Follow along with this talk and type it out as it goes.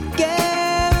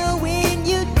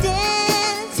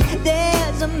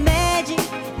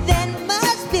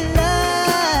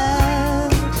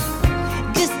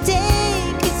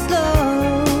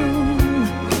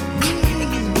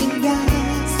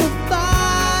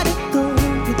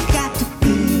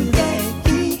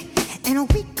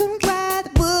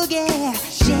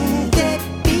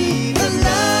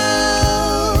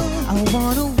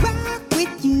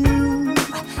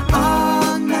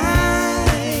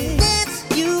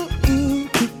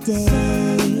day.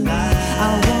 I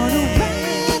wanna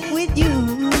rock with you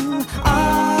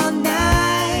all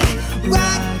night,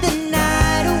 rock the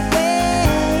night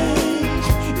away.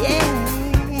 Yeah,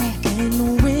 and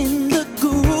when the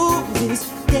groove is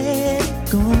dead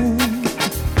gone,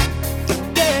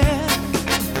 yeah,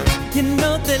 you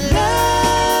know that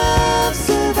love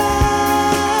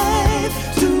survives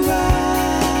to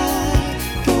ride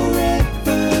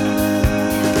forever.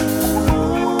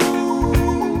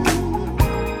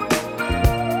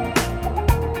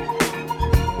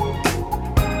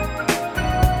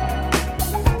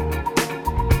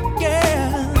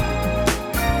 Yeah,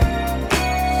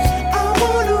 I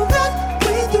wanna rock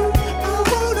with you, I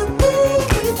wanna move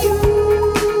with you.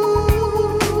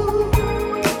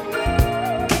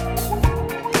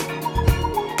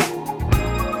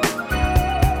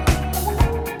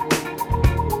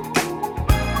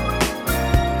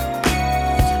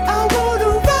 I wanna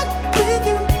rock with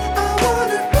you. I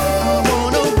wanna rock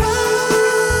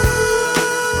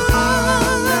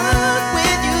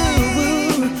with you.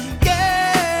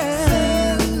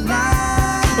 Yeah.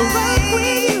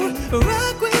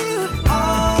 Rock with you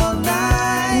all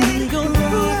night. We gon'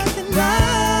 rock the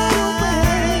night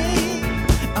away.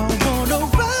 I wanna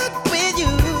rock with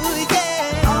you,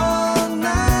 yeah, all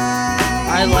night.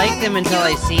 I liked them until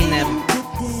I seen them.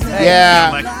 Yeah.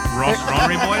 Like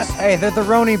Ronnie Boys? Hey, they're the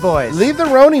Roni boys. Leave the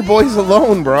Roni boys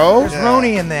alone, bro. There's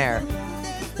Roni in there.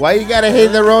 Why you gotta hate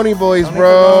the Roni boys, Don't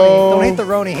bro? hate the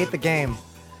Roni, hate the game.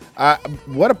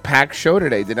 What a packed show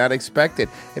today. Did not expect it.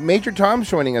 And Major Tom's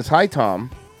joining us. Hi, Tom.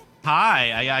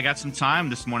 Hi, I got some time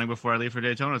this morning before I leave for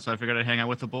Daytona, so I figured I'd hang out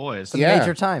with the boys. It's a Yeah.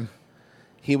 major time.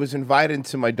 He was invited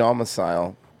to my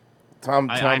domicile.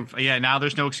 Tom. Yeah, now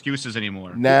there's no excuses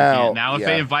anymore. Now, Yeah, now if yeah.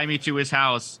 they invite me to his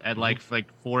house at like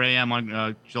 4 a.m.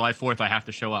 on July 4th, I have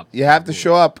to show up. You have to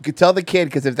show up. You could tell the kid,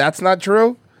 because if that's not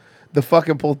true, the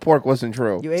fucking pulled pork wasn't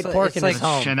true. You ate So pork it's in like- his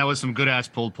home. And that was some good ass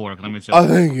pulled pork. Let me tell Oh, you.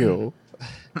 thank you.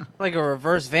 Like a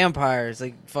reverse vampire. It's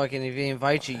like fucking if he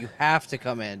invites you, you have to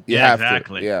come in. You Yeah, have to.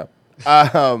 exactly. Yeah.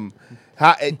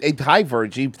 Hi,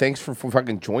 Virgie. Thanks for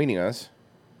fucking joining us.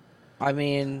 I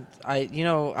mean,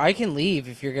 I can leave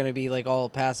if you're gonna be like all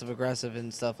passive aggressive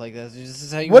and stuff like this. This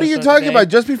is how you What are wanna you start the talking day? about?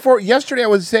 Just before yesterday,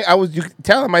 you could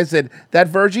tell him. I said that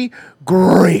Virgie,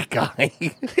 great guy,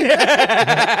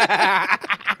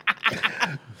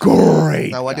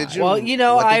 great. Now, what did you? Well,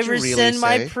 what I did you really rescind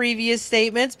my say? previous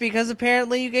statements because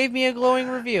apparently you gave me a glowing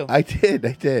review. I did.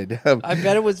 I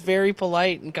bet it was very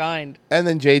polite and kind. And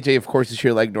then JJ, of course, is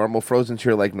here like normal. Frozen's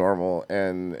here like normal.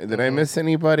 And did I miss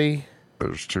anybody?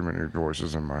 There's too many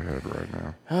voices in my head right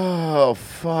now. Oh,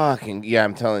 fucking yeah!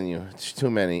 I'm telling you, it's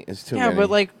too many. It's too Yeah, many. but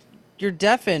like you're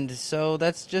deafened, so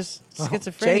that's just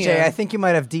schizophrenia. JJ, I think you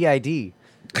might have DID.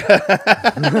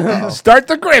 Start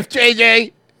the grift,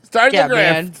 JJ. Start yeah, the grift.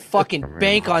 man, fucking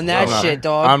bank on that shit,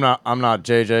 dog. I'm not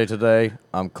JJ today.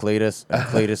 I'm Cletus, and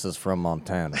Cletus is from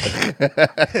Montana.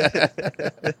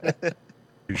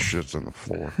 He shits on the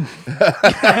floor. He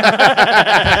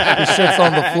shits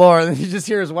on the floor, and then you just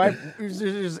hear his wife. You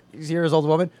hear his old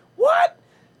woman. What?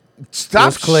 Stop It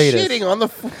was Cletus. shitting on the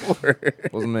floor.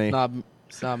 Wasn't me.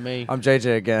 It's not me. I'm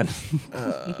JJ again.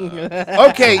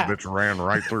 Okay. Bitch ran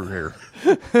right through here.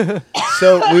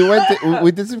 So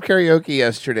we did some karaoke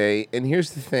yesterday, and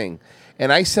here's the thing.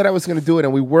 And I said I was going to do it,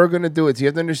 and we were going to do it. So you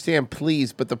have to understand,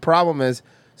 please. But the problem is,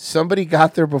 somebody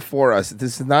got there before us.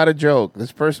 This is not a joke.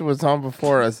 This person was on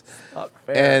before us,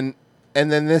 and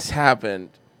then this happened.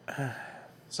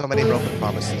 So many broken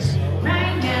promises.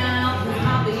 Right now,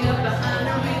 I'll be up behind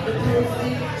her with the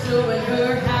pussy, showing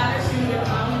her how to shoot a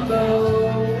combo.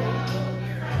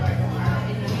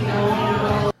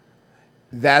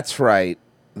 That's right.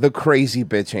 The crazy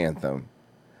bitch anthem.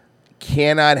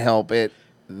 Cannot help it.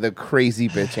 The crazy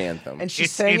bitch anthem. And she's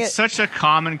It's saying it. such a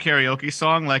common karaoke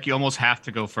song, like you almost have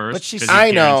to go first. But she's- 'cause you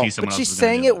I know, guarantee someone But else she's is gonna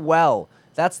saying do it well.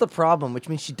 That's the problem, which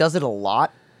means she does it a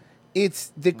lot.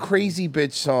 It's the crazy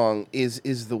bitch song is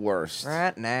the worst.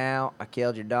 Right now, I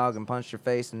killed your dog and punched your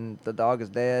face, and the dog is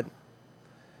dead.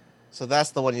 So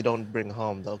that's the one you don't bring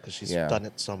home though, because she's Yeah. done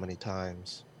it so many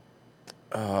times.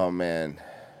 Oh man.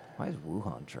 Why is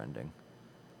Wuhan trending?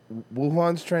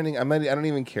 Wuhan's trending. I don't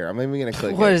even care. I'm not even gonna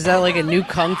click What it. is that, like a new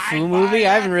kung fu movie?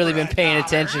 I haven't really been paying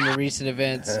attention to recent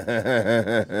events.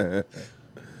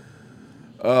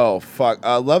 Oh fuck!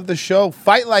 Love the show.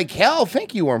 Fight like hell.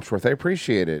 Thank you, Wormsworth. I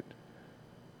appreciate it.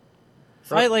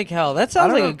 Fight like hell. That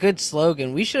sounds I like don't a good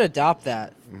slogan. We should adopt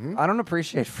that. I don't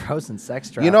appreciate frozen sex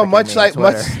trafficking. You know, much me on like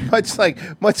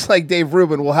Twitter. much like Dave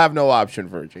Rubin will have no option,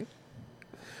 Virgie.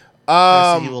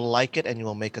 Mercy, you will like it, and you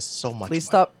will make us so much.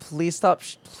 Please money.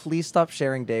 please stop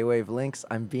sharing Daywave links.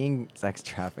 I'm being sex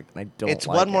trafficked, and I don't. It's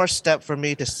like one it. more step for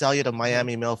me to sell you to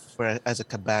Miami MILF as a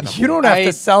cabana. You don't have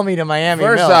to sell me to Miami.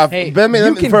 First Milk. off, Hey, you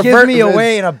can give me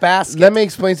away in a basket. Let me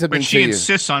explain something But to she you.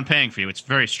 insists on paying for you. It's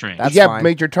very strange. That's yeah, fine.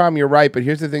 Major Tom, you're right. But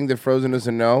here's the thing that Frozen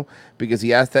doesn't know, because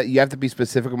he asked that you have to be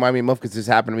specific with Miami MILF, because this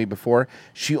happened to me before.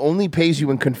 She only pays you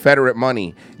in Confederate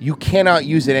money. You cannot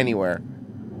use it anywhere.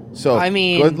 So I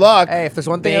mean, good luck. Hey, if there's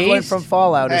one thing I've learned Based- from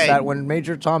Fallout is Hey. that when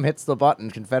Major Tom hits the button,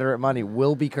 Confederate money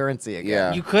will be currency again.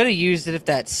 Yeah. You could have used it if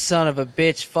that son of a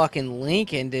bitch fucking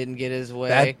Lincoln didn't get his way.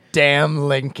 That damn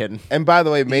Lincoln. And by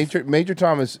the way, Major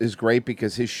Tom is great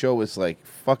because his show is like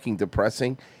fucking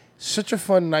depressing. Such a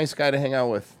fun, nice guy to hang out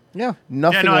with. Yeah.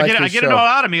 Nothing Yeah, no, like I his get show. it all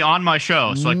out of me on my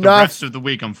show. So like the Noth- rest of the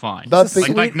week, I'm fine.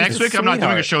 Nothing- Like He's next a week, I'm not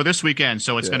doing a sweetheart. show this weekend,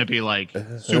 so it's going to be like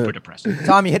super depressing.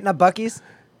 Tom, you hitting up Bucky's?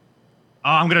 Oh,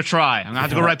 I'm going to try. I'm going to have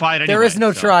to go right by it anyway. There is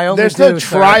no so. try, only There's do, no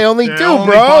sir. try, only Yeah, do, only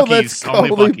bro. Buc-ee's, Let's go, only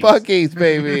only Buc-ee's. Buc-ee's,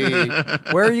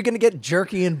 baby. Where are you going to get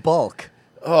jerky in bulk?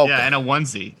 Oh, Yeah, and a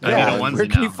onesie. I Yeah, need a onesie where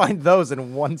can now. you find those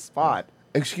in one spot?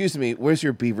 excuse me. Where's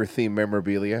your beaver theme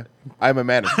memorabilia? I'm a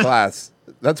man of class.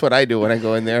 That's what I do when I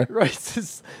go in there. Royce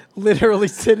is literally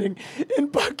sitting in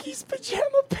Bucky's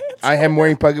pajama pants. I am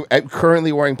wearing Puggy. I'm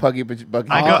currently wearing Puggy.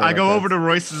 I go over to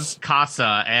Royce's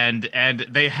casa and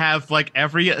they have like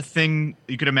everything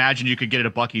you could imagine you could get at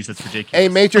a Buc-ee's. That's ridiculous. Hey,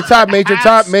 Major Tom, Major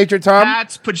Tom, Major Tom,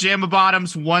 Hats, pajama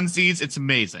bottoms, onesies. It's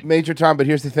amazing. Major Tom. But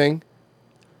here's the thing: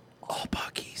 all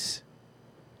Buc-ee's.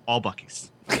 All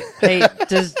Buc-ee's. Hey,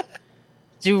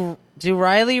 do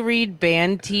Riley Reid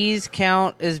band tees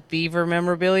count as beaver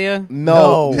memorabilia?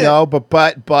 No, No. no, but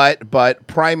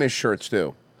Primus shirts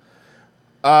do.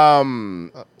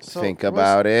 Think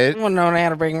about it. Well, no, how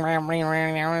to bring. Hey,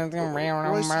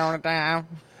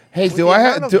 With do the I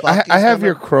amount have? of Do I Buc-ee's have that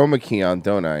your are- chroma key on?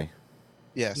 Don't I?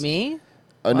 Yes. Me?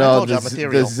 Oh I no, told you I'm the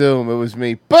ethereal. Zoom. It was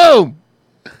me. Boom.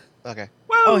 Okay.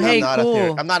 Oh, hey, I'm not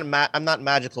cool. I'm not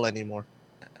magical anymore.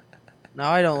 No,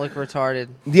 I don't look retarded.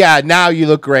 Yeah, now you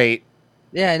look great.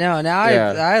 Yeah, no, now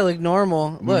Yeah. I look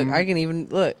normal. Look, I can even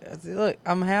look.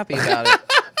 I'm happy about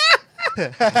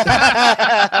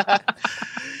it.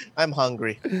 I'm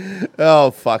hungry.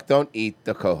 Oh fuck! Don't eat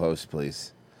the co-host,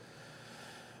 please.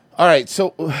 All right,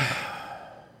 so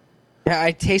Yeah,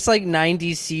 I taste like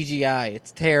 90s CGI.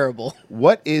 It's terrible.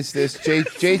 what is this?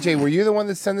 JJ, were you the one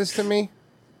that sent this to me?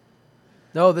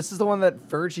 No, this is the one that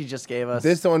Virgie just gave us.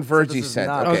 This is the one So Virgie this is sent.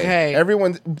 not- Okay.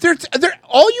 Everyone, they're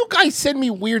all you guys send me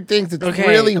weird things. It's Okay,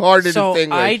 really hard to so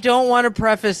distinguish. I don't want to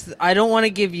preface. I don't want to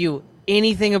give you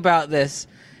anything about this.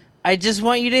 I just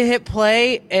want you to hit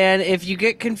play, and if you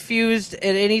get confused at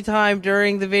any time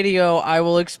during the video, I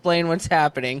will explain what's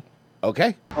happening.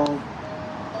 Okay.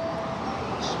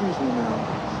 Excuse me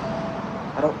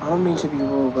now. I don't mean to be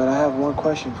rude, but I have one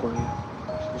question for you.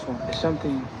 It's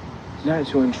something not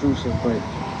too intrusive, but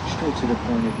straight to the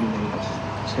point if you may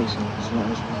say something. It's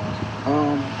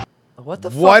not What the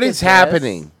fuck What is this?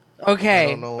 happening? Okay.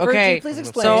 don't know. Okay. Virgie, please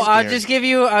explain. So I'm I'll scared. just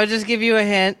give you a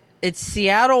hint. It's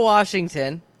Seattle,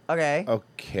 Washington, Okay.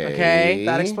 Okay. Okay,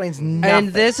 That explains nothing.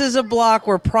 and this is a block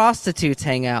where prostitutes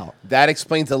hang out. That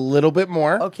explains a little bit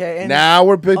more. Okay, and- now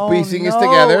we're Oh, piecing this no.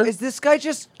 together. Is this guy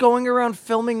just going around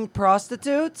filming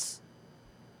prostitutes?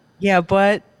 Yeah,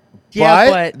 but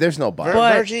there's no but.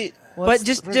 But- Virgie, but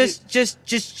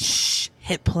just shh.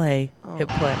 Hit play. Hit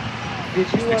play. Did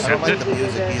you watch I your don't like the pussy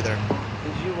music today? either.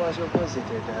 Did you watch your pussy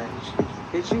today?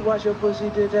 Did you watch your pussy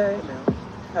today? No.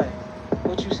 Hey,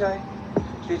 what you say?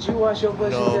 Did you watch your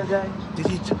pussy No. today? Did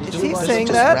he Is he saying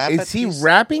just that? rap Is at he these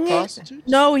rapping it? prostitutes?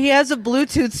 No, he has a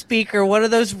Bluetooth speaker, one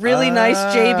of those really nice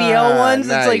JBL ones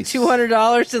that's like nice.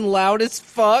 $200 and loud as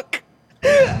fuck.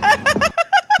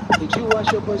 Did you watch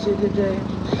your pussy today?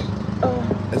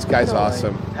 This guy's no,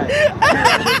 awesome. Hey, did you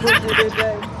watch your pussy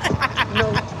today?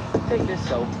 No. Take this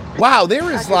soap. Wow, there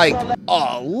is like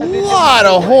a lot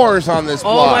of whores on this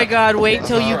Oh block. my god, wait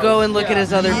till you go and look at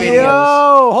his other videos.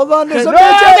 Yo, hold on. There's a No,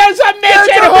 midget. there's a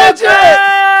midget hooker!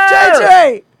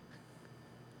 JJ.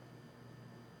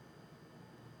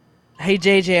 Hey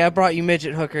JJ, I brought you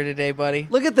midget hooker today, buddy.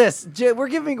 Look at this.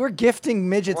 We're gifting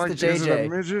midgets Like, to is it a JJ.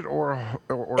 midget or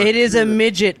It is a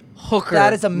midget hooker.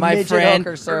 That is a my midget friend.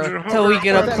 hooker, sir. Till we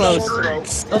get up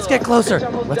close. Let's get closer.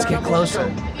 Let's get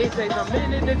closer. It takes a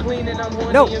minute to clean and I'm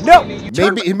No, horny and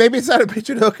no. greedy. Maybe it's not a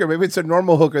midget hooker. Maybe it's a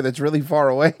normal hooker that's really far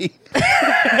away.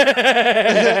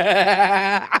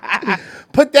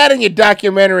 Put that in your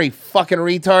documentary, fucking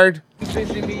retard.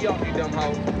 Pissing me off, you dumb hoe.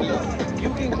 Look, you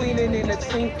can clean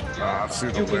I see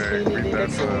the leg.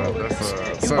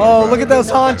 That's Oh, look at those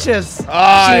haunches. Oh,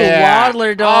 She yeah.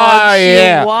 waddler, dog. Oh, She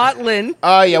yeah. waddling.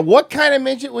 Oh, yeah. What kind of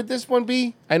midget would this one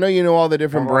be? I know you know all the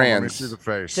different Hold on, let me brands. see the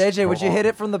face. JJ, would you hit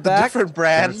it from the back? Different Can I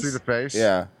brands. see the face?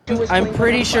 Yeah. I'm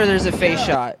pretty sure there's a face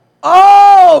shot.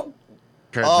 Oh!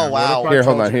 Okay, Oh, dude, what if wow. I Here,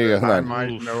 hold told on, here you go, that hold I on.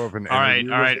 might know of an All right,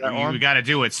 interview all right. with that We one? got to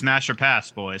do it. Smash or pass,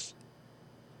 boys.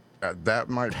 I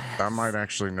might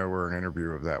actually know where an interview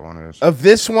of that one is. Of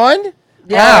this one?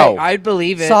 Yeah, How? I'd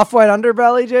believe it. Soft white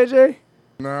underbelly, JJ?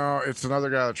 No, it's another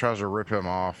guy that tries to rip him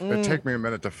off. It'd take me a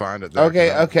minute to find it. Though, Okay,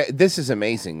 'cause okay. This is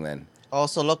amazing then.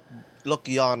 Also, look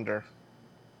yonder.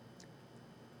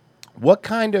 What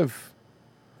kind of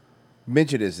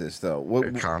midget is this, though?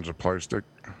 It contemplates.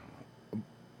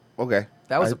 Okay.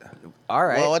 That was all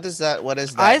right. Well, what is that? What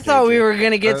is that? I thought we JJ? were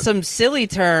gonna get some silly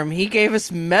term. He gave us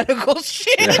medical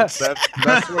shit. That's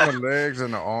when the legs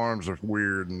and the arms are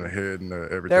weird and the head and the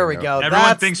everything. There we else. go. Everyone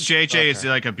That's- thinks JJ is okay.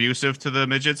 like abusive to the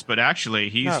midgets, but actually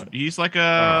he's No. he's like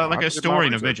I a did my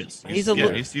historian of research. midgets. He's a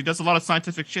li- he does a lot of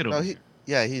scientific shit. No, Over.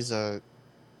 he's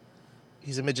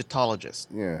a midgetologist.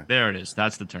 Yeah. There it is.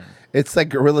 That's the term. It's like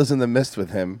Gorillas in the Mist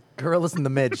with him. Gorillas in the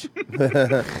midge.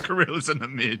 Gorillas in the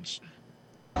midge.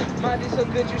 Money so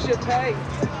good you should pay.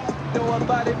 Know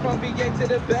about it from BA to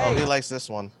the Oh, Bay. he likes this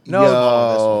one. No,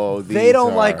 Yo, they these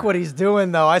don't are- like what he's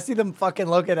doing though. I see them fucking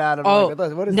looking at him. Oh,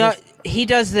 like, what is no, this? he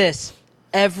does this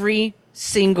every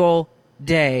single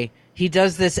day. He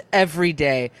does this every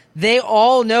day. They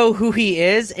all know who he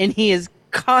is, and he is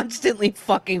constantly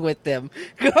fucking with them.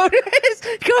 Go to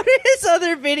his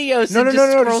other videos. No, and no,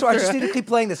 no, no. scroll Just, I just through. need to keep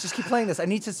playing this. Just keep playing this. I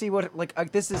need to see what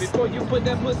this is. Before you put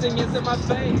that pussy into my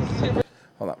face.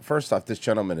 Hold on. First off, this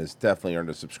gentleman has definitely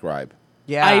earned a subscribe.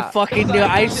 Yeah, I fucking knew.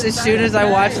 As soon as I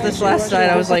watched this last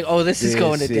night, I was like, "Oh, this is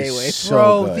going to This is Daywave." so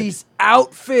bro, good. these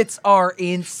outfits are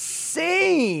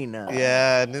insane.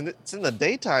 Yeah, and it's in the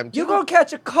daytime. You too. gonna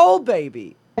catch a cold,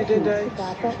 baby?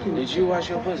 Did you wash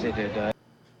your pussy today?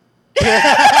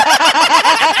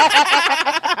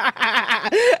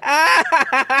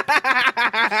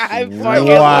 I fucking Wow.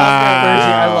 Virgie,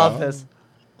 I love this.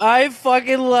 I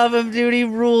fucking love him, dude. He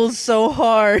rules so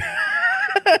hard.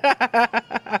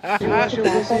 Did you wash your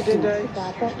pussy today?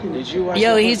 Did you wash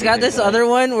Yo, your he's pussy got this today? other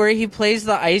one where he plays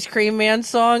the Ice Cream Man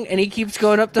song, and he keeps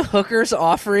going up to hookers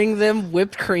offering them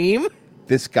whipped cream.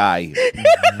 This guy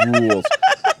rules.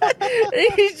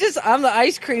 He's just, I'm the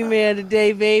Ice Cream Man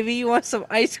today, baby. You want some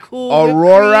ice cool? whipped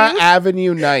Aurora cream?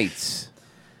 Avenue Nights.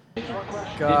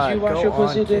 God, Did you wash go your on,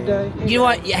 pussy King. today? You know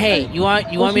what? Hey, you want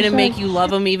What'd me you to make say? you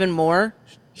love him even more?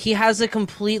 He has a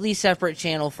completely separate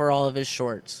channel for all of his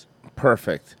shorts.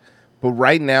 Perfect. But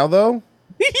right now, though,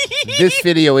 this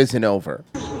video isn't over.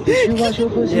 Did you wash your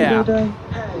pussy Yeah. today?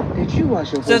 Did you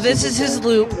wash your pussy So this is his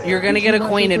loop. You're gonna get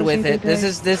acquainted with it. This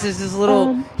is his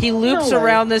little. He loops no way.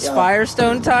 around this Yo.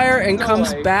 Firestone tire and No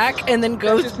comes way. back and then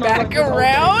goes this back motherfucker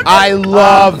around. I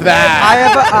love I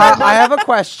that. have a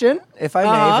question, if I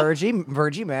Uh-huh. may,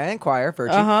 Virgie, may I inquire,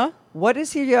 Virgie? Uh-huh. What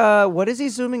is he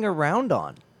zooming around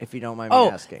on, if you don't mind me Oh,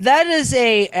 asking? that is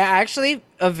actually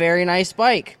a very nice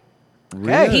bike.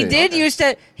 Really? He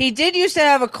did used to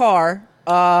have a car,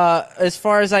 as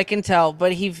far as I can tell,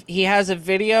 but he has a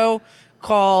video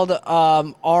called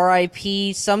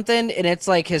RIP something, and it's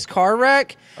like his car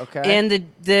wreck. Okay. And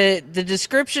the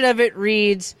description of it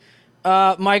reads,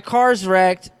 "My car's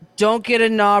wrecked. Don't get a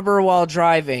knobber while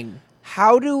driving."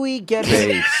 How do we get him?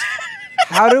 Based.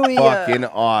 How do we? Fucking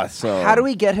awesome. How do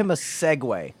we get him a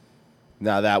Segway?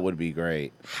 Now that would be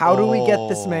great. How do we get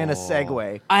this man a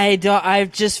Segway?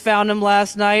 I've just found him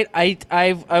last night.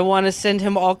 I want to send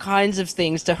him all kinds of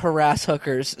things to harass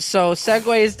hookers. So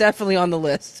Segway is definitely on the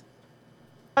list.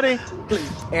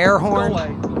 Air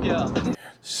horn.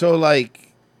 So,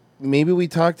 like, maybe we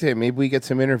talk to him. Maybe we get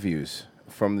some interviews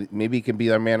from. Maybe he can be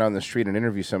our man on the street and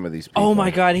interview some of these people. Oh my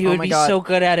god, he Oh would my be God. so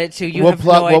good at it too. You We'll have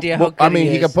pl- no we'll- idea we'll- how good I mean,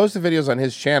 he he is. can post the videos on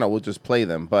his channel. We'll just play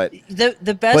them. But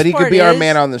The best he part could be our is-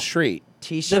 man on the street.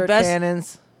 T-shirt best-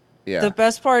 cannons. Yeah. The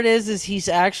best part is he's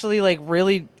actually like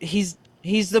really he's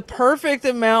the perfect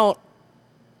amount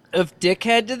of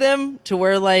dickhead to them to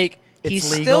where like It's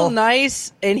he's legal. still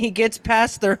nice and he gets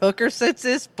past their hooker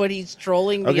senses, but he's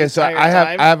trolling the Okay, so entire I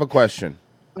time. have a question.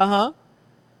 Uh-huh.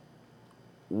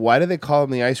 Why do they call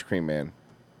him the Ice Cream Man?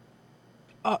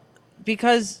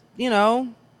 Because, you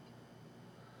know,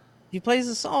 he plays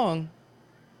a song.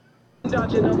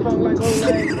 Dodging the phone like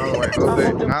Olay. By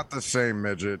the way, not the same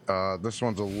midget. This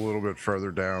one's a little bit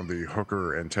further down the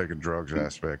hooker and taking drugs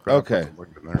aspect. But I'll put Okay. the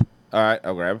link in there. All right,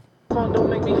 I'll grab. Phone don't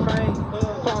make me faint.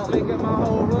 Phone making my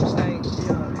whole room stink.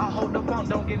 I hold the phone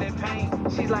don't get that pain.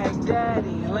 She's like, Daddy,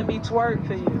 let me twerk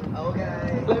for you.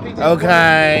 Okay. Let me just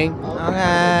Okay.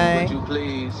 Okay. Would you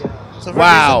please? So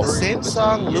Wow. is it the same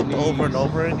song looped over and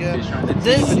over again?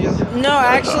 This no,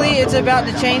 actually, it's about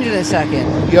to change in a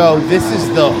second. Yo, this is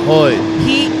the hood.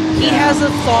 He has a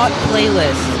thought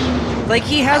playlist. Like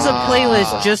he has a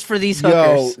playlist just for these Yo,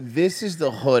 hookers. this is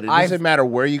the hood. It I've- doesn't matter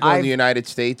where you go in I've- the United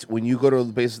States. When you go to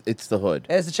the base, it's the hood.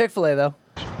 It's a Chick-fil-A though.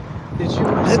 Did you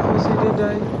wash your pussy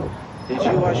today? Did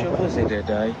you wash your pussy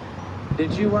today?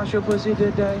 Did you wash your pussy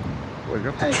today? Wait,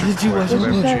 got Hey, Did you wash your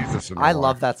what'd you say? Jesus in the I line.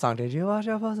 love that song. Did you wash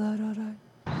your pussy today?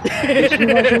 Did you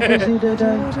wash your pussy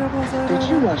today? Did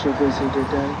you wash your pussy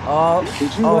today? Oh,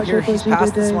 Did you oh, wash your here he's pussy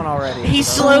passed this today? one already. He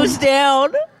slows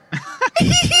down.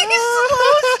 He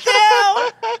slows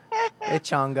down. Hey,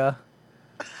 Changa.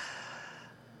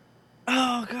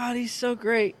 Oh God, he's so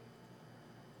great.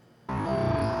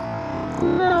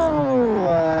 No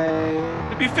way.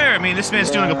 To be fair, I mean, this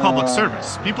man's doing a public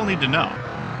service. People need to know.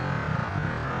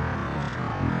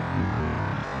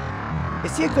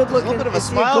 Is he a good-looking? bit of a Is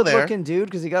he smile a there. good-looking dude?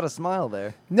 Because he got a smile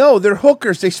there. No, they're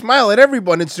hookers. They smile at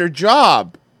everyone. It's their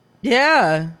job.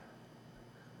 Yeah.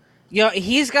 Yo,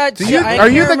 he's got. Do you, I are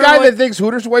you can't the remember guy what- that thinks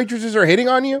Hooters waitresses are hitting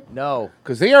on you? No,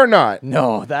 Because they are not.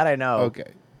 no, that I know.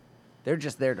 Okay. They're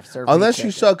just there to serve. me Unless you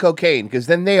chicken. sell cocaine, because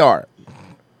then they are.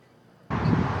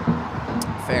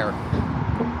 Fair.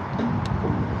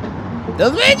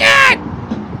 Those midget!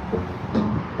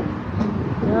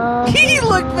 He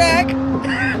looked back.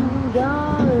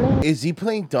 Is he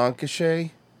playing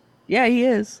Donkashay? Yeah, he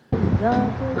is.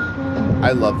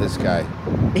 I love this guy.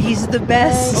 He's the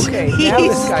best. Okay, He's now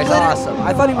this guy's literally- awesome.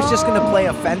 I thought he was just gonna play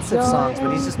offensive songs,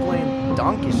 but he's just playing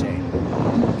Donkey Shane.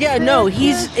 Yeah, no,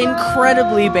 he's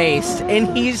incredibly based,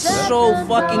 and he's so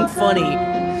fucking funny.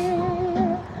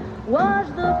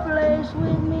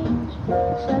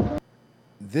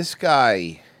 This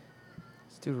guy.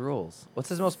 This dude rules. What's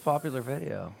his most popular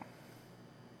video?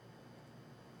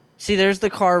 See, there's the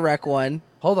car wreck one.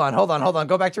 Hold on.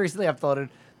 Go back to recently uploaded.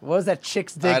 What was that?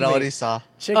 Chicks dig I me. already saw.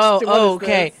 Chicks, Oh, what oh, is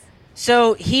okay. this?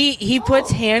 So he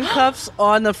puts handcuffs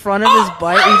on the front of his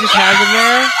bike. He just has them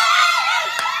there.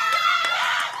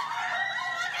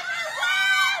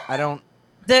 I don't.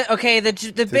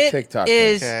 The bit TikTok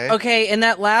is thing. okay. And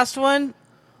that last one,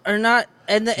 or not?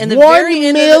 And the 1 very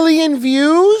end of the- million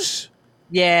views?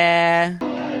 yeah,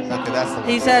 Okay, that's the one.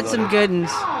 he's had some good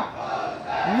ones.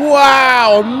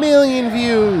 Wow, 1 million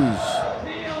views.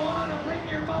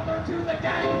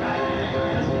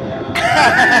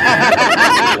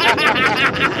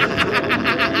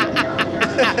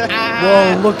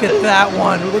 Whoa! Look at that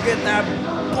one. Look at that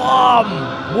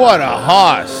bomb. What a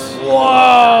hoss.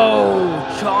 Whoa!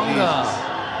 Chonga.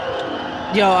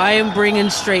 Yo, I am bringing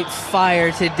straight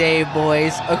fire today,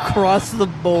 boys, across the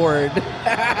board.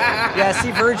 Yeah,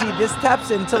 see, Virgie, this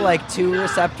taps into like two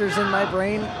receptors in my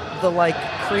brain. The like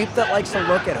creep that likes to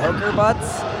look at hooker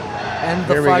butts, and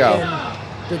the Here we go.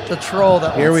 fucking the troll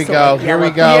that. Here we wants to, go. like, Here we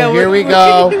yell go. at- Here we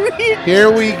go.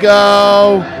 Here we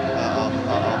go.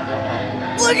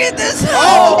 Look at this!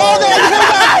 Oh,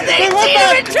 they didn't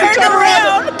even turn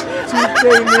around.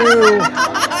 They knew.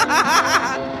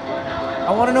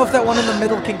 I want to know if that one in the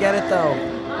middle can get it though.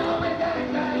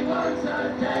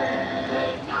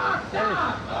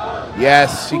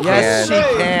 Yes, she Yes, she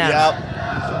can. can.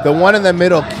 Yep. The one in the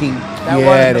middle can That get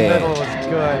one in the it. middle was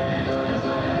good.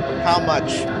 How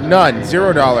much? None.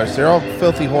 $0. They're all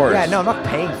filthy whores. Yeah, no, I'm not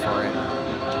paying for it.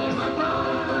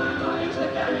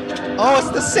 Oh,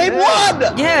 it's the same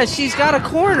one. Yeah, she's got a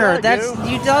corner. That's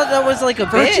you thought that was like a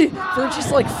Virgie, bit. Virgie's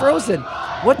like Frozen.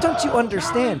 What don't you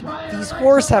understand? These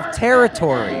whores have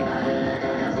territory.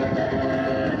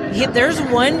 There's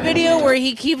one video where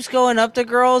he keeps going up to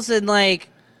girls and like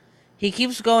he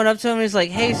keeps going up to them. And he's like,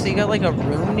 "Hey, so you got like a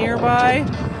room nearby?"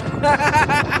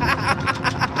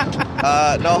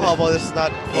 No homo. This is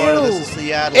not Florida. This is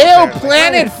Seattle. Ew, apparently.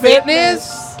 Planet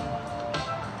Fitness?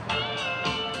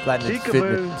 Planet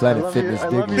Fitness. Planet Fitness.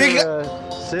 Big.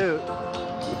 Suit.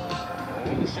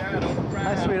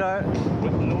 Hi, sweetheart.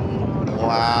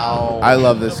 Wow. I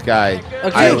love this guy.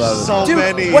 Okay. I love it. So Dude,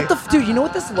 many. what the dude? You know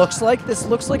what this looks like? This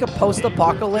looks like a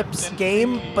post-apocalypse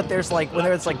game, but there's like when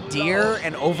there's like deer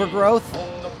and overgrowth.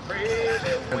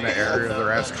 In the area there,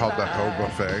 that's called the Ho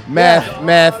Buffet. Meth,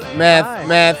 meth, meth,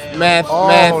 meth, meth, Oh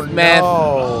meth, meth.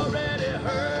 no!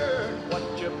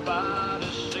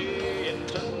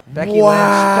 Becky Lynch is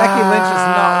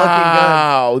not looking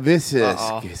Wow, this is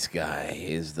Uh-oh. this guy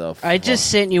is the. I just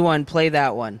sent you one. Play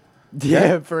that one. good.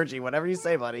 Yeah, Virgie, whatever you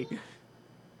say, buddy.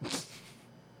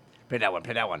 Play that one.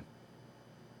 Play that one.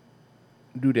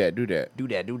 do that, do that. Do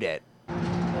that. Do that.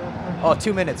 Oh,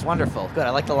 2 minutes. Wonderful. Good. I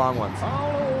like the long ones.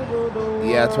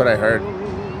 Yeah, that's what I heard.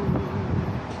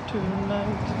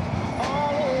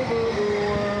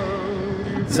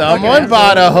 Someone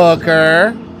bought a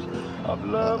hooker.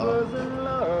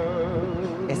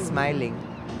 It's smiling.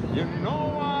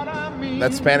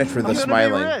 That's Spanish for the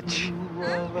smiling.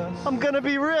 I'm gonna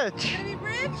be rich.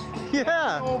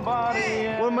 Yeah. What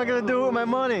am I gonna do with my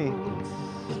money?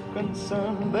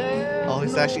 Oh,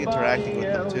 he's actually interacting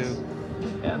with them too.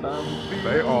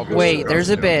 They all Wait, there's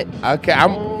a bit. Okay,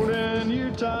 I'm. Oh, no, not him.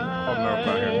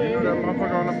 You know that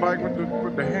motherfucker on the bike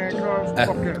with the handcuffs?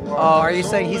 Fucking Oh, are you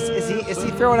saying is he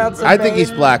throwing out some? I think he's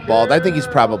bait? blackballed. I think he's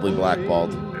probably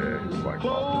blackballed. Yeah, he's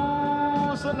blackballed.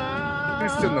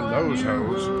 He's in the nose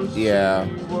hose. Yeah.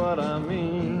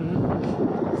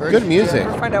 Virgil, Good music. Did you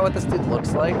ever find out what this dude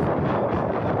looks like?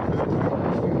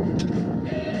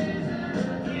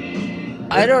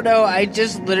 I don't know. I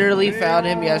just literally found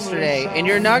him yesterday, and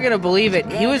you're not gonna believe it.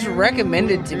 He was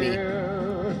recommended to me.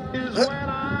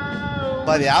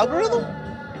 By the algorithm?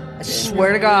 I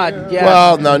swear to God. Yeah.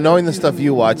 Well, no, knowing the stuff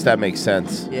you watch, that makes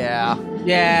sense. Yeah.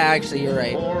 Yeah, actually, you're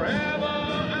right.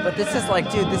 But this is like,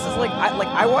 dude, this is like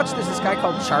I watched this guy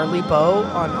called Charlie Bow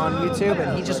on YouTube,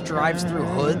 and he just drives through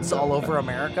hoods all over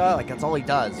America. Like that's all he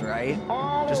does, right?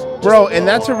 Bro, and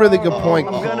that's a really good point.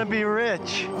 I'm gonna be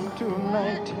rich.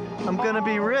 Tonight, I'm gonna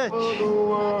be rich.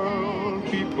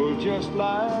 People just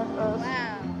like us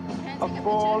are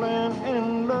falling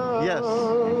in love. Yes.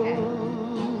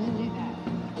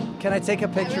 Can I take a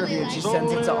picture of you? And she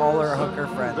sends it to all her hooker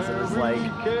friends. It was like,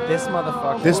 this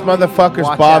motherfucker. This motherfucker's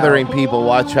Watch bothering out. people.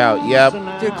 Watch out. Yep.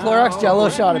 Dude, Clorox Jello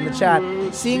shot in the chat.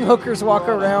 Seeing hookers walk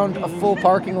around a full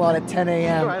parking lot at 10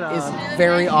 a.m. is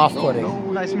very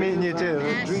off-putting. Nice meeting you too.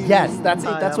 Yes, that's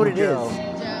it. That's what it is.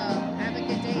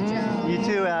 You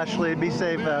too, Ashley. Be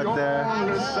safe out there.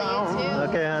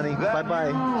 Okay, honey.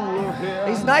 Bye-bye.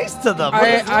 He's nice to them.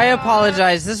 I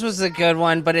apologize. This was a good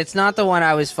one, but it's not the one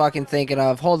I was fucking thinking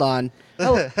of. Hold on.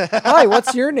 Hi,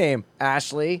 what's your name?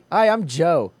 Ashley. Hi, I'm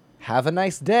Joe. Have a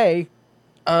nice day.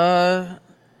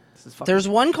 There's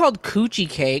one called Coochie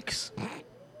Cakes.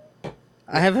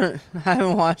 I haven't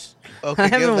watched. Okay, I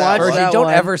haven't give that watched one. that Don't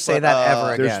one. ever say that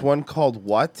ever again. There's one called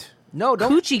what? No,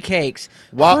 don't. Coochie Cakes.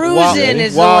 Cruisin'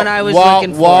 is the one I was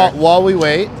looking for. While we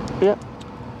wait.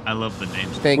 I love the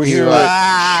names. Thank We're you. here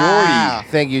at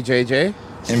Shorty Thank you, JJ.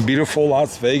 in beautiful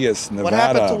Las Vegas, Nevada.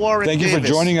 happened to Warwick Thank you for Davis?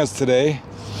 joining us today.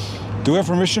 Do we have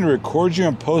permission to record you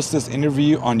and post this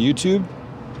interview on YouTube?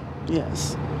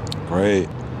 Yes. Great.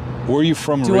 Where are you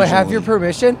from Do originally? I have your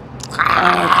permission?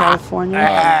 California. You know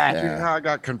Yeah. how I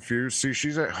got confused? See,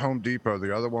 she's at Home Depot.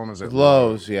 The other one was at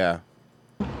Lowe's, yeah.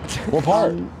 What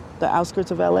part? The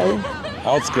outskirts of LA.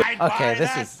 Outskirts. Okay, this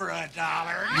is.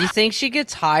 You think she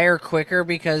gets higher quicker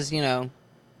because, you know?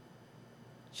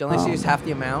 She only sees half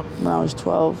the amount. When I was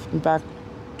 12, and back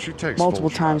She takes multiple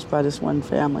full times by this one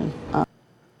family.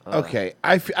 Okay.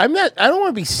 I'm not. I don't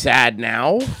want to be sad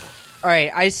now. All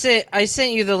right, I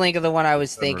sent you the link of the one I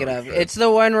was thinking of. It's the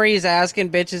one where he's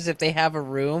asking bitches if they have a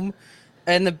room,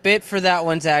 and the bit for that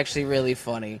one's actually really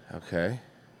funny. Okay.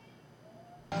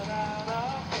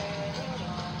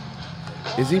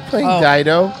 Is he playing Oh.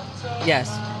 Dido? Yes.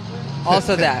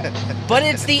 Also that. But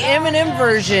it's the Eminem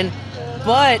version,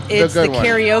 but it's the good one.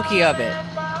 karaoke of it.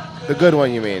 The good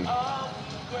one, you mean?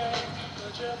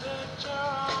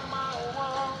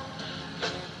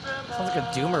 Sounds like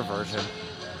a Doomer version.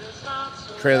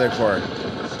 Trailer court.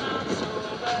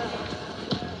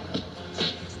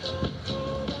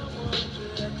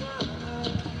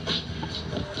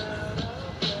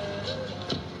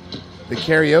 The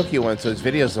karaoke one, so his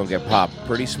videos don't get popped.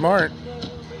 Pretty smart.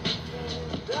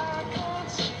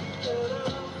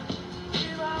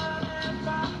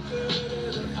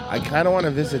 I kind of want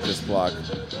to visit this block.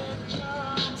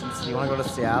 You want to go to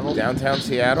Seattle? Downtown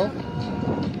Seattle?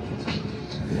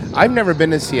 I've never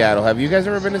been to Seattle. Have you guys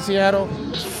ever been to Seattle?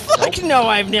 Fuck no,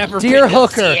 I've never Dear been to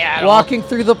hooker, Seattle. walking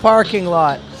through the parking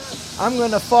lot. I'm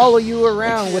going to follow you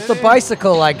around with the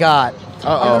bicycle I got.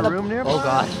 Uh-oh. Room nearby? Oh,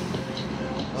 God.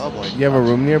 Oh boy. You have a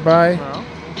room nearby?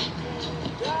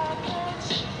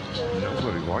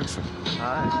 Nobody likes him.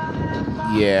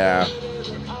 Hi. Yeah. I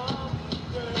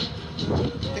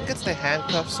think it's the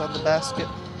handcuffs on the basket.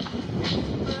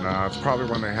 Nah, it's probably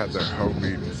when they had their hoe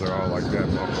meetings. They're all like that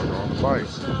motherfucker on the bike.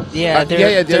 Yeah,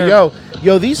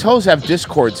 Yo, these hoes have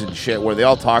discords and shit where they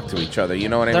all talk to each other. You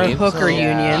know what I They're mean? hooker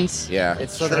unions. Yeah.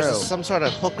 It's So true. there's some sort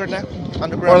of hooker net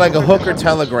underground. Or like a hooker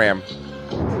telegram. I've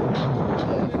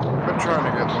been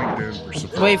trying to get LinkedIn for some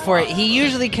Wait for it. He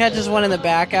usually catches one in the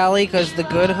back alley because the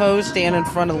good hoes stand in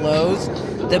front of Lowe's.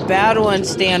 The bad ones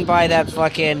stand by that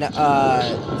fucking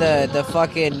the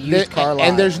fucking used car lot.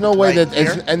 And there's no way that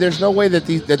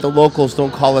the locals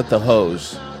don't call it the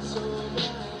hose.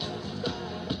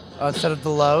 Oh, instead of the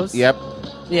lows? Yep.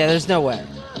 Yeah, there's no way.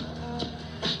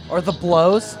 Or the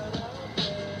blows?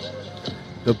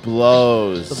 The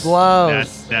blows. The blows.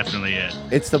 That's definitely it.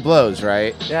 It's the blows,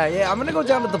 right? Yeah, I'm gonna go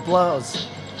down to the blows.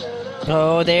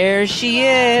 Oh, there she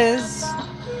is.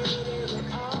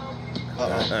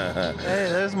 Hey,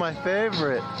 there's my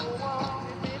favorite.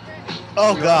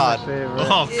 Oh God.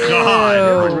 Oh You God.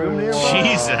 have a room nearby?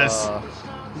 Jesus.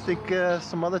 You think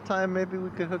some other time maybe we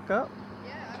could hook up?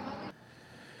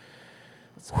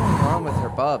 What's going on with her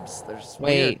bubs?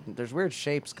 Wait. There's weird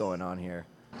shapes going on here.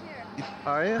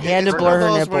 Are you? He had to It's blur one of her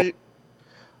those nipple. where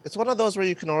it's one of those where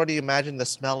you can already imagine the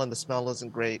smell, and the smell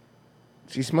isn't great.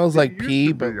 She smells like It used pee,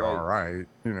 to but be like, all right,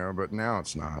 but now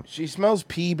it's not. she smells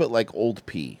pee, but like old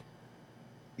pee.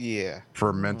 Yeah.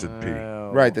 Fermented pee.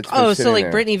 Right. That's Oh, been so sitting like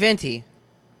there. Brittany Venti.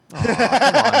 Come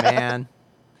on, man.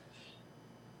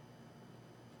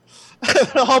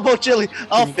 Hobo chili.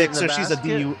 I'll you get fix in her. the She's a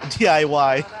basket?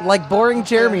 DIY. Like Boring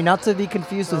Jeremy, not to be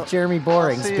confused with Jeremy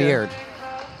Boring's see ya. beard.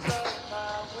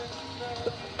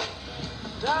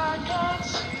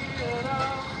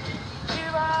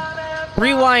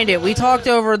 Rewind it. We talked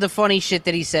over the funny shit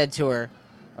that he said to her.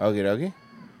 Okie dokie.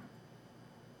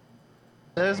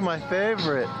 There's my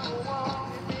favorite.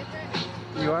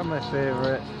 You are my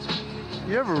favorite.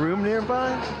 You have a room nearby?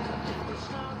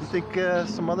 You think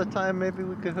some other time maybe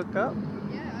we could hook up?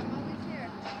 Yeah, I'm always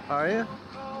here. Are you?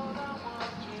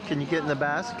 Can you get in the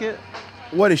basket?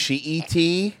 What is she,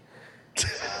 E.T.?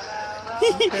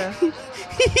 Okay.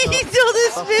 He told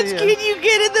this I'll bitch, see ya. can you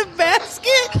get in the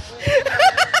basket?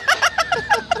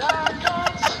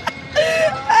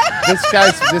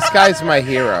 This guy's my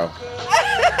hero.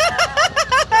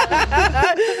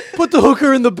 Put the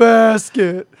hooker in the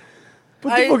basket.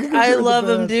 Put the fucking hooker I in the love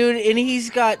him, basket. dude, and he's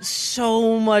got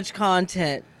so much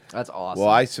content. That's awesome.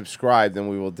 Well, I subscribed, and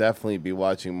we will definitely be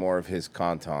watching more of his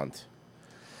content.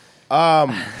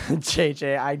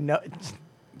 JJ, I know.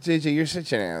 JJ, you're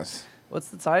such an ass. What's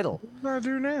the title? What do I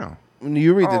do now?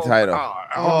 You read the title.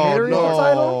 Oh,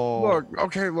 no. Look.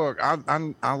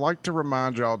 I like to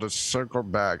remind y'all to circle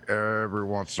back every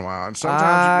once in a while, and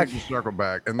sometimes you can circle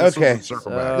back. And this Okay. was a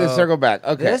circle back. Let's circle back.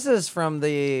 Okay. This is from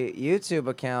the YouTube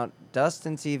account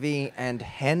Dustin TV and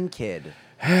Hen Kid,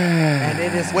 and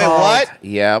it is Wait, called, what?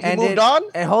 Yep. And You moved on?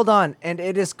 And hold on, and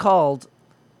it is called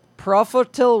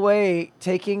Profitil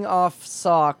taking off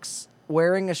socks,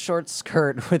 wearing a short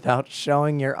skirt without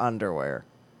showing your underwear.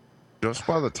 Just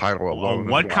by the title alone.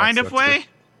 What kind of way?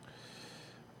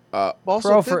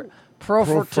 Profertil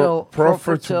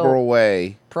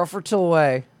way. Profertil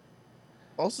way.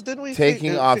 Also, didn't we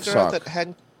Taking off figure out sock.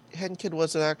 that Hen Kid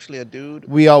wasn't actually a dude?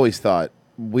 We always thought.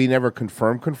 We never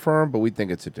confirmed, but we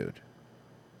think it's a dude.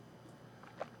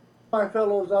 My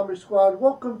fellow Zombie Squad,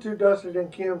 welcome to Dustin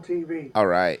and Kim TV. All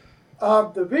right.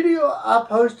 The video I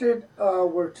posted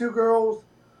where two girls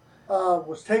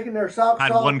was taking their socks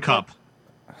Had off. one cup.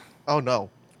 Oh no,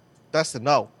 Dustin,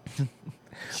 no.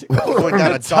 Going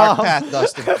down a dark path,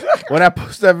 Dustin. When I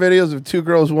posted that videos of two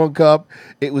girls, one cup,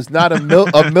 it was not a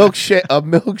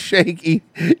milkshake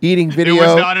eating video. It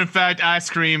was not, in fact, ice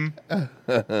cream. I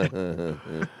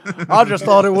just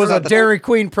thought it was a Dairy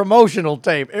Queen promotional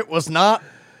tape. It was not.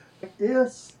 Like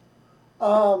this,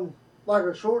 like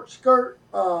a short skirt.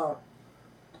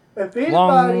 If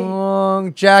anybody,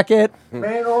 Long jacket.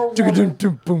 man or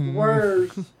woman,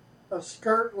 wears a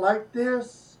skirt like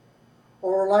this,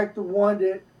 or like the one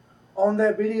that on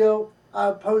that video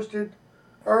I posted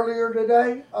earlier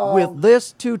today. With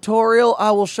this tutorial,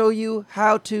 I will show you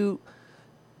how to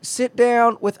sit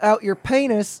down without your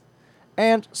penis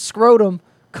and scrotum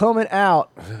coming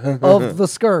out of the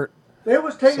skirt. They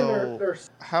was taking So, their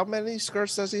how many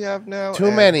skirts does he have now? Too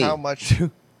And many. How much?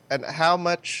 And how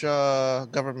much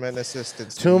government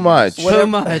assistance? do Too you much. use? Too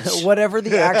much. Whatever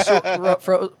the actual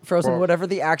Frozen, whatever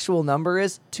the actual number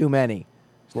is, too many.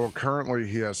 Well, currently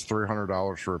he has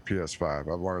 $300 for a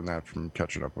PS5. I've learned that from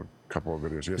catching up with a couple of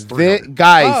videos. He has $300.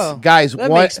 Guys, that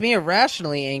what? makes me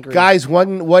irrationally angry. Guys,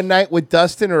 one night with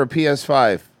Dustin or a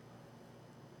PS5?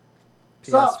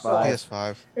 socks off,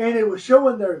 PS5. and it was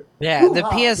showing their Yeah, the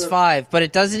hoo-ha, PS5, but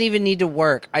it doesn't even need to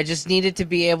work. I just needed to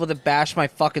be able to bash my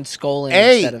fucking skull in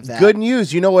Hey, instead of that. good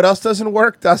news. You know what else doesn't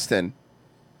work, Dustin?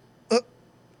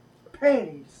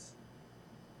 panties.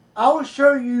 I will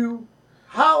show you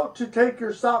how to take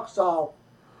your socks off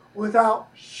without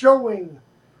showing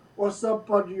what's up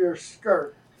under your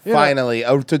skirt. You know- Finally,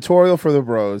 a tutorial for the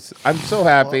bros. I'm so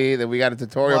happy that we got a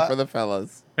tutorial What? for the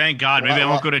fellas. Thank God. Maybe I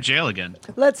won't go to jail again.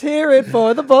 Let's hear it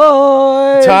for the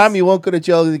boys. Tom, you won't go to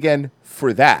jail again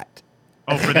for that.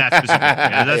 Oh, for that specifically.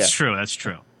 Yeah, that's Yeah. true. That's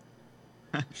true.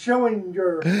 Showing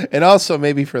your And also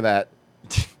maybe for that.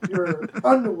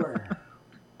 underwear.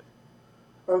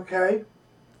 Okay.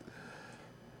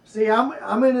 See,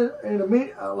 I'm in a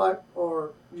mini like,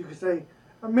 or you could say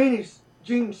a mini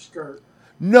jean skirt.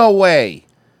 No way.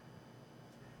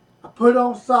 I put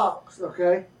on socks.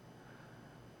 Okay.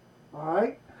 All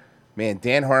right. Man,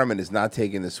 Dan Harmon is not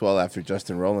taking the swell after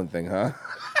Justin Rowland thing, huh?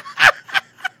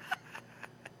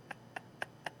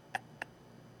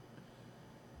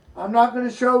 I'm not going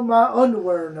to show my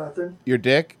underwear or nothing. Your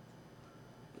dick?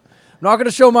 I'm not going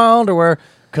to show my underwear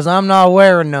because I'm not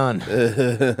wearing none.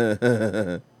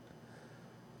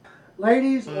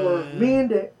 Ladies or men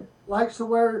that likes to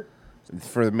wear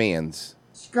For the mans.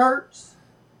 skirts,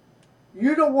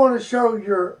 you don't want to show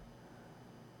your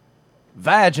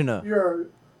Vagina.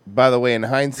 By the way, in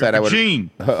hindsight, I would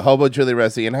Gene. Hobo Julie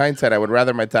Resi. In hindsight, I would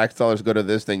rather my tax dollars go to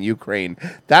this than Ukraine.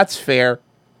 That's fair.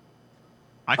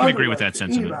 I can agree with that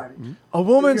sentiment. anybody. A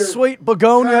woman's You're sweet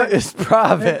begonia trying is to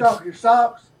private. Take off your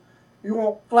socks. You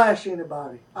won't flash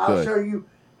anybody. I'll Good. show you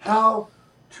how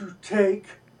to take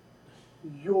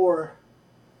your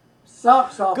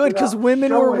socks off. Good, because without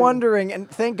women were showing. wondering, and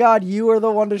thank God you are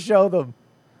the one to show them.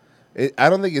 I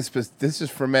don't think this is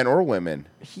for men or women.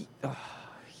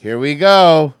 Here we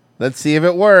go. Let's see if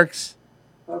it works.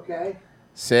 Okay.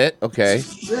 Sit. Okay.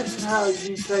 This is how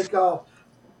you take off.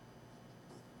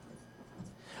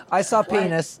 I saw like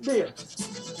penis.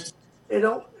 this. It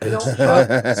don't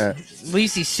At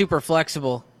least he's super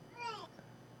flexible.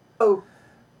 show.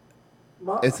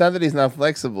 It's not that he's not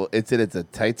flexible. It's that it's a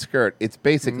tight skirt. It's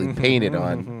basically painted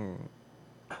on.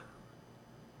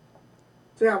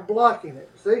 See, I'm blocking it.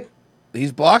 See?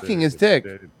 He's blocking his dick.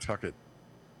 Tuck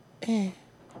it.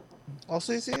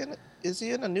 Also, is he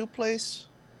in a new place?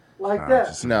 Like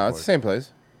that. No, it's the same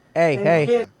place. Hey, And hey,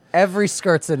 hit- every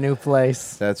skirt's a new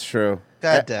place. That's true.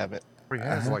 God damn it. He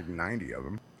has like 90 of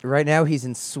them. Right now, he's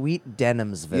in sweet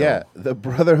Denimsville. Yeah, the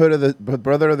brotherhood of the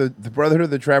brotherhood of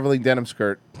the traveling denim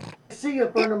skirt. See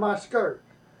up under my skirt.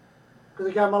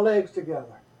 Because I got my legs together.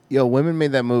 Yo, women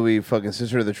made that movie, fucking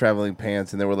Sister of the Traveling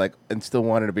Pants, and they were like, and still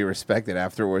wanted to be respected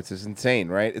afterwards. It's insane,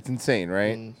 right? It's insane,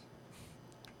 right?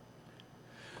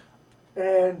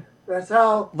 And that's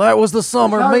how. That was the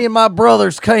summer That's how- me and my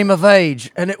brothers came of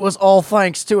age, and it was all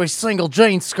thanks to a single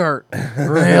jean skirt.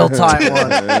 Real tight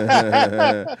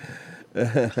one.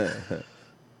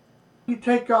 You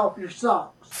take off your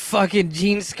socks Fucking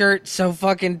jean skirt so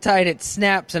fucking tight it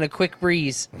snaps in a quick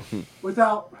breeze.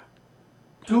 without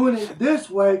doing it this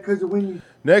way. Because when you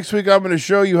Next week, I'm going to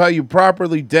show you how you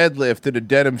properly deadlift in a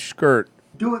denim skirt.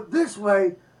 do it this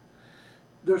way,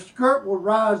 the skirt will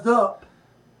rise up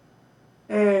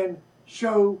and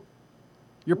show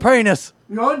Your penis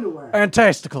your underwear. and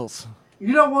testicles.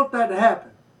 You don't want that to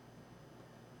happen.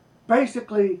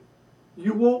 Basically,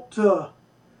 you want to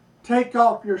take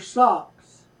off your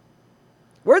socks.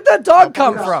 Where'd that dog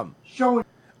come from? Showing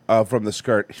From the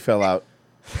skirt, he fell out.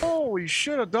 Holy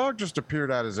shit, a dog just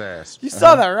appeared out his ass. You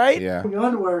saw that, right? Yeah. your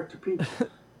underwear to people.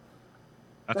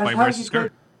 That's why he how wears you the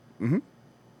skirt. Mm-hmm.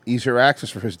 Easier access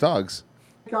for his dogs.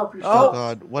 Take off your Oh. socks.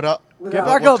 God, what up? without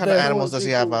back What up kind of there. animals does he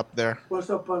have up there? What's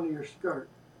up under your skirt?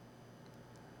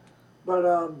 But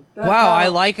that's Wow, how- I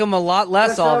like him a lot less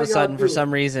that's all how of a y'all sudden do for it.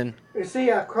 some reason. You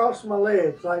see, I cross my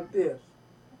legs like this.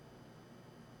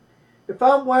 If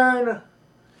I'm wearing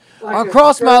I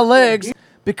cross my legs legs.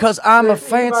 because I'm a Has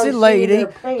anybody fancy seen lady their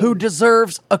pain? who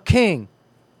deserves a king.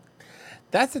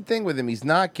 That's the thing with him. He's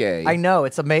not gay. I know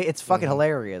it's it's fucking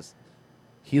hilarious.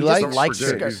 He just likes likes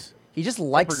forget, skirts. He just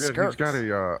likes Forget, skirts. He's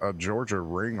got a Georgia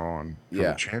ring on for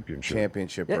Yeah. the championship.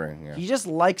 championship Yeah, ring. Yeah. He just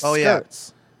likes Oh, yeah.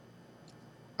 skirts.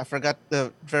 I forgot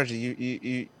the Virgil.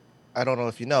 You I don't know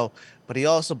if you know, but he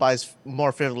also buys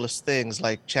more frivolous things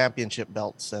like championship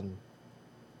belts and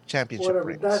championship Whatever.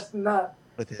 rings That's not.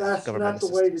 with his That's government not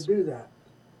the way to assistance. do that.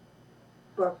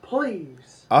 But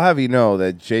please, I'll have you know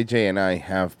that JJ and I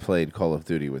have played Call of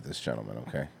Duty with this gentleman.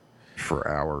 Okay, For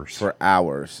hours. for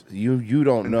hours. You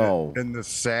don't know. And the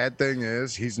sad thing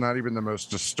is, he's not even the most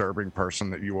disturbing person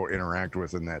that you will interact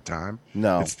with in that time.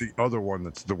 No. It's the other one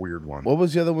that's the weird one. What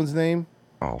was the other one's name?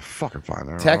 Oh, fucking fine.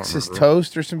 I don't Texas remember.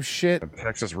 Toast or some shit.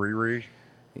 Texas Riri.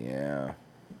 Yeah.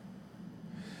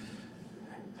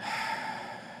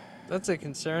 That's a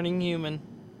concerning human.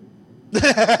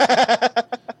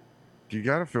 You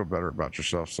got to feel better about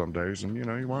yourself some days, and you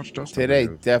know you watch Dustin. Today,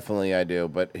 videos. definitely I do.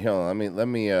 But let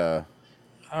me.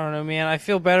 I don't know, man. I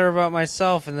feel better about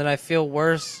myself, and then I feel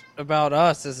worse about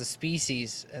us as a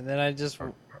species, and then I just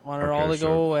want it all to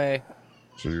go away.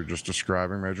 So you're just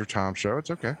describing Major Tom's show. It's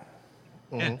okay.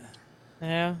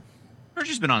 Yeah.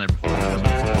 Virgie's been on there before.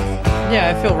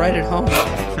 Yeah, I feel right at home.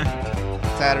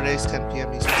 Saturdays, 10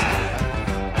 p.m. Eastern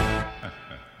Standard Time.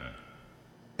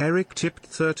 Eric tipped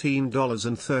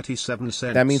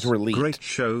 $13.37. That means we're leaked. Great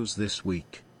shows this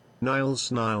week.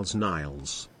 Niles.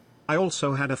 I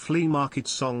also had a flea market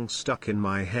song stuck in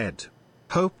my head.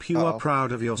 Hope you are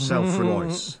proud of yourself,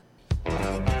 Royce.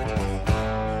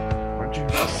 What'd you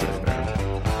just say there?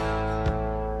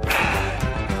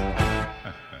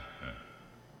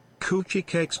 Coochie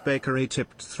Cakes Bakery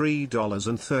tipped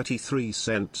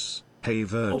 $3.33. Hey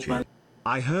Virgin.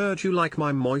 I heard you like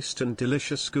my moist and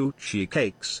delicious coochie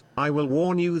cakes. I will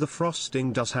warn you, the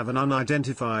frosting does have an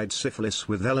unidentified syphilis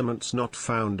with elements not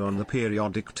found on the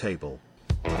periodic table.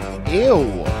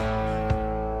 Ew.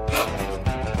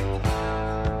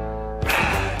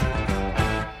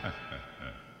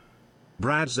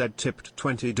 Brad Z tipped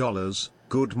 $20.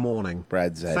 Good morning.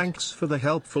 Brad Z. Thanks for the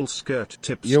helpful skirt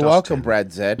tips. You're welcome,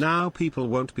 Brad Z. Now people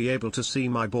won't be able to see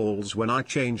my balls when I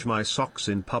change my socks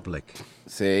in public.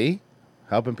 See?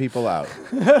 Helping people out.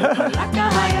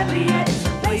 Opalaka Hialeah is the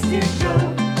place to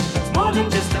go. It's more than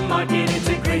just a market, it's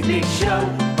a great big show.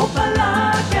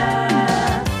 Opalaka.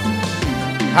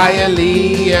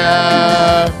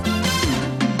 Hialeah.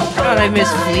 God, I miss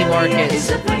flea markets. Is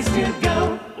the place to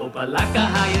go. Opalaka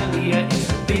Hialeah is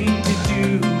the thing to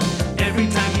do. Every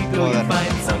time you go, you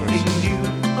find something new.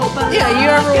 Opalaka. Yeah, you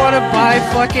ever want to buy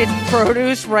fucking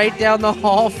produce right down the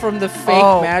hall from the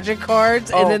fake magic cards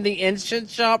and then the instant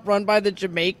shop run by the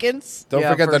Jamaicans? Don't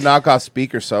forget the knockoff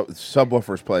speaker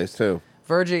subwoofers place, too.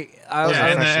 Virgie,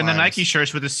 and the Nike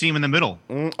shirts with the seam in the middle.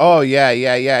 Oh, yeah.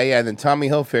 And then Tommy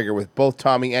Hilfiger with both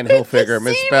Tommy and Hilfiger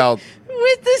misspelled.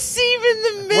 With the seam in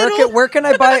the middle. Where can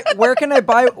I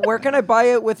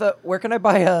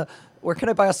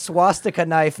buy a swastika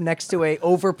knife next to a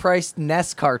overpriced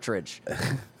NES cartridge?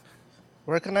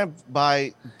 Where can I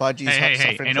buy Budgies?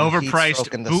 Hey, an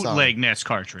overpriced bootleg NES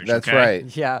cartridge. That's okay?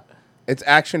 right. Yeah. It's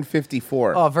Action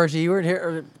 54. Oh, Virgie, you were here.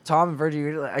 Or Tom and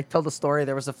Virgie, I told the story.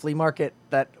 There was a flea market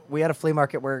we had a flea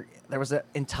market where there was an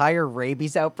entire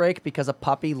rabies outbreak because a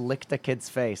puppy licked a kid's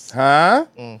face. Huh?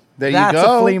 There you That's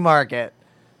go. a flea market.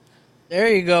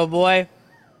 There you go, boy.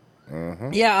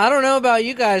 Mm-hmm. Yeah, I don't know about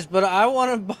you guys, but I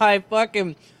want to buy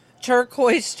fucking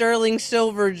turquoise sterling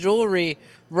silver jewelry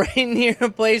right near a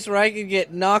place where I could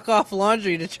get knockoff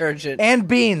laundry detergent. And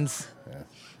beans.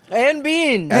 And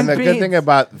beans. And the good thing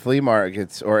about flea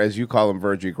markets, or as you call them,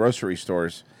 Virgie, grocery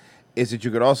stores, is that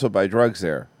you could also buy drugs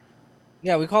there.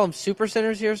 Yeah, we call them super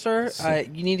centers here, sir.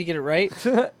 You need to get it right.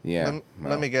 Yeah.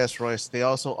 Let me guess, Royce. They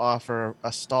also offer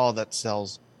a stall that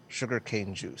sells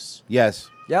sugarcane juice. Yes.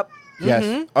 Yep. Yes.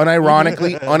 Mm-hmm.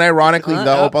 Unironically, the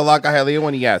Opalaka Hialeah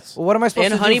one, yes. Well, what am I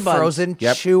supposed And to honey do? buns. Frozen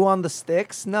Yep. chew on the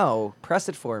sticks? No. Press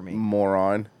it for me.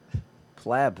 Moron.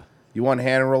 Pleb. You want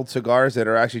hand-rolled cigars that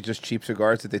are actually just cheap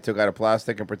cigars that they took out of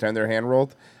plastic and pretend they're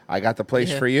hand-rolled? I got the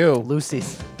place Yeah. for you.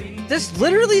 Lucy's. This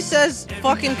literally says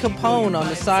fucking Capone on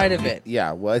the side of it.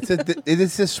 Yeah, well, it's a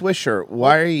Swisher.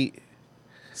 Why are you...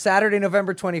 Saturday,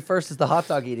 November 21st is the hot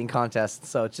dog eating contest.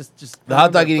 So it's just The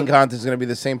hot dog eating contest is going to be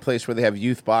the same place where they have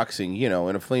youth boxing, in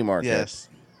a flea market. Yes.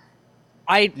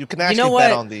 You can actually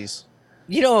bet on these.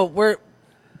 You know,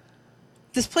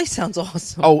 this place sounds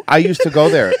awesome. Oh, I used to go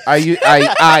there.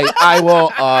 I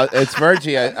will. It's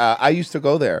Virgie. I used to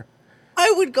go there.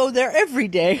 I would go there every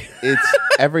day. It's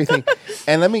everything.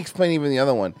 And let me explain even the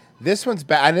other one. This one's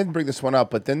bad. I didn't bring this one up,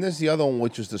 but then there's the other one,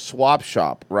 which is the Swap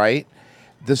Shop, right?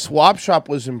 The Swap Shop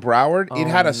was in Broward. It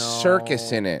had a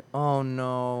circus in it. Oh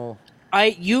no!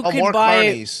 You can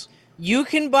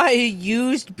buy a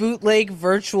used bootleg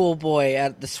Virtual Boy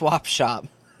at the Swap Shop.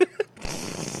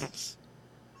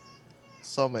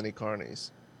 So many carnies.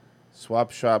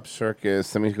 Swap Shop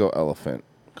Circus. Let me go elephant,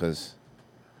 because.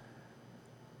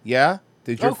 Yeah.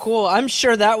 Did you? Oh, cool! I'm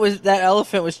sure that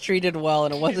elephant was treated well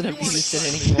and it wasn't abused at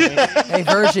any point. Hey,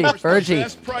 Virgie.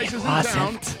 Best prices in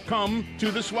town. Come to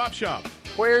the Swap Shop.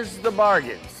 Where's the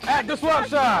bargains? At the Swap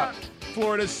Shop.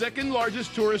 Florida's second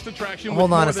largest tourist attraction. Hold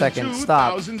with on more a second. Than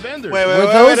Stop. 2,000 vendors.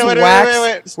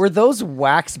 Were those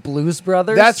Wax Blues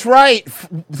Brothers? That's right.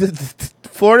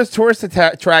 Florida's tourist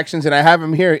attractions, and I have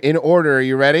them here in order. Are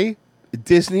you ready?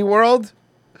 Disney World,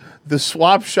 the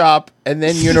Swap Shop, and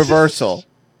then Universal.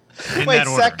 Wait,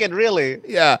 second, really?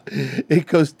 Yeah. It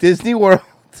goes Disney World.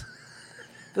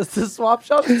 Does the Swap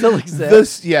Shop still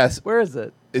exist? Yes. Where is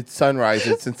it? It's Sunrise.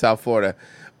 It's in South Florida.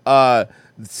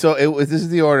 This is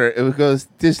the order. It goes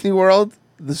Disney World,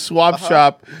 the Swap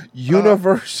Shop,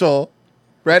 Universal.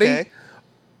 Ready? Okay.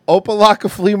 Opalaka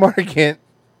Flea Market.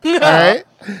 All right.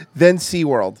 Then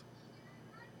SeaWorld.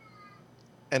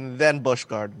 And then Busch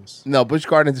Gardens. No, Busch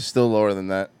Gardens is still lower than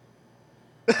that.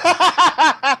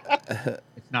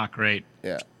 It's not great.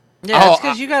 Yeah. Yeah, that's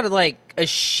because you got like a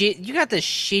shit. You got the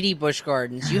shitty Busch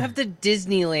Gardens. You have the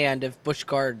Disneyland of Busch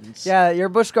Gardens. Yeah, your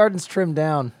Busch Gardens trimmed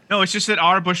down. No, it's just that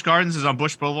our Busch Gardens is on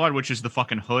Busch Boulevard, which is the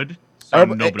fucking hood. So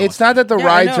nobody It's wants not that the Yeah,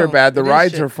 I rides are know. bad. The It is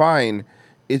rides shit. are fine.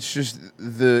 It's just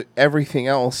the everything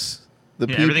else. The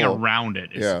people. everything around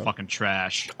it is Yeah. fucking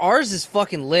trash. Ours is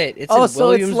fucking lit. It's Oh, in so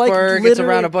it's like Williamsburg. It's around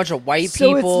literally- a bunch of white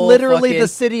So people. it's literally fucking- the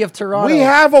city of Toronto. We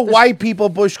have a white people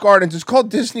Busch Gardens. It's called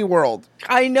Disney World.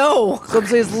 I know. So I'm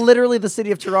saying it's literally the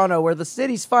city of Toronto, where the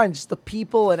city's fine, just the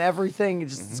people and everything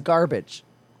is just garbage.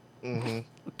 Mm-hmm.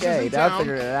 Okay, now I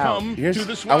figured it out.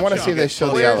 Here's, I want to see this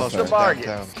show the elephant.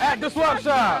 At the Swap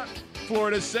Shop,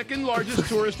 Florida's second largest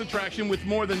tourist attraction with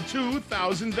more than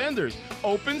 2,000 vendors,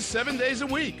 open 7 days a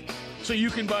week. So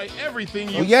you can buy everything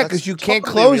you Well, yeah, because you can't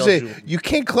close it. You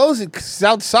can't close it because it's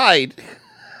outside.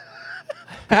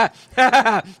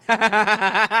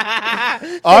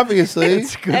 Obviously.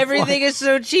 Everything is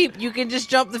so cheap. You can just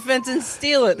jump the fence and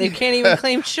steal it. They can't even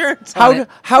claim insurance on it.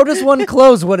 How does one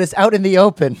close what is out in the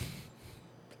open?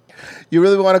 You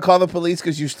really want to call the police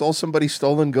because you stole somebody's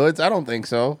stolen goods? I don't think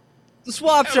so. The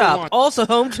Swap Shop, also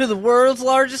home to the world's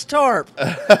largest tarp. So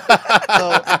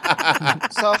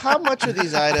how much of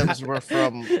these items were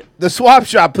from? The Swap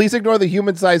Shop. Please ignore the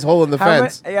human-sized hole in the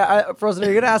fence. Frozen, are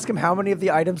you going to ask him how many of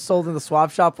the items sold in the Swap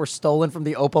Shop were stolen from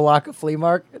the Opalaka flea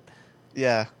market?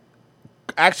 Yeah.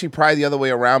 Actually, probably the other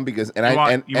way around because You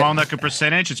want like a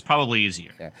percentage? It's probably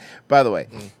easier. Yeah. By the way,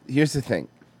 here's the thing.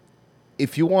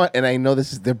 If you want, and I know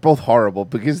they're both horrible,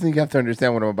 because you have to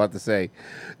understand what I'm about to say.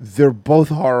 They're both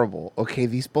horrible. Okay,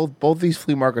 both these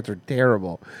flea markets are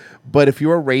terrible. But if you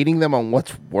were rating them on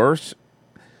what's worse,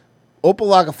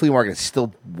 Opalaka Flea Market is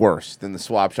still worse than the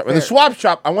Swap Shop. And the Swap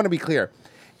Shop, I want to be clear,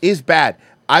 is bad.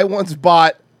 I once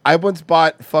bought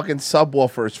fucking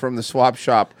subwoofers from the Swap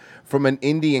Shop from an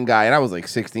Indian guy, and I was like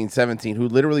 16, 17, who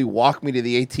literally walked me to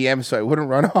the ATM so I wouldn't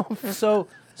run off. So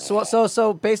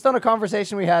based on a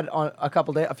conversation we had on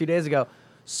a few days ago,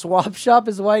 Swap Shop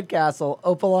is White Castle,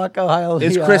 Opalaka, Ohio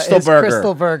It's Crystal Burger.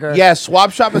 Crystal Burger. Yeah,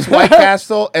 Swap Shop is White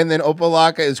Castle, and then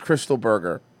Opalaka is Crystal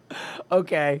Burger.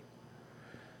 Okay.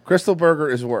 Crystal Burger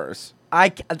is worse.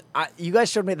 You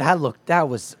guys showed me that look. That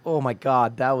was, oh my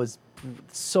god, that was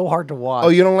so hard to watch. Oh,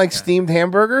 you don't like steamed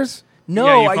hamburgers?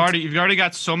 No, yeah, you've already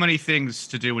got so many things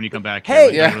to do when you come back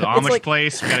Hey, here. We gotta go to the it's Amish like-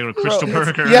 place. We gotta go to Bro, Crystal it's-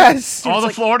 Burger. Yes. all the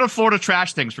It's Florida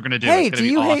trash things we're gonna do. Hey, It's gonna do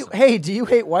be you awesome. do you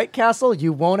hate White Castle?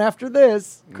 You won't after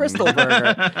this. Crystal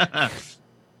Burger.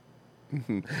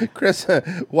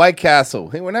 White Castle.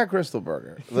 Hey, we're not Crystal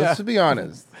Burger. Let's Yeah. be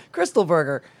honest. Crystal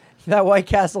Burger. That White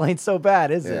Castle ain't so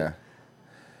bad, is Yeah. it?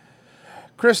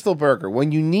 Crystal Burger.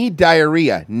 When you need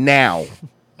diarrhea, now.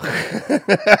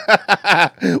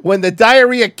 When the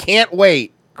diarrhea can't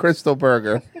wait, Crystal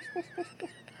Burger.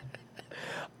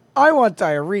 I want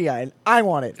diarrhea and I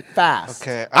want it fast.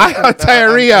 Okay. I want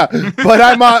diarrhea, but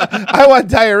I want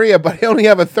diarrhea, but I only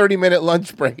have a 30-minute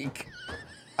lunch break.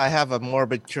 I have a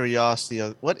morbid curiosity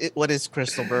of what is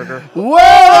Crystal Burger? Well,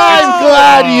 I'm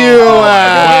glad you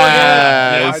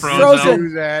asked. Do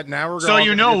that. Now we're So going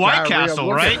you to know get White diarrhea Castle,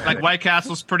 looking right? at Like it. White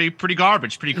Castle's pretty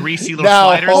garbage, pretty greasy little Now,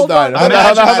 sliders. hold on. White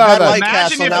Imagine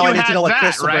Castle, if now I you need to know what had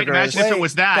Crystal that, right? Burger is. Imagine if it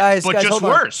was that, Guys, but just hold on.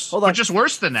 worse. Hold on. But just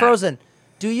worse than that. Frozen.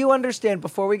 Do you understand,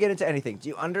 before we get into anything, do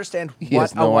you understand He what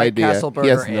has a no White idea. Castle burger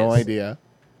He is? has no idea.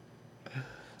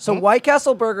 So White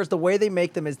Castle burgers, the way they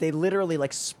make them is they literally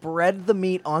like spread the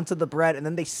meat onto the bread and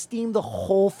then they steam the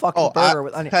whole fucking burger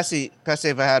with onion. Pessy,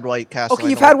 if I had White Castle. Okay,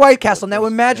 you've had White Castle. Now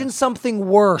imagine something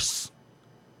worse.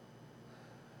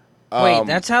 Wait,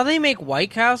 that's how they make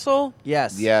White Castle?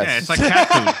 Yes. Yeah, it's like cat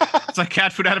food. It's like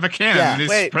cat food out of a can. Yeah. And they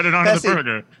Wait, spread it onto Pessy, the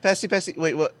burger. Pessy,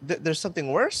 wait, what? There's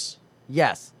something worse?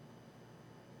 Yes.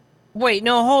 Wait,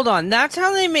 no, hold on. That's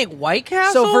how they make White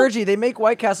Castle? So Virgie, they make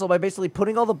White Castle by basically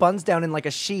putting all the buns down in like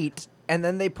a sheet, and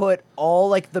then they put all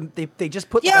like they just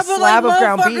put Yeah, like a but slab like of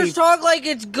ground motherfuckers beef. talk like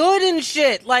it's good and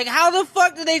shit. Like, how the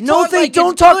fuck do they No, talk they like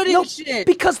don't it's talk. good No, and shit?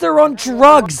 because they're on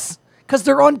drugs. Because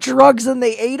they're on drugs and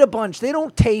they ate a bunch. They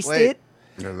don't taste Wait. it.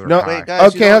 No, Wait,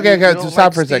 guys, okay. you don't So stop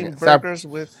like for a second. steamed Stop. burgers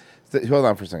with- Hold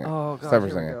on for a second. Oh, God, stop for a here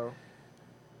we second. go.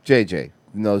 JJ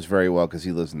knows very well because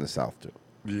he lives in the South too.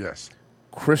 Yes.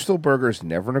 Crystal Burger is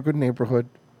never in a good neighborhood.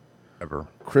 Ever.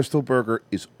 Crystal Burger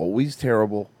is always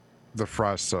terrible. The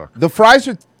fries suck. The fries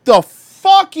are the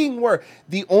fucking worst.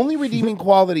 The only redeeming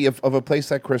quality of a place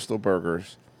like Crystal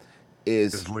Burgers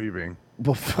is leaving.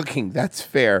 Well, fucking, that's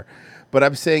fair. But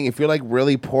I'm saying if you're like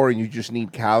really poor and you just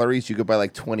need calories, you could buy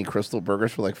like 20 Crystal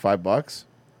Burgers for like $5.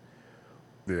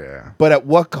 Yeah. But at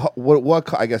what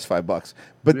I guess $5.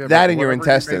 But Yeah, that in your whatever you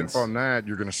made intestines. on that,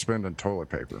 you're going to spend in toilet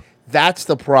paper. That's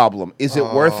the problem. Is it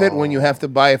worth it when you have to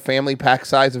buy a family pack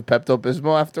size of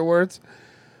Pepto-Bismol afterwards?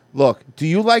 Look, do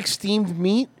you like steamed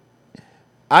meat?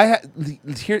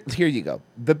 Here you go.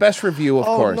 The best review, of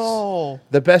course. No.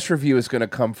 The best review is going to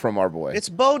come from our boy. It's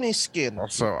bony skin.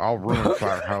 Also, I'll ruin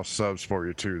Firehouse subs for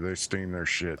you too. They steam their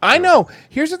shit. I know.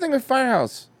 Here's the thing with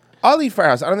Firehouse. I'll eat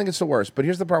Firehouse. I don't think it's the worst. But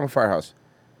here's the problem with Firehouse.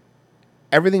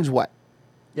 Everything's wet.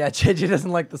 Yeah, JJ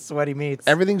doesn't like the sweaty meats.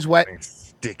 Everything's wet.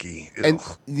 Sticky. And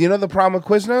you know the problem with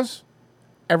Quiznos?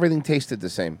 Everything tasted the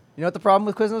same. You know what the problem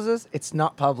with Quiznos is? It's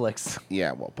not Publix.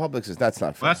 Yeah, well, Publix is that's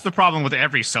not fair. Well, that's the problem with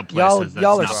every sub place. Y'all- is that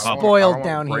y'all it's are not public. spoiled I don't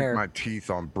down wanna break here. my teeth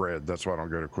on bread. That's why I don't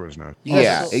go to Quiznos.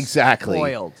 Yeah, exactly.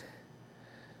 Spoiled.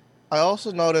 I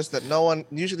also noticed that no one.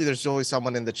 Usually, there's always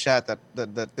someone in the chat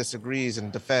that disagrees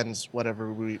and defends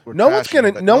whatever we're. No one's trashing,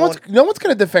 gonna but no one's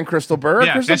gonna defend Crystal Burger.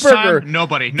 Yeah, Crystal this Burger. time,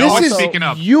 nobody. No This one's is speaking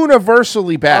up.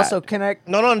 universally bad. Also, can I?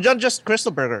 No, not just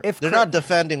Crystal Burger. They're not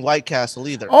defending White Castle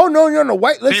either. Oh no.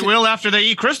 White. They Listen, will after they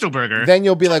eat Crystal Burger. then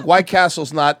you'll be like, White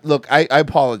Castle's not. Look, I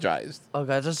apologized. Oh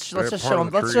god, let's They're just part show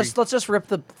of them. the tree. Let's just rip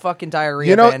the fucking diarrhea.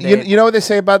 You know, Band-Aid. you know what they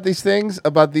say about these things?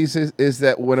 About these is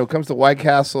that when it comes to White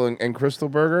Castle and Crystal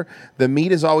Burger, the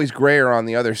meat is always grayer on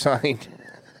the other side.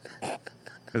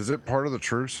 Is it part of the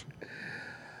truce?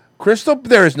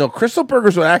 There is no Crystal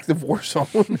Burger's an active war zone.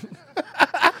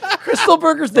 Crystal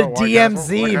Burger's the Oh, White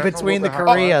DMZ Castle between the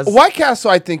Koreas. White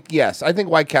Castle, I think, yes. I think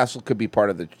White Castle could be part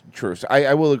of the truce.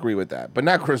 I will agree with that, but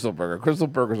not Crystal Burger. Crystal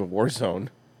Burger's a war zone.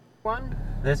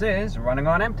 This is Running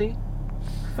on Empty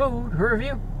food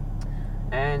review.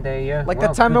 And a Like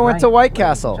that time I went to White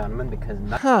Castle. Gentlemen, because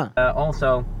Huh.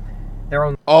 also their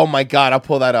own Oh my God, I'll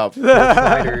pull that up.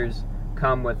 sliders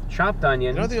come with chopped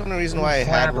onions. You know the only reason why I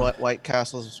had White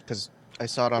Castle is because I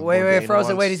saw it on. Wait, Bourdain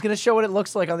Frozen. once. Wait, he's gonna show what it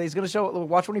looks like. He's gonna show.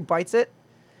 Watch when he bites it.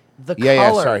 The Yeah,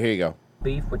 color. sorry, here you go.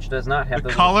 beef, which does not have The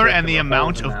those color little and the circular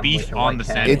amount holes in of them, beef which a on white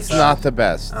the cat It's does. not the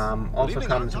best. Also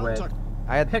comes with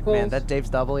I had pickles man that Dave's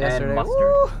double and yesterday. mustard.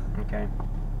 Woo! Okay.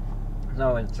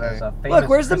 So it's a famous Look,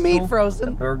 where's the meat, Crystal, Frozen?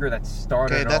 the burger that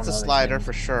started. Okay, that's all a other slider things.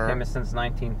 for sure. Famous since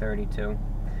 1932,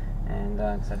 and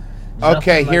it's a Okay,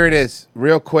 nothing here like- it is.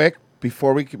 Real quick,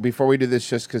 before we do this,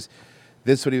 just because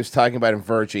this is what he was talking about in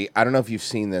Virgie. I don't know if you've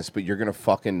seen this, but you're gonna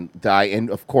fucking die. And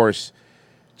of course,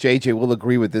 JJ will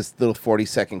agree with this little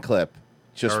 40-second clip.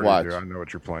 Just Already watch. do. I know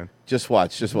what you're playing. Just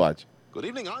watch. Just watch. Good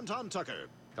evening, I'm Tom Tucker.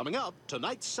 Coming up,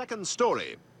 tonight's second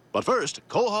story. But first,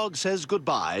 Quahog says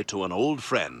goodbye to an old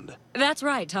friend. That's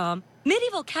right, Tom.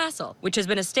 Medieval Castle, which has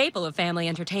been a staple of family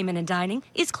entertainment and dining,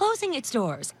 is closing its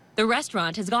doors. The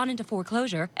restaurant has gone into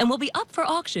foreclosure and will be up for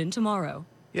auction tomorrow.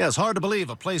 Yes, hard to believe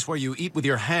a place where you eat with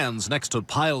your hands next to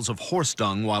piles of horse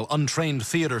dung while untrained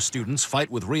theater students fight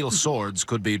with real swords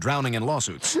could be drowning in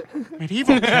lawsuits.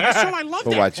 Medieval Castle? I love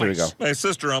But that watch, here we place. go. My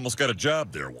sister almost got a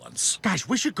job there once. Gosh,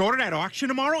 we should go to that auction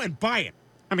tomorrow and buy it.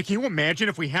 I mean, can you imagine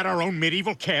if we had our own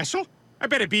medieval castle? I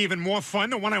bet it'd be even more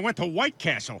fun than when I went to White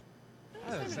Castle.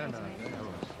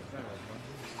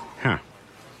 Huh.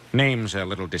 Name's a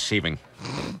little deceiving.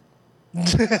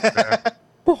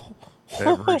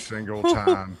 Every single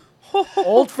time.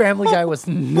 Old Family Guy was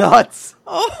nuts.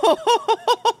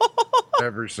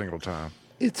 Every single time.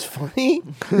 It's funny.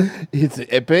 It's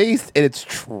based and it's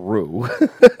true.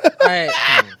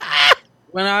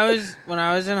 When I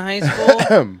was in high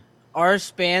school, our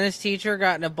Spanish teacher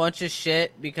got in a bunch of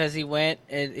shit because he went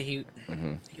and he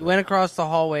went across the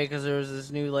hallway because there was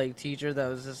this new like teacher that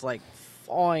was this like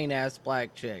fine ass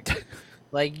black chick,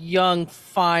 like young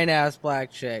fine ass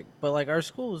black chick, but like our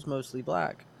school was mostly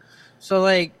black, so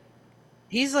like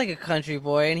he's like a country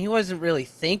boy and he wasn't really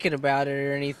thinking about it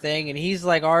or anything, and he's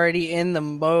like already in the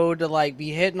mode to like be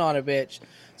hitting on a bitch.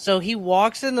 So he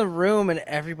walks in the room and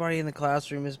everybody in the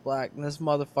classroom is black, and this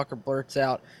motherfucker blurts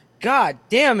out, "God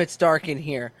damn, it's dark in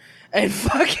here." And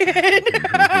fucking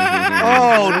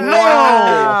Oh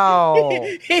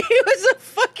no! He was a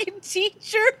fucking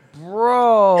teacher.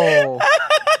 Bro.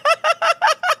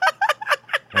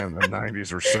 And the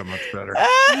 90s were so much better.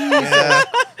 Yeah.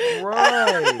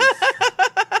 Christ.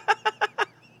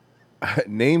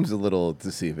 Name's a little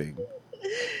deceiving.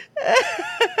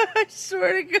 I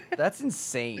swear to God. That's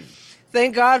insane.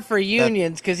 Thank God for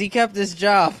unions, because he kept his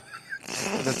job.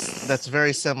 That's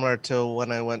very similar to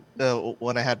when I went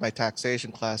when I had my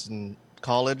taxation class in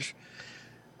college.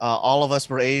 All of us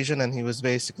were Asian, and he was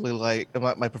basically like,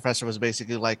 my professor was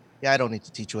basically like, "Yeah, I don't need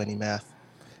to teach you any math."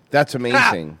 That's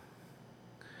amazing.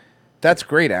 That's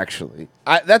great, actually.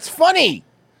 That's funny.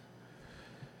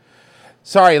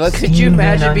 Sorry, let's. Could you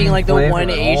imagine being like the flavor one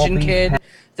and all Asian these kid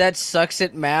that sucks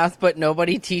at math, but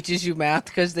nobody teaches you math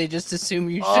because they just assume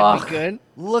you should Ugh. be good?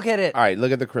 Look at it. All right,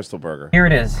 look at the Crystal Burger. Here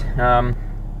it is. The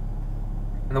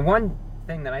one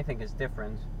thing that I think is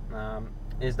different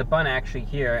is the bun actually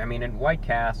here. I mean, in White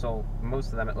Castle, most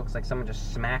of them, it looks like someone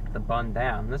just smacked the bun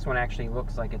down. This one actually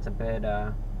looks like it's a bit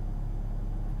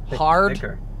hard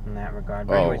thicker in that regard.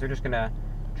 But Oh. anyways, we're just gonna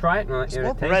try it. And It's it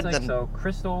more tastes bread like than so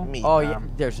crystal. meat. Oh yeah,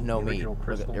 there's no the meat. original Look at-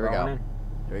 crystal Here we go. going in.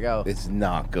 Here we go. It's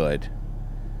not good.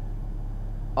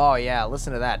 Oh yeah,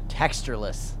 listen to that,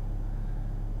 textureless.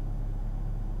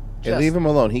 Hey, leave him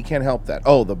alone. He can't help that.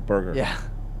 Oh, the burger. Yeah.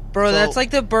 Bro, that's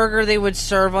like the burger they would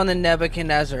serve on the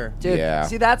Nebuchadnezzar. Dude, Yeah.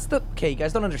 see that's the okay, you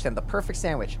guys don't understand the perfect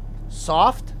sandwich.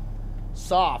 Soft,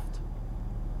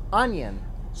 onion,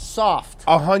 soft.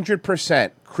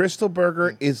 100%. Crystal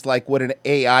Burger is like what an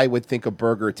AI would think a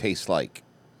burger tastes like.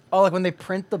 Oh, like when they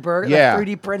print the burger, Yeah. the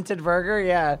 3D printed burger,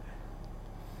 yeah.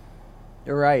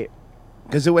 You're right.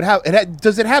 Because it would have.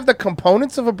 Does it have the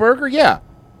components of a burger? Yeah.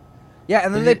 Yeah,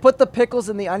 and then they put the pickles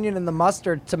and the onion and the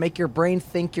mustard to make your brain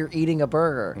think you're eating a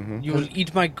burger. You will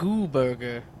eat my goo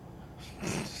burger.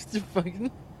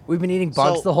 Fucking- We've been eating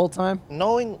bugs So- the whole time.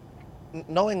 Knowing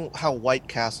how White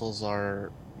Castles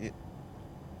are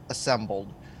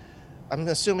assembled, I'm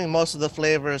assuming most of the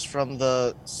flavor is from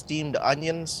the steamed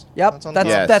onions. Yep, on the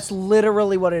top? that's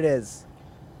literally what it is.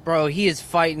 Bro, he is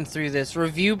fighting through this.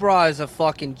 Review Bra is a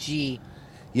fucking G.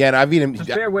 Yeah, and I've eaten. Just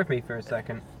bear with me for a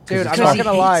second. Dude, I'm it's not hard-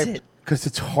 gonna lie. Because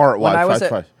it's hard. When I was Five, at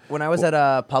five. when I was at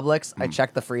Publix, I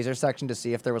checked the freezer section to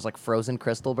see if there was like frozen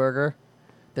Crystal Burger.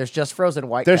 There's just frozen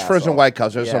White. There's Castle. frozen White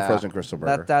Castle. There's no Yeah. frozen Crystal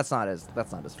Burger. That's not as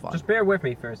fun. Just bear with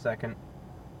me for a second.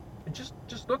 Just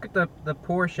look at the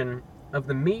portion of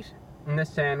the meat in this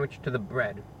sandwich to the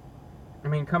bread. I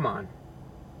mean, come on.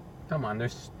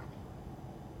 There's.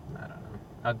 I don't know.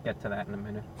 I'll get to that in a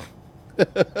minute.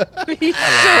 He's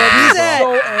He's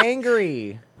so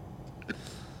angry.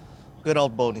 Good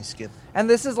old bony skin. And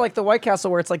this is like the White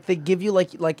Castle where it's like they give you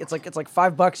like it's like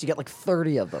 $5, you get like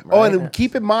 30 of them. Right? Oh, and then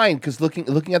keep in mind, because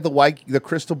looking at the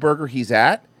Crystal Burger he's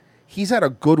at a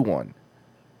good one.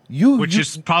 Which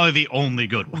is probably the only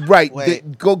good one. Right.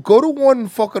 Go to one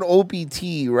fucking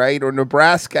OBT, right? Or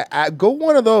Nebraska. Go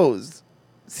one of those.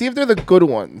 See if they're the good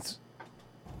ones.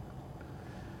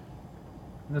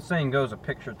 The saying goes, a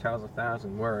picture tells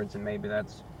 1,000 words, and maybe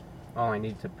that's all I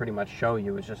need to pretty much show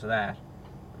you is just that.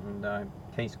 And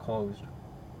case closed.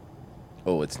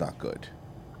 Oh, it's not good.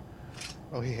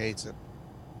 Oh, he hates it.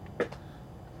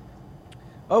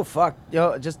 Oh fuck.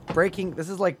 Yo, just breaking this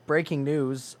is like breaking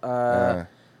news.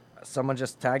 Someone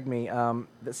just tagged me.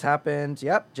 This happened,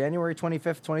 January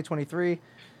 25th, 2023.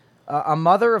 A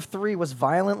mother of 3 was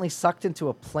violently sucked into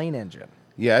a plane engine.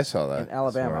 Yeah, I saw that. In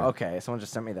Alabama. Sorry. Okay, someone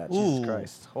just sent me that. Jesus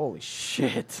Christ. Holy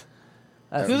shit.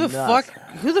 That's Who the nuts.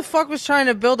 fuck was trying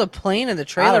to build a plane in the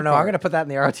trailer? I don't know. I'm park? going to put that in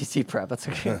the ROTC prep. That's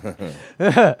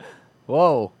okay.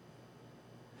 Whoa.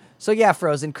 So yeah,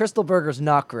 Frozen. Crystal Burger's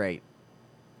not great.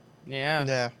 Yeah.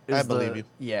 Yeah, I Is believe the- you.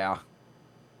 Yeah.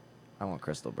 I want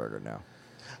Crystal Burger now.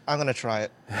 I'm gonna try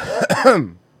it.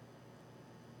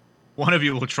 One of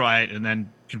you will try it and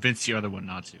then convince the other one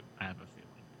not to. I have a feeling.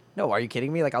 No, are you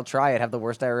kidding me? Like, I'll try it, have the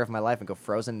worst diarrhea of my life, and go,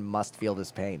 Frozen must feel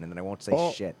this pain, and then I won't say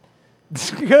Oh. shit.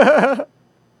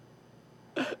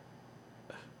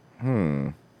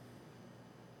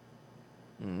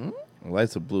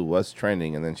 Lights of Blue was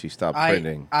trending, and then she stopped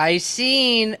trending. I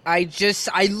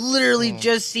literally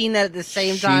just seen that at the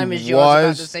same time as you. I was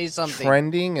was about to say something.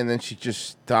 trending, and then she just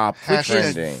stopped Which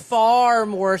trending. is far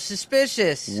more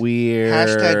suspicious. Weird.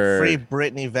 Hashtag free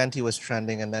Britney Venti was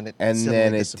trending, and then it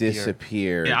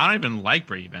disappeared. Yeah, I don't even like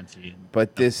Brady Venti.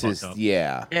 But this is up.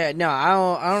 yeah. Yeah, no, I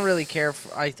don't really care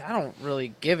for. I don't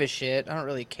really give a shit. I don't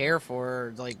really care for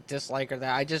her, like dislike her.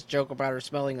 That I just joke about her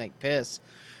smelling like piss.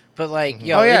 But like,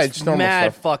 yo, Oh, yeah, it's it's normal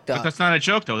mad stuff. fucked But up. that's not a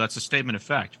joke, though. That's a statement of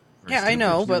fact. Yeah, I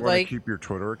know, If but you wanna like, keep your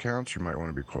Twitter accounts, you might want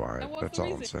to be quiet. That's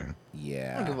all I'm saying. I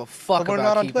Yeah. don't give a fuck But we're about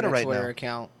not on keeping Twitter a right Twitter now.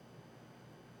 account.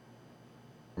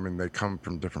 I mean, they come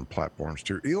from different platforms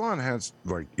too. Elon has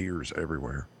like ears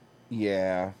everywhere.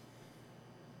 Yeah.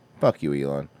 Fuck you,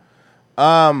 Elon.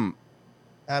 I'm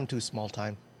too small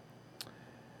time.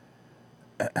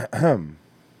 I don't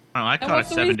know, I caught a what's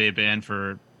the 7-day ban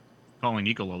for calling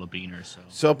Nicola a beaner, so.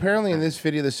 So apparently, in this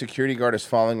video, the security guard is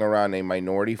following around a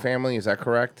minority family. Is that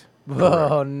correct?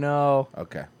 Oh, no.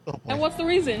 Okay. And what's the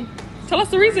reason? Tell us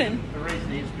the reason. The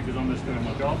reason is because I'm just doing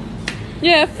my job.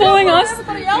 Yeah, fooling us.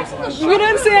 We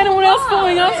don't see anyone else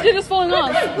fooling us. You're just fooling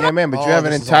us. Yeah, man, but Oh, you have an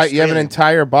this is entire Australian.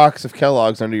 entire box of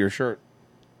Kellogg's under your shirt.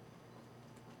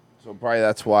 So probably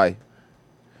that's why.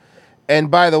 And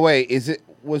by the way,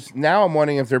 now I'm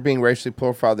wondering if they're being racially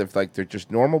profiled, if like they're just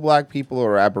normal black people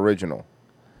or Aboriginal.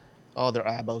 Oh, they're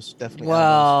abos, definitely.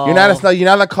 Well, You're not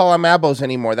allowed to call them abos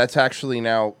anymore. That's actually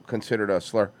now considered a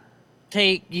slur.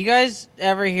 Hey, you guys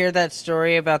ever hear that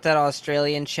story about that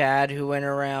Australian Chad who went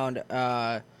around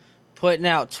putting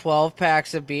out 12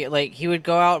 packs of beer? Like, he would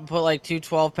go out and put like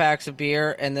 12 packs of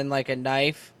beer and then like a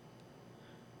knife,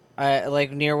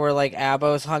 like near where like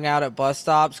abos hung out at bus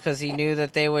stops, because he knew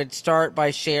that they would start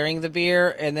by sharing the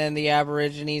beer, and then the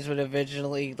Aborigines would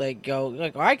eventually like go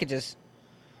like, oh, I could just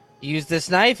use this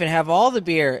knife and have all the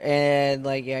beer, and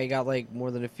like, yeah, he got like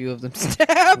more than a few of them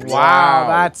stabbed. Wow,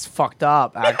 that's fucked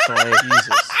up, actually.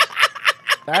 Jesus.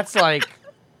 That's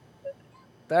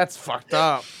fucked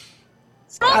up.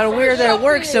 It's kind of weird that it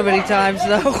works so many times,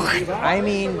 though. I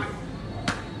mean,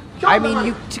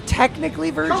 you technically,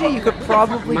 Virgie, you could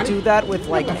probably do that with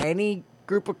like any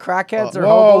group of crackheads or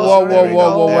Whoa!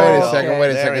 hobos. Wait a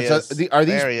second. So are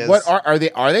these what are they?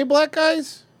 Are they black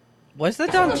guys? What's the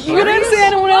dumb? You didn't see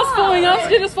anyone else following us.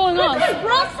 They're just following us.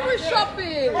 Grocery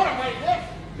shopping.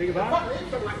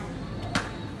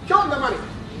 Show them the money.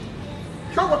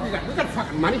 Show what we got. We got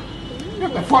fucking money. You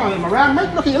have to follow them around,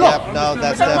 mate. Look at you, look. Yep, no,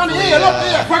 that's we got money definitely, here. Look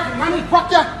here. Fucking money. Fuck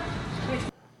ya.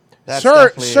 That's Sir,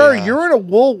 definitely, you're in a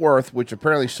Woolworth, which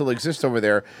apparently still exists over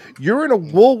there. You're in a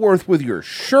Woolworth with your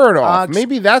shirt off.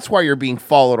 Maybe that's why you're being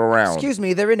followed around. Excuse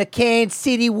me, they're in a Kansas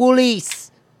City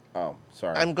Woolies. Oh,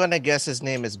 sorry. I'm gonna guess his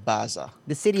name is Baza.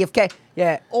 The city of K.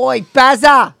 Yeah. Oi,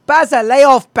 Baza! Baza, lay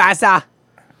off, Baza!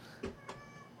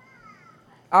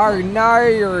 Oh,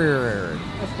 no.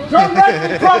 Don't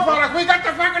make me profile. We got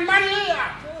the fucking money here.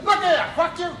 Look here.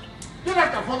 Fuck you. You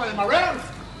have to follow them around.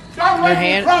 Don't make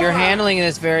me profile. You're handling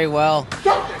this very well.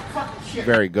 Don't that fucking shit.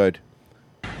 Very good.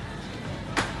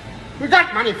 We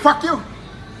got money. Fuck you.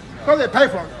 What do they pay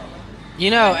for it? You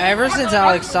know, ever since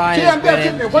Alex Stein has been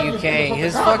in the UK,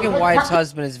 his fucking wife's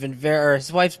husband has been or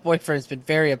his wife's boyfriend has been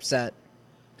very upset.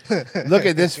 Look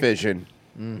at this vision.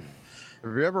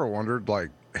 Have you ever wondered, like,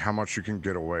 how much you can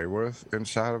get away with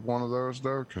inside of one of those,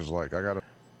 though? Because, like, I gotta.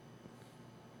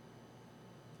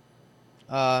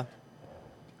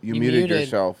 You muted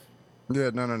yourself.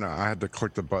 Yeah, no. I had to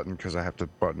click the button because I have to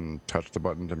touch the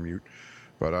button to mute.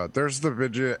 But there's the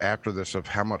video after this of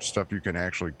how much stuff you can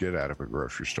actually get out of a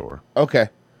grocery store. Okay.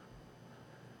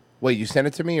 Wait, you sent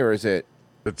it to me, or is it?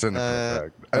 It's in the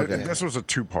bag. Okay. This was a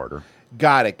two-parter.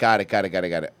 Got it. Oh,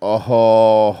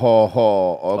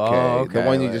 okay. The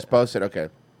one you just posted. Okay.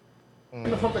 From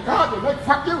the car, you make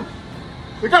fuck you.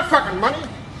 We got fucking money.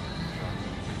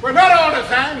 We're not all the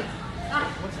same.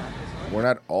 We're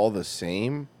not all the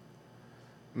same.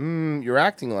 You're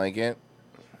acting like it.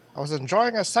 I was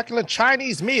enjoying a succulent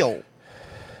Chinese meal.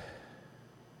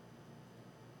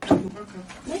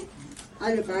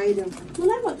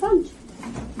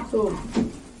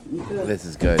 This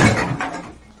is good.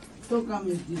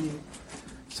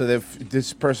 So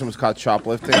this person was caught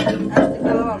shoplifting in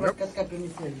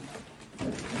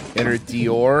her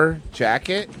Dior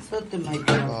jacket.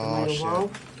 Oh, shit.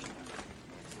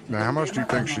 Now, how much do you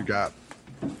think she got?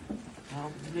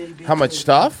 How much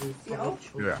stuff?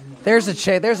 Yeah.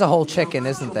 There's a whole chicken,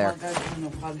 isn't there?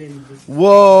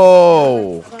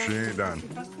 Whoa. She ain't done.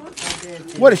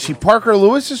 What is she, Parker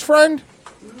Lewis's friend?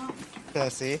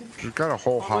 Bessie. She's got a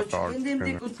whole hot dog.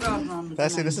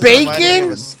 Bessie, this is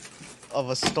bacon? of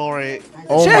a story.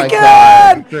 Oh chicken! my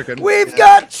God. Chicken. We've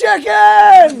got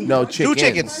chicken! No, Two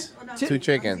chickens. Two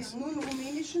chickens.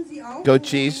 Goat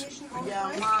cheese.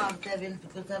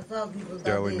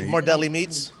 Deli meat. More deli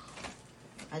meats.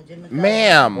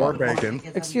 Ma'am. More bacon.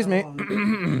 Excuse me.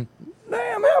 Damn,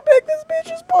 how big this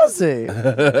bitch is pussy?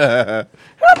 How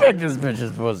big this bitch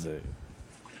is pussy?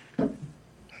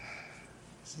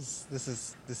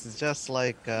 This is just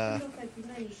like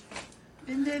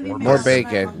More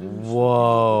bacon.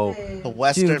 Whoa. the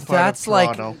western Dude, part that's of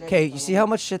like, Toronto. okay, you see how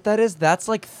much shit that is? That's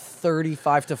like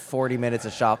 35 to 40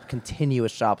 minutes of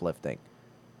continuous shoplifting.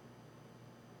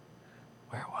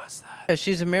 Where was that? Yeah,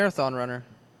 she's a marathon runner.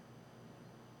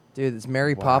 Dude, it's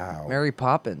Mary Wow. Mary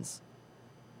Poppins.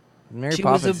 Mary She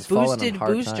Poppins was is a falling on boosted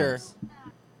hard booster. times.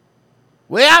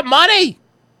 We got money.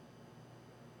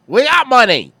 We got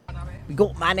money. We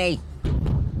got money.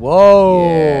 Whoa.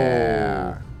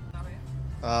 Yeah.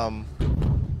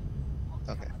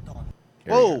 Okay.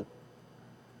 Here Whoa.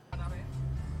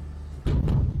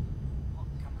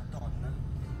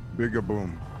 Bigga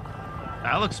boom.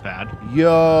 That looks bad.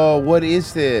 Yo, what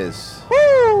is this?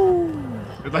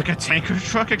 Did like a tanker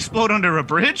truck explode under a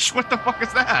bridge? What the fuck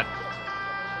is that?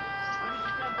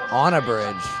 On a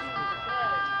bridge.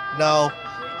 No.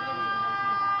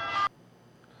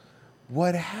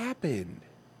 What happened?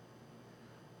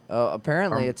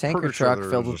 Apparently, I'm a tanker pretty sure truck there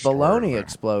filled is with a story bologna there.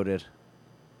 exploded.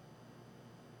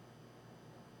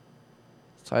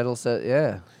 Title said,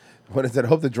 yeah. What is it? I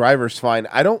hope the driver's fine.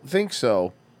 I don't think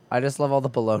so. I just love all the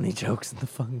bologna jokes in the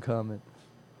fucking comment.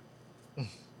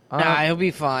 Nah, he'll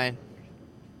be fine.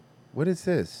 What is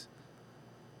this?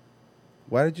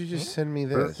 Why did you just send me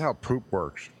That's this? how poop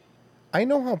works. I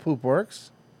know how poop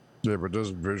works. Yeah, but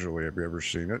just visually, have you ever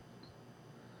seen it?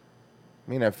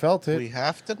 I mean, I felt it. We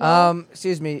have to know.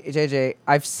 Excuse me, JJ.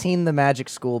 I've seen the Magic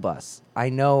School Bus. I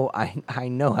know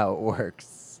how it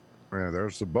works. Yeah,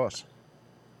 there's the bus.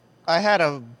 I had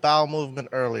a bowel movement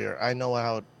earlier. I know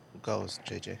how it goes,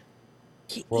 JJ.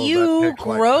 You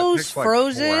gross,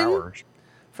 Frozen.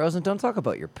 Frozen, don't talk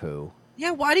about your poo.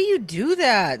 Yeah, why do you do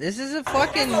that? This is a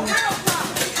fucking.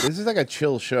 This is like a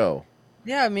chill show.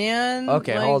 Yeah, man.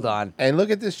 Okay, like- hold on. And look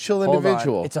at this chill Hold on.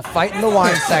 individual. It's a fight in the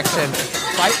wine section.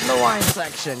 Fight in the wine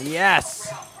section.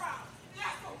 Yes.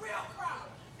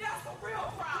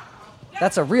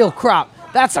 That's a real crop.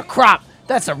 That's a crop.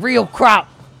 That's a real crop.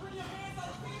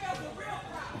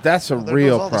 That's a There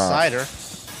real goes all the prop. cider.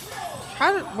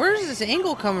 Where's this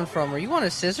angle coming from? Are you on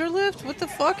a scissor lift? What the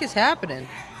fuck is happening?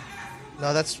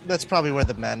 No, that's probably where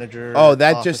the manager. Oh,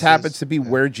 that office just is. happens to be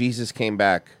where Jesus came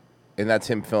back, and that's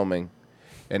him filming.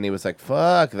 And he was like,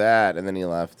 "Fuck that," and then he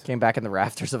left. Came back in the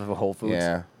rafters of a Whole Foods.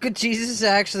 Yeah. Good Jesus has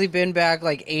actually been back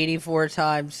like 84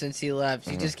 times since he left.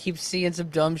 He just keeps seeing some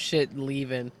dumb shit and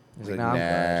leaving. He's He's like, like, nah, I'm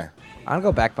nah. good. I'm gonna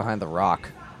go back behind the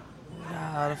rock.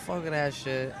 Nah, the fucking ass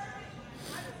shit.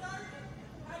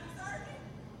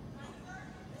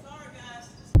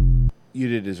 You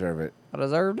did deserve it. I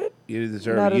deserved it. You did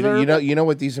deserve Not it. You deserved know. it? You know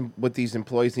what these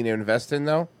employees need to invest in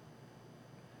though.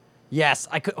 Yes,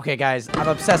 I could. Okay, guys, I'm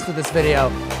obsessed with this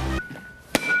video.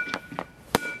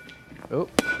 Oh,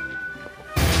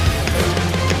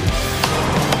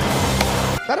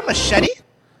 Is that a machete?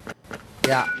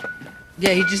 yeah.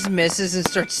 Yeah, he just misses and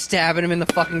starts stabbing him in the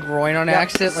fucking groin on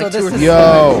accident. So Like this two or is,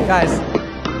 Yo. guys.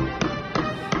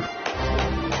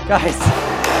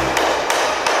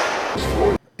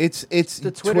 It's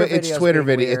The Twitter it's video's Twitter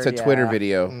being video. It's a weird, Twitter yeah.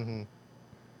 video. Mm-hmm.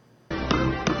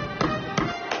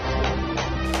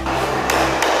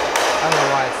 I don't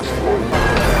know why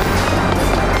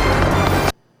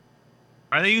it's.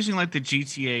 Are they using like the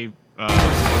GTA soundtrack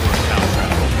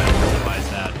that provides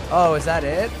that? Oh, is that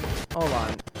it? Hold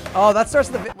on. Oh, that starts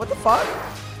the. What the fuck?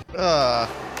 All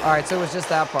right, so it was just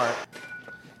that part.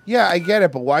 Yeah, I get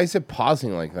it, but why is it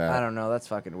pausing like that? I don't know. That's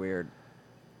fucking weird.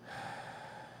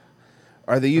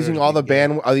 Are they using all the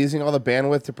Are they using all the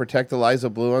bandwidth to protect Eliza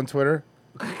Blue on Twitter?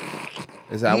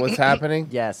 Is that what's happening?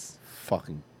 Yes.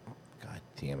 Fucking, god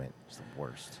damn it! It's the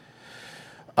worst.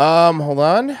 Hold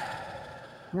on.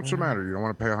 What's the matter? You don't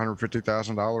want to pay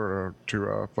 $150,000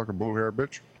 to fuck a blue hair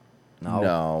bitch?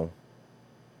 No.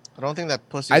 I don't think that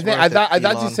pussy's I think worth I thought you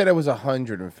Elon. said it was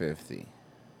 150.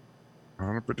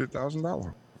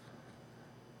 $150,000.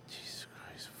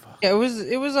 Yeah,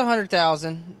 it was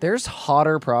 100,000. There's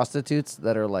hotter prostitutes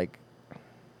that are like.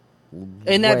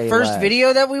 In that way first less.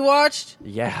 video that we watched?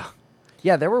 Yeah.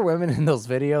 Yeah, there were women in those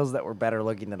videos that were better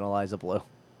looking than Eliza Blue.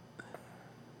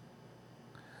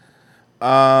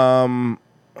 Hold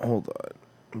on.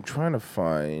 I'm trying to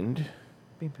find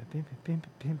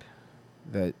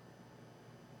that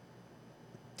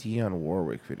Dionne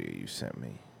Warwick video you sent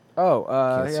me. Oh,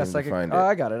 Can't yes, seem I to could. find Oh, it.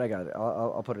 I got it. I got it.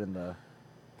 I'll put it in the.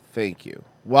 Thank you.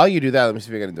 While you do that, let me see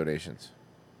if I got any donations.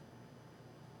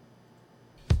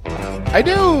 I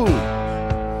do.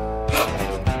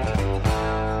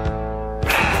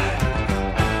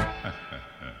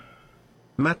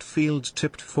 Matt Field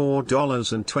tipped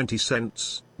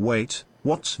 $4.20. Wait,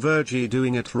 what's Virgie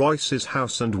doing at Royce's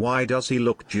house and why does he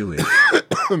look Jewish?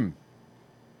 Good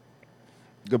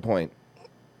point.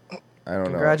 I don't know.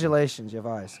 Congratulations, you have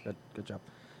eyes. Good job.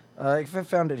 If I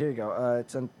found it, here you go.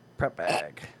 It's in prep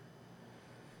bag.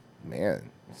 Man,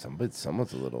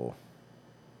 someone's a little.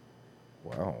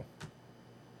 Wow.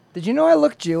 Did you know I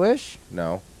look Jewish?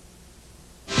 No.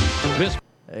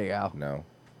 There you go. No.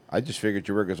 I just figured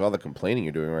you were because all the complaining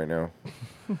you're doing right now.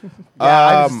 Yeah,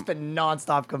 I've just been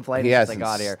nonstop complaining he since I hasn't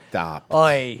got here. stopped.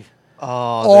 Oi.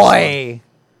 Oh, Oi.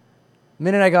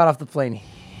 Minute I got off the plane,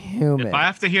 humid. If I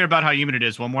have to hear about how humid it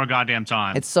is one more goddamn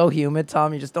time. It's so humid,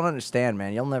 Tom. You just don't understand,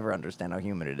 man. You'll never understand how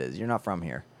humid it is. You're not from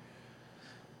here.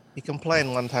 He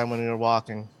complained one time when we were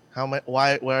walking.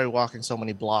 Why are you walking so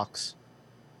many blocks?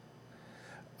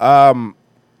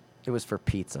 It was for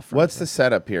pizza. What's the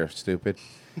setup here, stupid?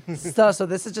 So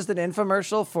this is just an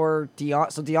infomercial for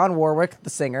Dionne. So Dionne Warwick, the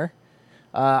singer,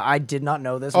 I did not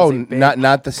know this. Oh, was a big,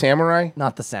 not the samurai.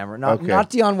 not the samurai. Not Okay. not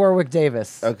Dionne Warwick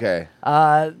Davis. Okay.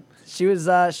 She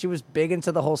was big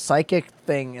into the whole psychic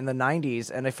thing in the 90s,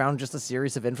 and I found just a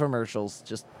series of infomercials.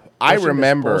 Just I pushing this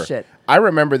remember. bullshit. I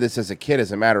remember this as a kid.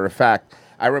 As a matter of fact,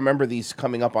 I remember these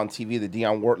coming up on TV. The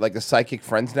Dionne Warwick, like the Psychic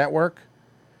Friends Network.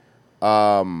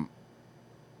 Program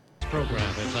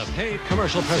is a paid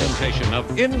commercial presentation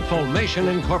of Infomation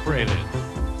Incorporated.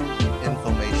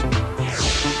 Information.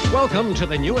 Welcome to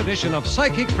the new edition of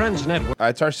Psychic Friends Network.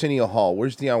 It's Arsenio Hall.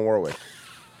 Where's Dionne Warwick?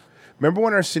 Remember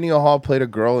when Arsenio Hall played a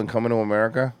girl in Coming to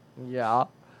America? Yeah.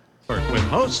 With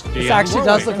host This Dionne actually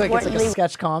does look Warwick. like it's like a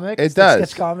sketch comic. It It's a does.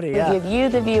 sketch comedy. To Yeah. give you,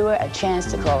 the viewer, a chance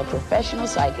to call a professional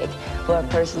psychic for a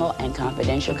personal and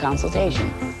confidential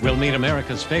consultation. We'll meet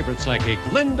America's favorite psychic,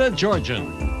 Linda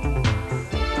Georgian.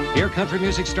 Hear country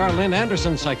music star Lynn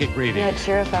Anderson's psychic reading. Not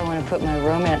sure if I want to put my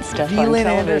romance stuff The on Lynn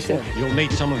television. Anderson. You'll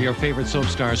meet some of your favorite soap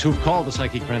stars who've called the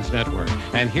Psychic Friends Network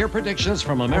and hear predictions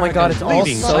from my America's God, it's all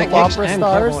leading soap psychics opera and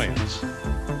stars? clairvoyants.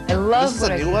 I love This is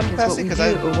what a I new do one, because Bessie? what we 'Cause do,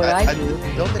 I- or what I I do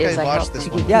don't think is I I watched help this to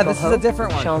one. give Yeah, people this is a hope,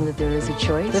 different one. show them that there is a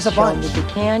choice, There's a show them bunch. that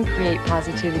they can create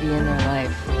positivity in their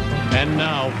life. And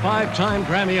now, 5-time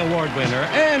Grammy Award winner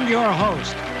and your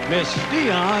host, Miss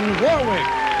Dionne Warwick.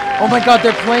 Oh my God,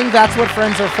 they're playing That's What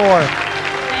Friends Are For.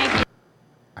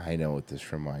 I know what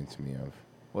this reminds me of.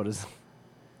 What is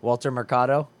Walter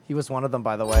Mercado? He was one of them,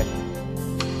 by the way.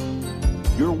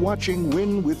 You're watching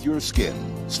Win with Your Skin,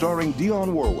 starring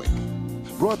Dionne Warwick.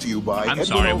 Brought to you by I'm Edwin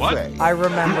sorry, what? O'Fay, I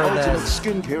remember the ultimate this.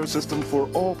 skincare system for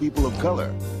all people of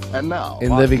color. And now,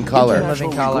 In Living Color. international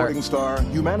Living Color. recording star,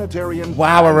 humanitarian,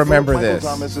 Wow, I and remember Michael this.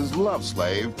 Thomas's love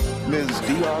slave, Ms.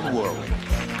 Dionne Warwick.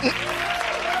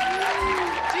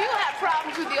 Do you have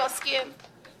problems with your skin?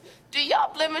 Do your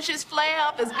blemishes flare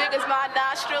up as big as my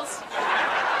nostrils?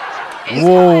 Is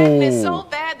your acne so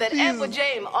bad that Edward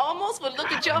James almost would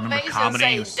look at your remember face and Comedy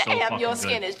say, was so damn, your fucking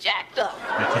skin good. is jacked up.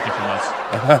 They took it from us.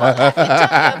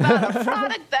 About a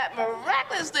product that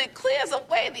miraculously clears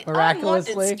away the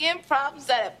Miraculously? unwanted skin problems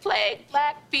that have plagued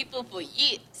black people for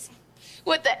years.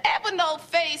 With the Everno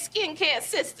Face skincare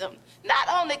system, not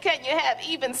only can you have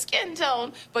even skin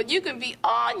tone, but you can be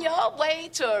on your way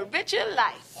to a richer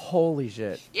life. Holy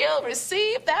shit. You'll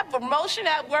receive that promotion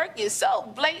at work you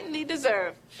so blatantly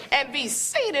deserve and be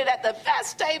seated at the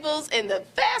best tables in the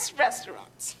best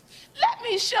restaurants. Let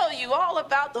me show you all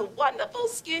about the wonderful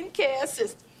skincare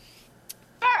system.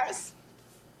 First,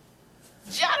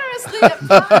 generously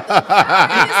apply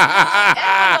the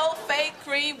Everno Fake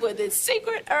Cream with its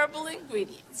secret herbal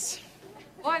ingredients.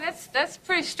 Boy, that's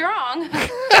pretty strong.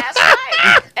 That's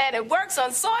right. And it works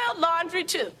on soiled laundry,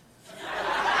 too.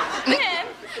 Then,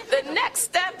 the next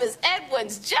step is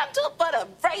Edwin's gentle but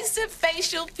abrasive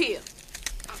facial peel.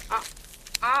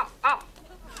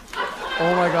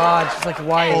 Oh my God, she's like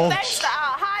white. And thanks to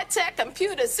our high-tech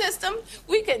computer system,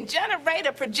 we can generate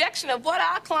a projection of what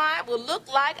our client will look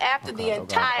like after the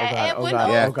entire Edwin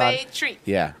O'Fay treatment.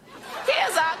 Yeah.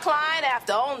 Here's our client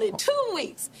after only 2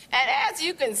 weeks. And as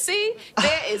you can see,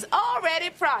 there is already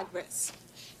progress.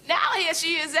 Now here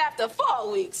she is after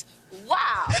 4 weeks.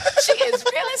 Wow, she is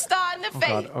really starting to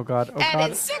fade. Oh God, oh And God.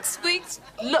 in 6 weeks,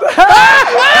 look. What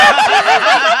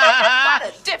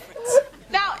a difference.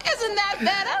 Now, isn't that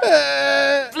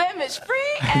better? Blemish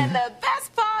free, and the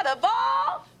best part of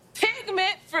all,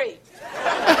 pigment free.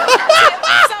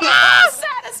 Some of our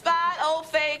satisfied Old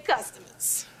Fade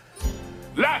customers.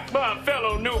 Like my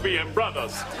fellow Nubian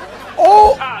brothers.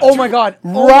 Oh my God. Oh my God.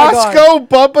 Roscoe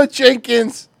Bubba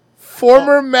Jenkins,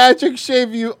 former Magic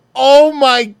Shave You. Oh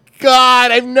my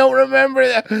God, I don't remember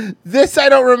that. This I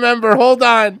don't remember. Hold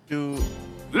on.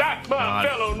 Like my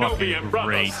fellow Nubian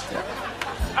brothers.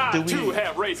 I too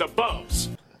have razor bumps.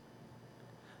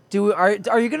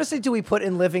 Are you gonna say do we put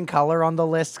In Living Color on the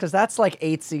list? Because that's like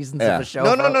 8 seasons of a show.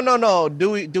 No. Do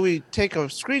we take a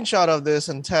screenshot of this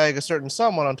and tag a certain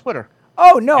someone on Twitter?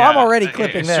 Oh no, I'm Yeah, already a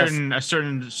clipping this.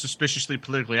 certain suspiciously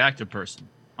politically active person.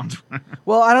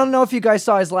 Well, I don't know if you guys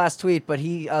saw his last tweet, but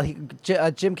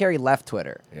Jim Carrey left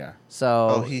Twitter. Yeah.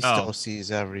 So he still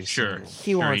sees every sure.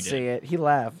 He won't see it. He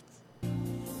left.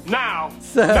 Now,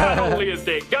 not only is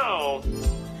they gone,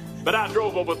 but I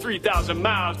drove over 3,000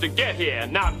 miles to get here.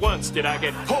 Not once did I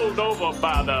get pulled over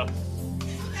by the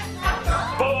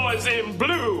boys in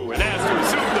blue and asked to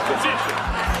assume the position.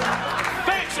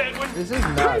 Thanks, Edwin. This is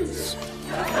nuts.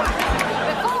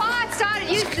 Before I started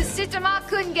using the system, I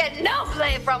couldn't get no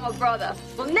play from a brother.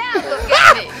 Well, now look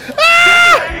at me.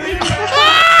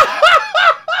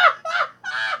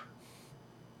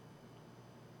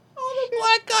 All the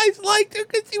black guys liked her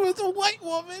because he was a white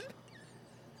woman.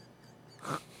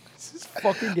 This is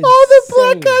fucking insane. All the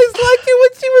black guys liked it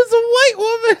when she was a white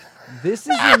woman. This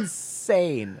is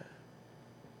insane.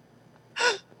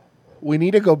 We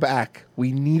need to go back.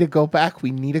 We need to go back.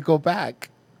 We need to go back.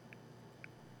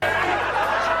 And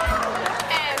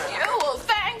you will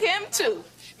thank him too.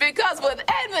 Because with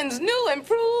Edmund's new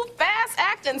improved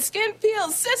fast-acting skin peel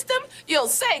system, you'll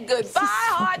say goodbye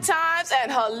hard times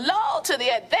and hello to the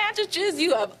advantages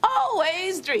you have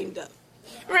always dreamed of.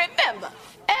 Remember,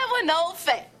 Edwin Old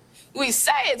Fair. We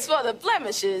say it's for the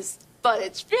blemishes, but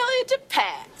it's really to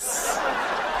pass.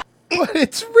 But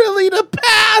it's really to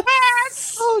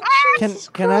pass. Oh,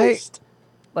 Can I,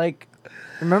 like,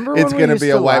 remember when It's we gonna used be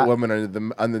to a white la-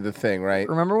 woman under the thing, right?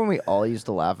 Remember when we all used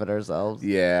to laugh at ourselves?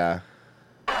 Yeah.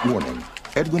 Warning,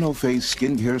 Edwin O'Fay's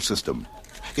skincare system.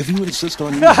 If you insist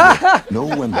on using it, know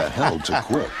when the hell to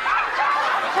quit.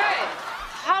 Hey,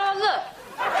 how do I look?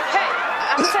 Hey,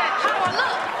 I said, how do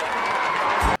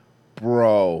I look?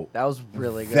 Bro. That was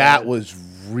really good. That was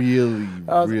really,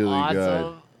 That was really awesome.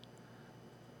 good.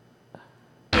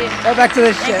 Go back to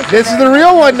this shit. This is the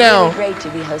real one now. It's really great to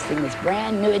be hosting this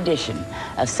brand new edition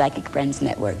of Psychic Friends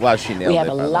Network. Wow, she nailed We have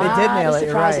it, a by the way. lot They did nail of it, you're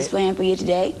surprises right. planned for you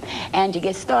today. And to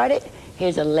get started,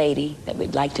 here's a lady that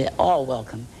we'd like to all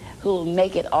welcome who will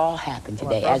make it all happen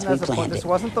today as we planned it.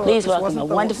 Please welcome a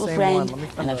wonderful friend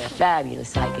and a fabulous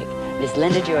psychic, Miss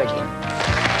Linda Georgian.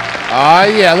 Oh,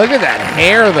 yeah. Look at that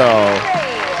hair, though.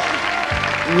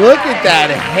 Look at that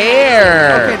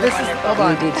hair. Okay, this is. Hold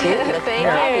on. You do too.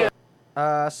 Here.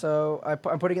 So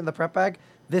I'm putting it in the prep bag.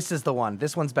 This is the one.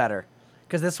 This one's better.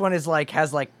 Because this one is like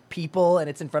has like people and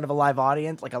it's in front of a live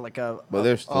audience, like a Well,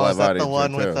 there's the Oh, live is that audience the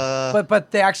one there, with too.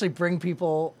 but they actually bring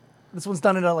people. This one's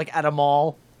done in at a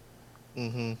mall.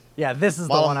 Mm-hmm. Yeah, this is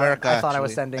the Mall of one America, I thought I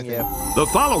was actually, sending you. The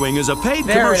following is a paid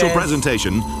There it commercial is.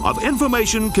 presentation of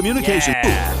Information Communication.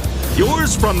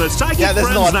 Yours from the Psychic Yeah, this is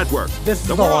the Friends one. Network. This is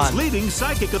the the world's one. leading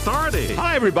psychic authority.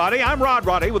 Hi, everybody. I'm Rod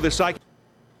Roddy with the Psychic.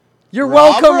 You're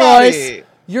Rob welcome, Roddy. Royce.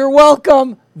 You're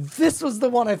welcome. This was the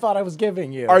one I thought I was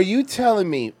giving you. Are you telling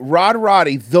me Rod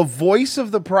Roddy, the voice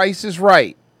of The Price is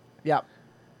Right? Yep.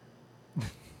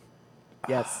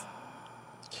 Yes.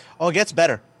 Oh, it gets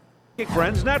better. Psychic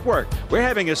Friends Network. We're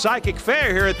having a psychic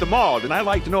fair here at the mall, and I'd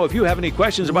like to know if you have any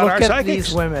questions about Look our at psychics.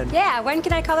 these women. Yeah, when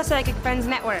can I call the Psychic Friends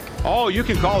Network? Oh, you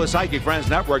can call the Psychic Friends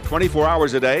Network 24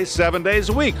 hours a day, 7 days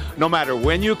a week. No matter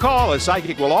when you call, a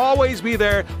psychic will always be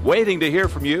there waiting to hear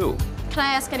from you. Can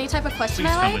I ask any type of question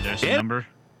Please I tell me like? there's a number.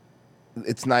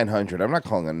 It's 900. I'm not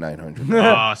calling it 900.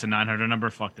 Oh, it's a 900 number.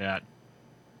 Fuck that.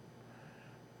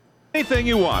 Anything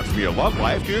you want from your love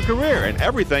life to your career and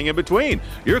everything in between.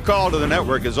 Your call to the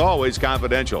network is always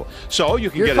confidential, so you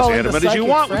can You're get as calling the intimate as you Psychic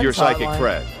want with your Friends psychic hotline.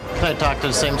 friend. Can I talk to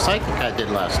the same psychic I did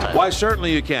last time? Why,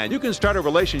 certainly you can. You can start a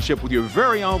relationship with your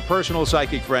very own personal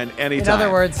psychic friend anytime. In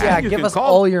other words, And yeah, you give can us call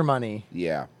all your money.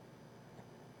 Yeah.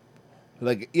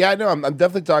 Like, yeah, I know. I'm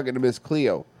definitely talking to Miss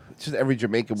Cleo. It's just every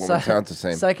Jamaican woman sounds the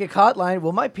same. Psychic hotline.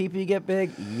 Will my pee-pee get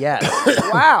big? Yes.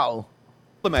 Wow.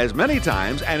 them as many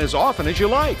times and as often as you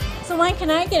like. So when can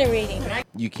I get a reading?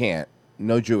 You can't.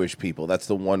 No Jewish people. That's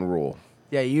the one rule.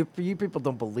 Yeah, you people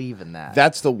don't believe in that.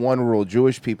 That's the one rule.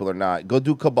 Jewish people are not. Go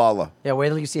do Kabbalah. Yeah, wait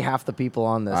till you see half the people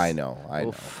on this. I know. I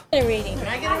know. Get a reading. Can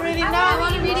I get a reading? No, I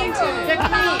want a reading too. Pick me.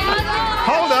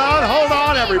 Hold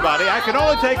on, everybody. I can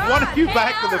only take one of you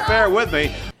back to the fair with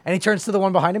me. And he turns to the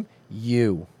one behind him.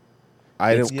 You.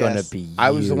 It's gonna be you.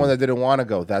 I was the one that didn't want to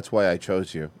go. That's why I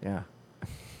chose you. Yeah.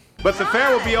 But the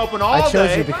fair will be open all day. I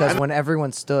chose you because when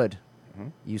everyone stood,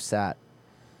 you sat.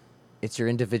 It's your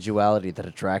individuality that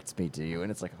attracts me to you,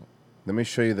 and it's like. Let me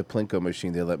show you the Plinko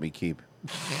machine they let me keep.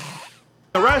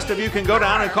 The rest of you can go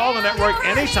down and call the network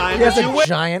anytime He has that you a wish.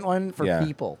 giant one for Yeah.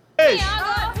 people.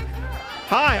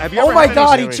 Hi, have you Oh ever my had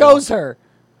God, any he chose her.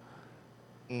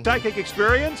 psychic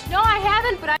experience? No, I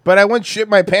haven't, but I. But I wouldn't shit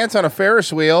my pants on a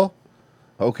Ferris wheel.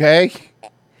 Okay.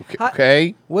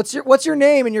 Okay. What's your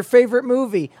name and your favorite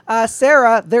movie?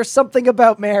 Sarah. There's something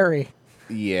about Mary.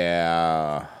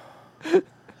 Yeah.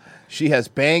 She has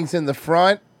bangs in the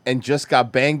front and just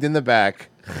got banged in the back.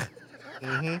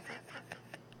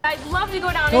 I'd love to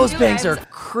go down Those and do bangs it. are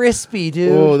crispy,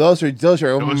 dude. Oh, those are Those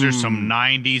are some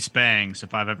 90s bangs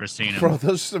if I've ever seen them. Bro,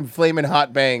 those are some flaming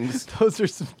hot bangs. Those are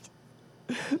some.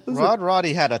 Rod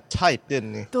Roddy had a type,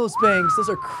 didn't he? Those bangs. Those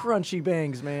are crunchy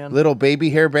bangs, man. Little baby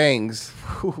hair bangs.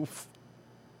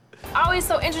 Always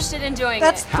so interested in doing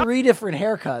That's it. 3 different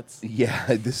haircuts. Yeah,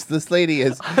 this lady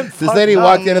is. This fucked lady up.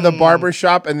 walked into the barber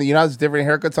shop and you know there's different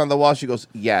haircuts on the wall. She goes,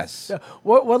 "Yes,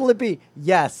 What'll it be?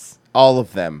 Yes. all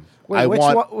of them. Wait, I which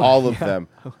want one- all of Yeah. them.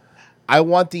 I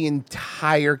want the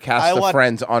entire cast of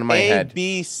Friends on my A, head."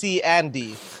 B, C, and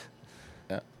D.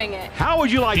 it. How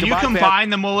would you like Can to you bypass- combine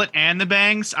the mullet and the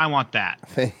bangs? I want that.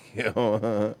 Thank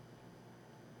you.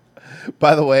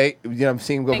 By the way, I'm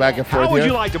seeing him go back and forth How would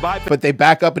here. you like to bypass- But they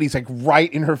back up and he's like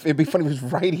right in her. It'd be funny if he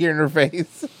was right here in her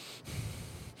face.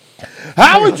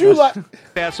 How would you like?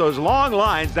 Pass those long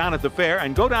lines down at the fair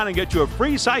and go down and get you a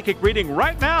free psychic reading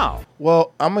right now.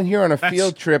 Well, I'm here on a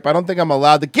field trip. I don't think I'm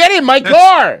allowed to get in my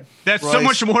car. That's so Royce.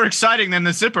 much more exciting than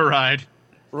the zipper ride.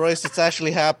 Royce, it's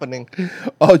actually happening.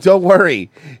 Oh, don't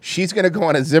worry. She's gonna go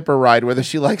on a zipper ride whether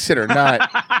she likes it or not.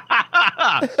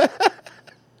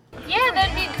 Yeah,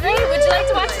 that'd be great. Would you like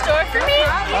to watch the door for me?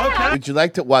 Yeah. Would you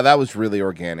like to? Wow, that was really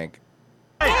organic.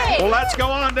 Well, let's go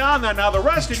on down there. Now, the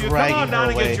rest of you, come Dragging on down her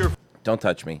and get away. your Don't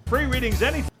touch me. free readings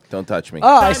anytime. Don't touch me.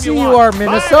 I see you are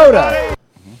Minnesota.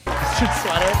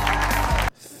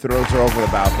 Throws her over the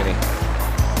balcony.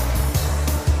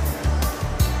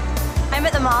 I'm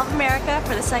at the Mall of America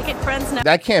for the Psychic Friends Network.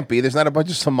 That can't be. There's not a bunch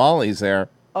of Somalis there.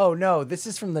 Oh no, this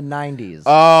is from the 90s.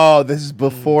 Oh, this is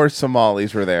before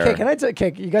Somalis were there. Okay, can I tell?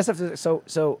 Okay, you guys have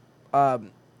to.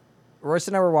 Royce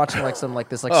and I were watching this Oh,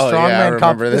 yeah, I strongman remember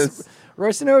competition. this.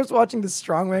 Royce and I was watching the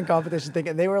strongman competition thing,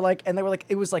 and they were like,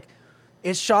 it was like,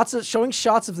 it's showing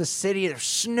shots of the city. There's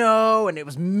snow, and it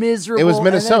was miserable. It was and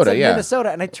then Minnesota, said yeah.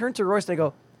 Minnesota. And I turned to Royce and I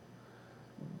go,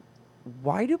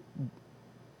 why do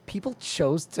people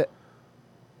choose to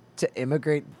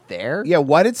immigrate there? Yeah,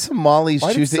 why did Somalis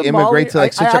Why did choose to Somali- immigrate to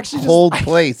like I such a actually cold just-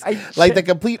 place? I Like the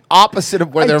complete opposite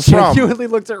of where I they're from. genuinely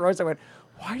looked at Royce. I went,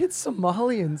 why did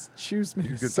Somalians choose You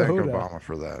could Minnesota? thank Obama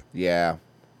for that. Yeah.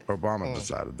 Obama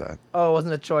decided that. Oh, it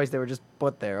wasn't a choice. They were just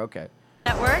put there. Okay.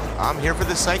 Network, I'm here for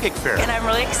the psychic fair. and I'm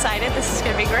really excited. This is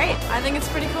going to be great. I think it's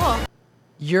pretty cool.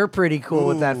 You're pretty cool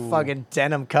with that fucking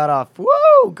denim cutoff.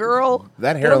 Woo, girl.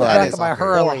 That Get on the hairline back is of my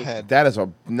Hurley. That is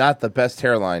not the best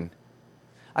hairline.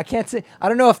 I can't say. I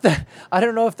don't know if that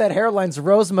hairline's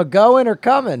Rose McGowan or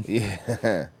coming.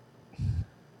 Yeah.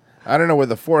 I don't know where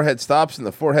the forehead stops and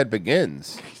the forehead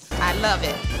begins. I love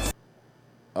it.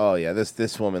 Oh yeah,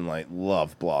 this woman like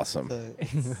loved Blossom.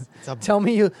 Tell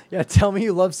me you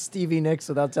love Stevie Nicks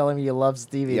without telling me you love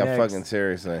Stevie Yeah, Nicks. fucking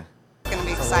seriously. It's going to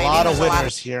be A exciting. lot of There's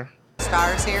winners here.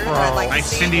 stars here that I'd like Nice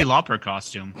to see. Cyndi Lauper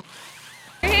costume.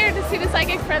 We're here to see the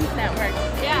Psychic Friends Network.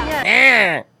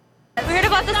 Yeah. We heard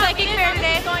about the Psychic Fair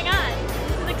today. What's going on?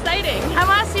 This is exciting. I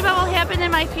want to see what will happen in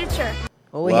my future.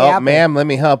 Well, ma'am, let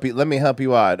me help you. Let me help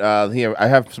you out. Here, I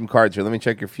have some cards here. Let me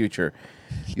check your future.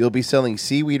 You'll be selling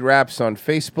seaweed wraps on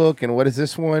Facebook, and what is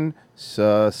this one?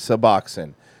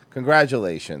 Suboxone.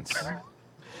 Congratulations.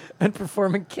 And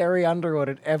performing Carrie Underwood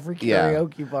at every Yeah.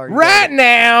 karaoke bar. you Right go to.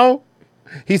 now,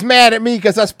 he's mad at me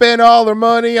because I spent all the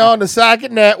money on the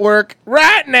Psychic Network.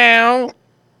 Right now.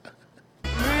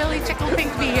 Really tickled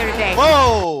pink to be here today.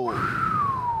 Whoa!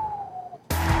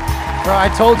 Bro,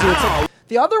 I told you. It's like,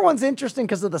 the other one's interesting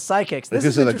because of the psychics. This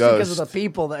Because is of the interesting because of ghost. the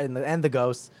people and the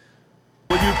ghosts.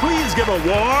 Would you please give a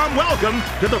warm welcome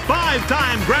to the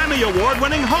 5-time Grammy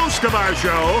Award-winning host of our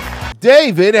show,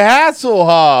 David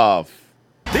Hasselhoff.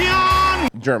 Dionne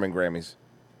German Grammys.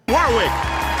 Warwick.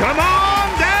 Come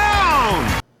on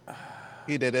down!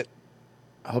 He did it.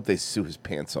 I hope they sue his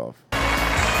pants off.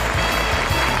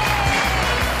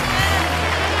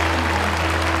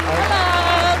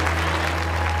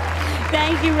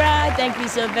 Thank you, Rod. Thank you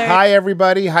so very, Hi,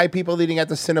 everybody. Hi, people eating at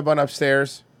the Cinnabon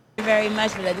upstairs. very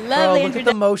much for that Bro, lovely look at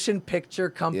the motion picture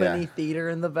company Yeah. theater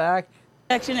in the back.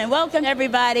 introduction, and welcome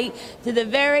everybody to the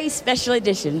very special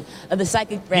edition of the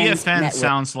Psychic Friends PFN Network.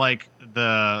 sounds like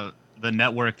the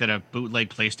network that a bootleg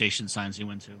PlayStation signs you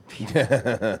into.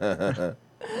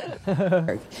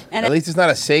 And At least it's not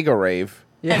a Sega rave.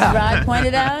 as Rod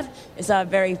pointed out, it's our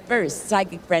very first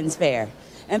Psychic Friends Fair.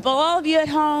 And for all of you at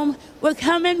home, we're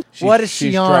coming. What is she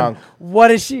she's on? drunk.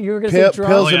 What is she? You were going to say drunk?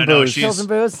 Pills Oh, yeah, and no, booze. she's- Pills and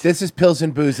booze? This is pills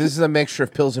and booze. This is a mixture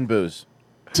of pills and booze.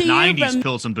 To you 90s from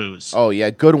pills and booze. Oh, yeah,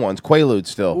 good ones. Quaaludes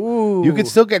still. Ooh. You could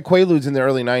still get Quaaludes in the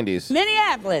early 90s.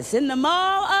 Minneapolis in the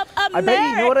Mall of America. I bet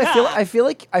you know what I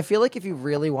feel. I feel like if you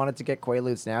really wanted to get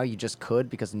Quaaludes now, you just could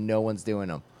because no one's doing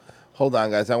them. Hold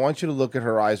on, guys. I want you to look at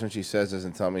her eyes when she says this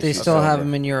and tell me They she's still have sober.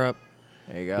 them in Europe.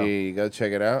 There you go. Here you go.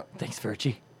 Check it out. Thanks,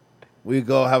 Virgie. We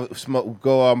go have smoke.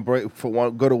 Go on break for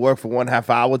one. Go to work for 1/2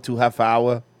 hour, 2/2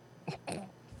 hour.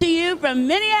 To you from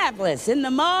Minneapolis in the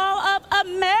Mall of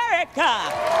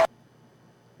America.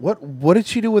 What did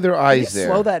she do with her Can you eyes there?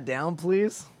 slow that down,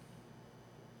 please?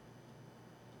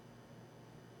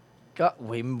 God,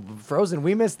 Frozen.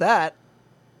 We missed that.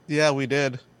 Yeah, we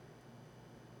did.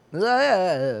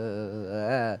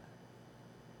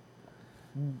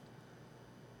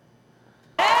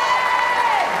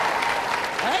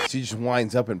 She just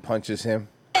winds up and punches him.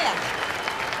 And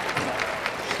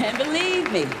believe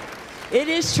me, It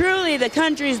is truly the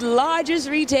country's largest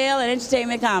retail and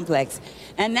entertainment complex.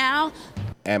 And now,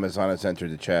 Amazon has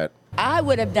entered the chat. I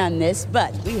would have done this,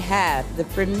 but we have the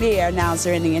premier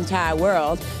announcer in the entire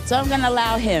world, so I'm going to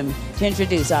allow him to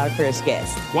introduce our first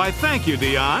guest. Why, thank you,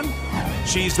 Dion.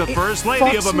 She's the first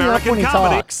lady of American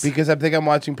comedy. Because I think I'm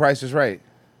watching Price is Right.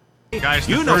 Guys,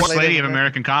 the first lady of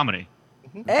American comedy.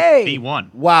 Hey!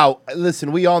 B1. Wow.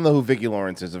 Listen, we all know who Vicki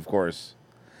Lawrence is, of course.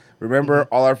 Remember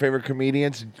all our favorite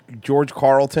comedians? George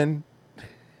Carlton.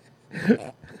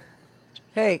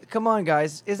 Hey, come on,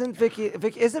 guys! Isn't Vicki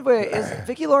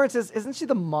Lawrence? Isn't she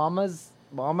the Mama's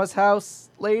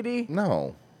House lady?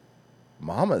 No,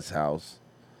 Mama's House.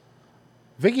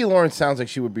 Vicki Lawrence sounds like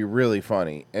she would be really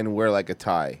funny and wear like a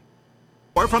tie.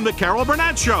 Or from the Carol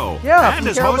Burnett Show. Yeah, and from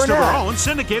is Carol host of Burnett. her own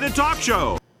syndicated talk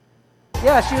show.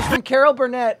 Yeah, she was from Carol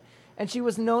Burnett, and she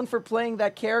was known for playing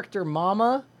that character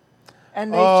Mama.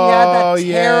 And she had that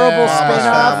terrible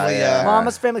spin-off.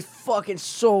 Mama's Family, fucking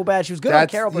so bad. She was good on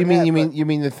Carol Burnett. You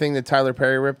mean the thing that Tyler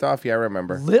Perry ripped off? Yeah, I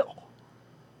remember.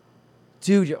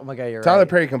 Dude, oh my God, you're Tyler right.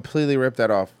 Perry completely ripped that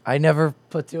off. I never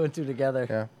put two and two together.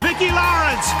 Yeah. Vicki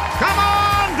Lawrence, come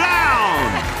on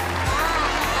down.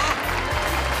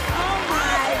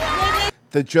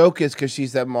 The joke is because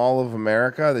she's at Mall of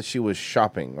America that she was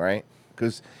shopping, right?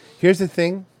 Because here's the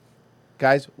thing,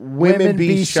 guys, women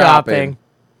be shopping.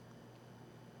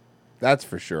 That's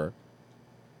for sure.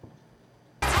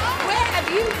 Where have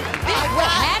you been? Where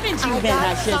haven't you been?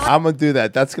 I should I'm gonna do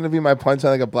that. That's gonna be my punchline,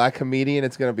 like a black comedian.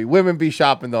 It's gonna be women be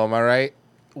shopping, though. Am I right?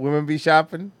 Women be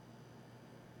shopping.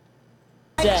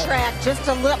 Track just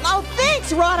a little. Oh,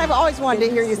 thanks, Rod. I've always wanted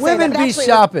to hear you say Women that. be Actually,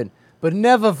 shopping, but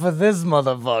never for this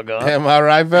motherfucker. Am I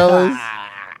right, fellas?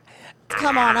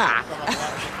 Come on up.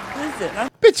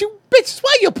 Bitch,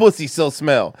 why your pussy so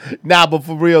smell? Nah, but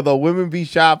for real though, women be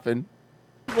shopping.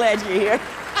 glad you're here.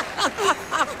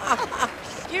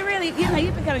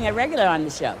 You're becoming a regular on the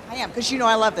show. I am, because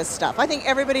I love this stuff. I think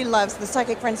everybody loves the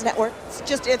Psychic Friends Network.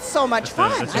 It's so much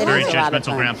fun. That's a very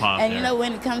judgmental grandpa. And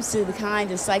when it comes to the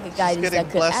kind of psychic guidance that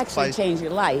could actually change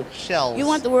your life, shells. You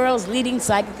want the world's leading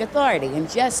psychic authority and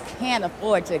just can't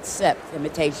afford to accept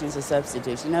imitations or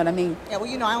substitutes. You know what I mean? Yeah,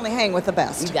 well, I only hang with the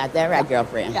best. You got that right,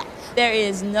 girlfriend. Yeah. There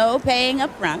is no paying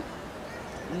up front,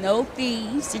 no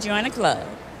fees to join a club,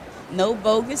 no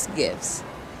bogus gifts.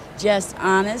 Just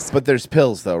honest. But there's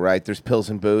pills, though, right? There's pills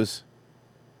and booze.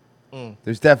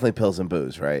 There's definitely pills and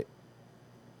booze, right?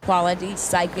 Quality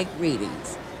psychic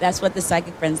readings. That's what the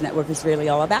Psychic Friends Network is really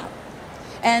all about.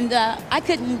 And I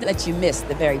couldn't let you miss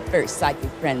the very first Psychic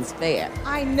Friends Fair.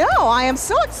 I know. I am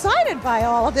so excited by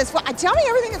all of this. Well, tell me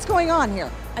everything that's going on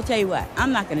here. I tell you what,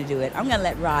 I'm not going to do it. I'm going to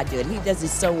let Rod do it. He does it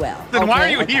so well. Then why are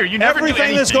you here? You never do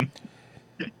anything.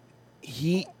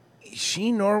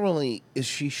 She normally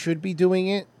she should be doing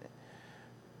it,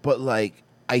 but like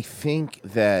I think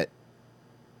that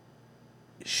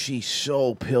she's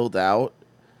so pilled out.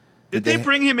 Did they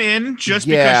bring him in just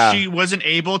because she wasn't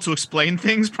able to explain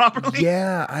things properly?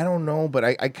 Yeah, I don't know, but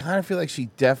I kind of feel like she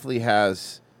definitely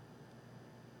has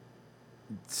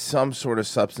some sort of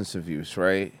substance abuse,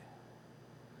 right?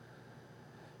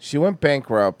 She went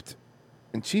bankrupt,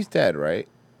 and she's dead, right?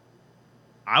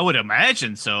 I would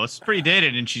imagine so. It's pretty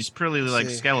dated, and she's pretty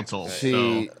skeletal.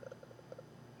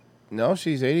 No,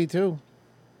 she's 82.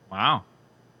 Wow.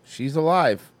 She's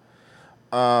alive.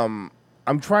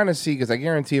 I'm trying to see, because I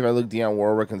guarantee if I look Dionne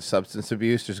Warwick and substance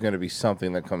abuse, there's going to be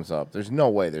something that comes up. There's no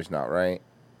way there's not, right?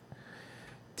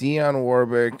 Dionne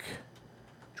Warwick,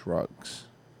 drugs.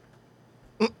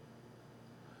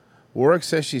 Warwick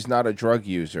says she's not a drug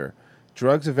user.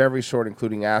 Drugs of every sort,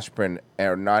 including aspirin,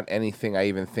 are not anything I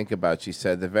even think about, she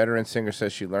said. The veteran singer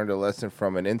says she learned a lesson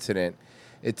from an incident.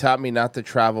 It taught me not to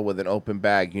travel with an open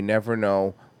bag. You never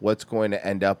know what's going to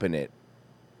end up in it.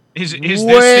 Is this the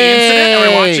incident? Are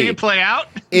we watching it play out?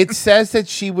 It says that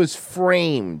she was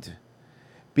framed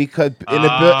because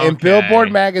in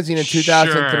Billboard magazine in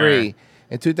 2003, Sure.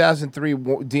 in 2003,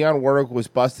 Dionne Warwick was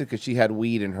busted because she had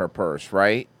weed in her purse,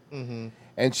 right? Mm-hmm.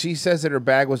 And she says that her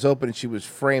bag was open and she was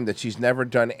framed, that she's never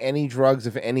done any drugs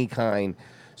of any kind.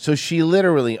 So she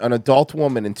literally, an adult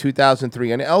woman in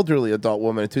 2003, an elderly adult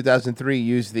woman in 2003,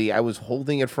 used the "I was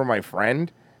holding it for my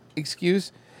friend"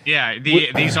 excuse. Yeah,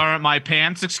 these aren't my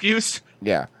pants excuse.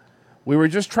 Yeah. We were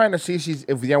just trying to see if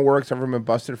Dionne Warwick's ever been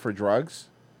busted for drugs.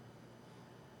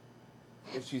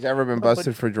 If she's ever been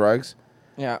busted for drugs.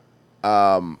 Yeah.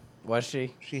 Was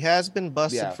she? She has been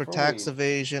busted Yeah, for for tax weed.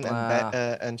 evasion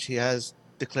and she has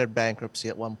declared bankruptcy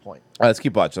at one point. All right, let's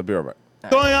keep watching. I'll be right back.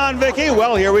 Going on, Vicky?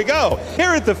 Well, here we go. Here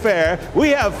at the fair, we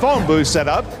have phone booths set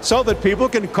up so that people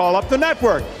can call up the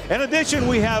network. In addition,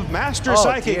 we have master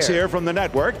psychics here from the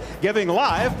network giving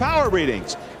live power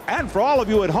readings. And for all of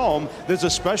you at home, there's a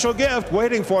special gift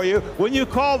waiting for you when you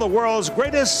call the world's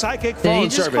greatest psychic phone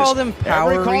just service. call them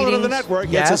power Every caller to the readings?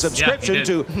 network Yes. gets a subscription Yeah, he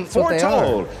to did. That's what they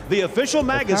Foretold, are. the official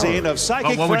magazine of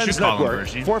Psychic what would you Friends call them, Network,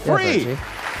 Virgie? for free.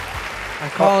 I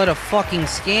call it a fucking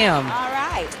scam. All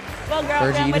right. Well, Virgie,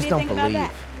 girlfriend, you what just do you don't think about believe.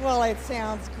 that? Well, it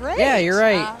sounds great. Yeah, you're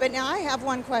right. But now I have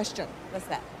one question. What's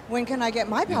that? When can I get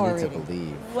my power reading?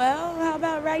 believe. Well, how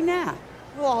about right now?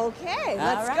 Well, okay,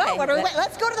 let's All go. right. What are we,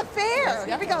 let's go to the fair.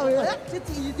 Here we go.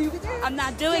 I'm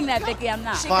not doing that, Vicky. I'm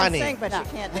not. She can sing, but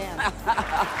she can't dance.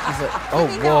 Oh,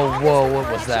 whoa,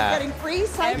 what was that? Getting free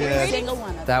psychic Every readings? single one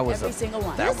of them. That was every a- single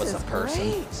one. that was a person.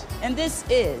 Great. And this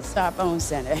is our phone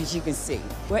center, as you can see,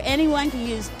 where anyone can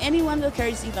use any one of the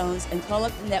courtesy phones and call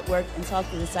up the network and talk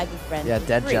to the psychic friend. Yeah, for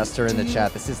Dead free. Jester in the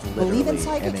chat. This is believe in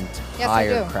literally an psychics?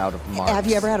 entire crowd of marks. Have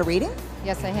you ever had a reading?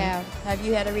 Yes, I have. Have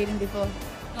you had a reading before?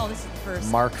 No, this is the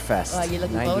first. Mark Fest, Are you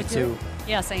looking forward to 92. it?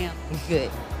 Yes, I am. Good.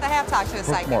 I have talked to a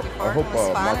psychic Mark- before. I hope, It was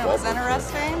fun. Mark It was Wahlberg.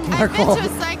 interesting. Mark I've been to a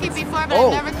Wahlberg. psychic before, but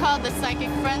Oh. I've never called the psychic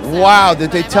friends. Wow,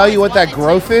 did they tell you what that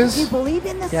growth is? Believe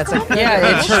in this Yeah, it's, stuff?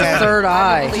 it's her third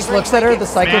eye. She just looks at her, the Ma'am,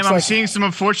 psychic's I'm like, seeing some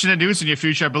unfortunate news in your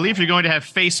future. I believe you're going to have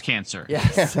face cancer.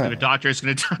 Yes. The doctor is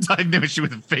going to diagnose you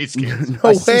with face cancer.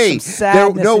 No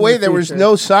way. No way. There was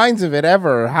no signs of it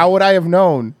ever. How would I have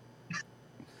known?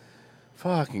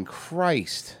 Fucking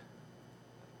Christ.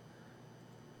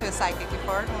 To a psychic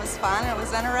before. It was fun. It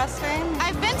was interesting.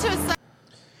 I've been to a psychic.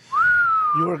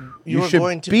 You You're should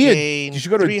going to be a- gain you should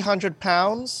go to- 300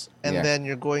 pounds, and Yeah. then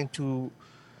you're going to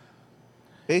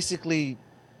basically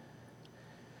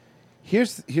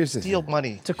Here's the steal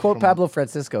money. to quote Pablo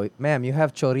Francisco, ma'am, you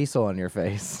have chorizo on your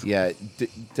face. Yeah.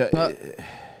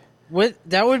 What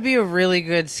that would be a really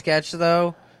good sketch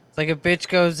though. Like a bitch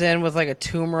goes in with like a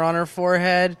tumor on her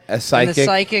forehead. A And the psychic?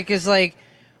 psychic is like,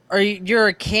 you're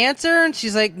a Cancer?" And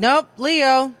she's like, "Nope,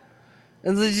 Leo."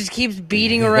 And it just keeps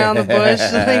beating around the bush.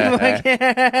 Like, And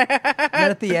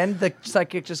then at the end, the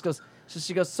psychic just goes.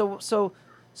 She goes. So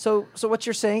what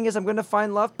you're saying is I'm going to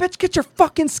find love, bitch. Get your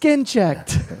fucking skin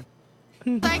checked.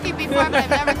 Psychic before, but I've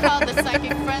never called the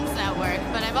Psychic Friends Network.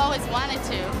 But I've always wanted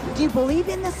to. Do you believe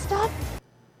in this stuff?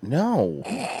 No.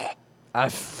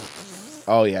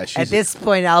 Oh yeah. She's At this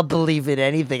point, I'll believe in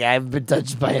anything. I haven't been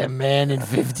touched by a man in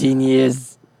 15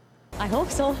 years. I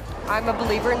hope so. I'm a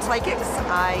believer in psychics.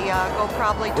 I go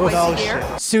probably twice Oh, a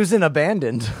year. Susan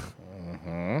abandoned.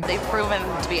 They've proven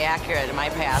to be accurate in my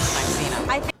past, and I've seen them.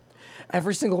 I think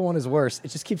Every single one is worse. It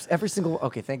just keeps every single.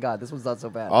 Okay, thank God, this one's not so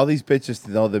bad. all these bitches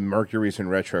know the Mercury's in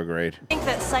retrograde.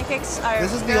 that psychics are.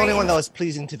 This is the only one that was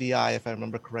pleasing to the eye, if I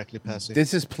remember correctly, Passy.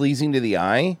 This is pleasing to the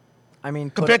eye. I mean,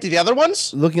 compared to the other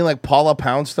ones, looking like Paula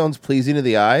Poundstone's pleasing to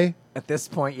the eye. At this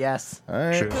point, yes. All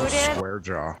right. She has a square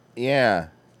jaw. Yeah.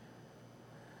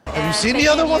 Have you seen the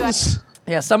other ones?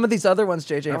 Yeah, some of these other ones,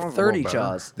 JJ, That have one's a 30 little better.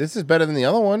 jaws. This is better than the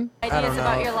other one. Ideas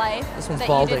about your life This one's that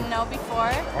balding. you didn't know before.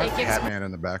 It gives Catman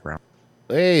in the background.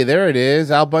 Hey, there it is.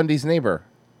 Al Bundy's neighbor,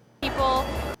 people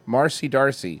Marcy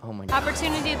Darcy. Oh my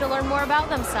opportunity to learn more about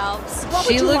themselves.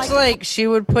 she looks like she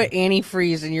would put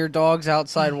antifreeze in your dog's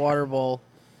outside water bowl.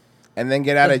 And then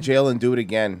get out of jail and do it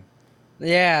again.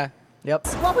 Yeah. Yep.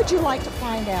 What would you like to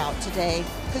find out today?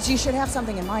 Because you should have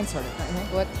something in mind, sort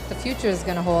of. What the future is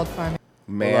going to hold for me.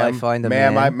 Ma'am, find a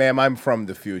ma'am, man? I'm from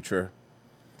the future,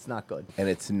 It's not good. and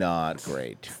it's not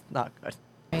great. Not good.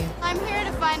 I'm here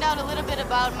to find out a little bit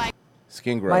about my.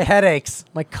 Skin growth. My headaches.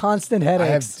 My constant I have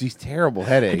headaches. these terrible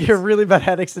headaches. You're really bad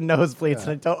headaches and nosebleeds,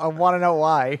 and I want to know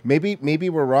why. Maybe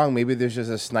we're wrong. Maybe there's just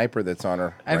a sniper that's on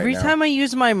her. Every right now. time I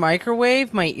use my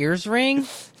microwave, my ears ring.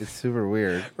 It's super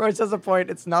weird. Royce has a point.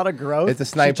 It's not a growth. It's a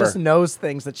sniper. She just knows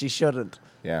things that she shouldn't.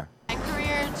 Yeah. My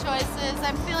career choices.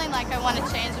 I'm feeling like I want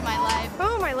to change in my life.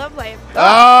 Oh, my love life.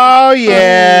 Oh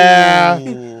yeah.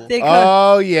 They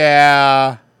Oh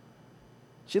yeah.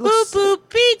 She looks. Boop boop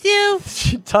beat you.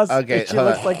 She does. Okay, She hold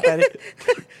looks on. like Betty.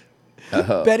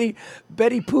 Oh.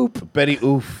 Betty Poop. Betty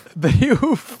Oof. Betty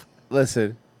Oof.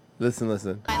 Listen. My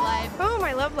life. Oh,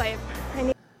 my love life. I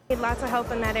need lots of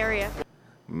help in that area.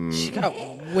 She got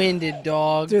winded,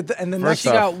 dog. Dude, and the First she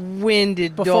off, got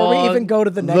winded, Before dog. we even go to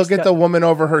the next. Look at the woman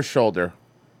over her shoulder.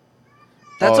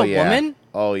 That's Oh, a yeah. woman?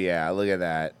 Oh yeah, look at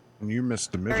that. You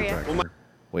missed the midget Area. back there.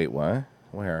 Wait, what?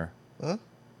 Where? Huh?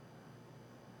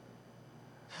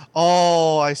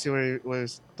 Oh, I see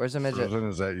where's Where's the midget? Frozen,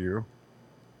 is that you?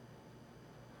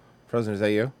 Frozen, is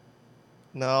that you?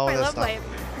 No, My that's love not.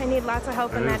 life. I I need lots of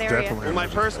help in that area. Well, my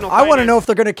personal. I want to know if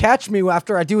they're going to catch me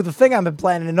after I do the thing I've been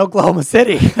planning in Oklahoma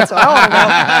City. That's what I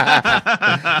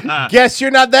want to know. Guess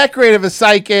you're not that great of a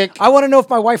psychic. I want to know if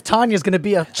my wife Tanya is going to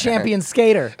be a champion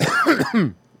skater.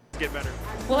 Get better.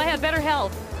 Will I have better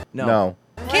health? No.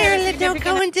 Carolyn, don't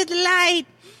go into the light.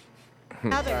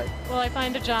 Will I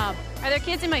find a job? Are there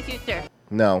kids in my future?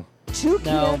 No. Two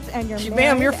No. kids and you're married.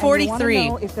 Ma'am, you're and you wanna 43.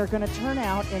 know if they're going to turn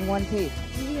out in one piece.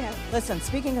 Yes. Listen,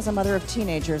 speaking as a mother of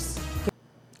teenagers,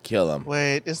 Kill him.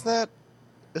 Wait, isn't that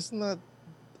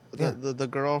the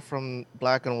girl from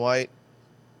Black and White?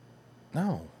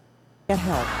 No. get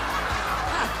help.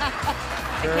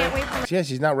 I can't wait for Yeah,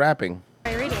 she's not rapping.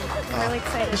 my reading. I'm really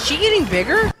excited. Is she getting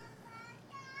bigger?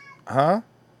 Huh?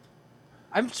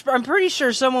 I'm pretty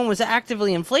sure someone was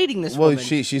actively inflating this Well, woman.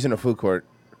 she's in a food court.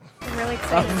 I'm really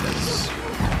excited.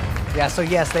 Yeah, so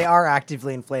yes, they are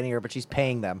actively inflating her, but she's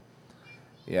paying them.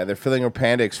 Yeah, they're filling her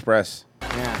Panda Express.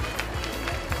 Yeah.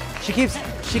 She keeps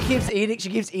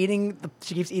eating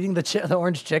the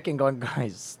orange chicken, going,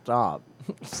 guys, stop.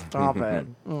 Stop it.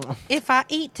 If I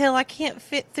eat till I can't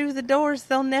fit through the doors,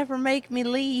 they'll never make me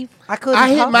leave.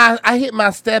 I hit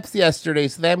my steps yesterday,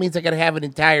 so that means I gotta have an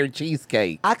entire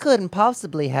cheesecake. I couldn't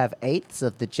possibly have 8ths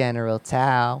of the General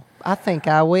Tao. I think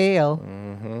I will.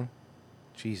 Mm-hmm.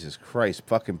 Jesus Christ,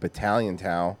 fucking battalion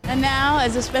towel. And now,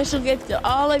 as a special gift to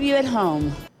all of you at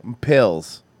home,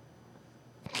 Pills.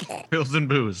 Pills and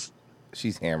booze.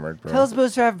 She's hammered, bro. Pills,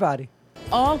 booze for everybody.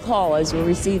 all callers will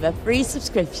receive a free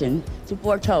subscription to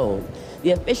Foretold,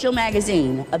 the official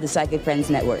magazine of the Psychic Friends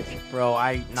Network. Bro,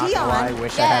 I wish yeah. I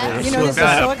had it. You know, this is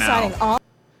so exciting.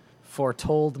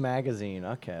 Foretold magazine.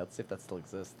 Okay, let's see if that still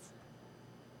exists.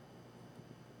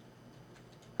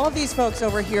 All of these folks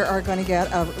over here are going to get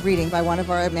a reading by one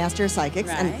of our master psychics,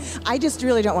 and I just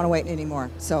really don't want to wait anymore.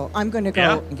 So I'm going to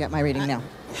go and get my reading now.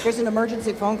 There's an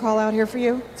emergency phone call out here for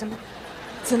you.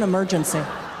 It's an emergency.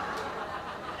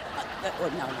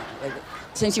 No.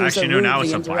 Since you were so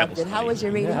rudely interrupted, how was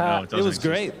your reading? Yeah, it was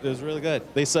great. It was really good.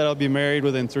 They said I'll be married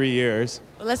within 3 years.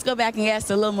 Well, let's go back and ask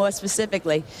a little more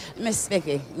specifically. Miss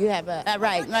Vicky, you have a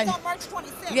right. On March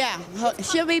 26th. Yeah,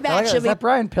 she'll be back. Is that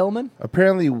Brian Pillman?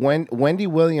 Apparently, Wendy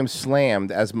Williams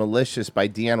slammed as malicious by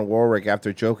Dionne Warwick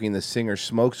after joking the singer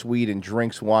smokes weed and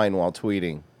drinks wine while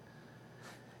tweeting.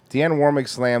 Dionne Warwick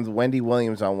slammed Wendy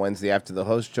Williams on Wednesday after the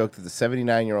host joked that the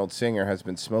 79-year-old singer has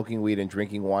been smoking weed and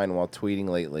drinking wine while tweeting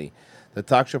lately. The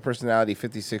talk show personality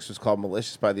 56 was called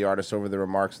malicious by the artist over the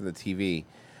remarks on the TV.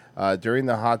 During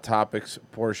the Hot Topics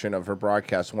portion of her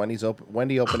broadcast,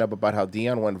 Wendy opened up about how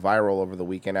Dionne went viral over the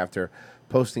weekend after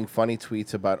posting funny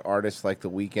tweets about artists like The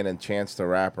Weeknd and Chance the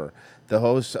Rapper. The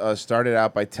host started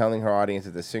out by telling her audience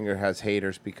that the singer has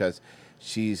haters because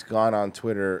she's gone on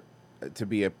Twitter to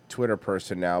be a Twitter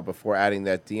person now, before adding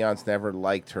that Dionne's never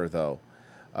liked her, though.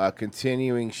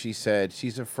 Continuing, she said,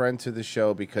 she's a friend to the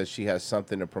show because she has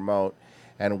something to promote,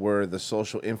 and we're the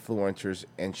social influencers,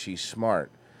 and she's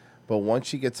smart. But once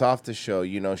she gets off the show,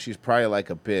 you know, she's probably like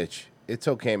a bitch. It's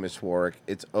okay, Miss Warwick.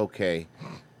 It's okay.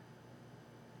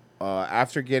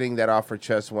 After getting that off her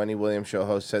chest, Wendy Williams show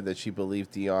host said that she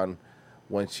believed Dionne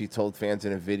when she told fans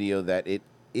in a video that it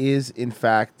is, in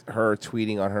fact, her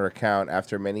tweeting on her account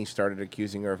after many started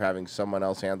accusing her of having someone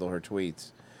else handle her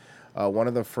tweets. One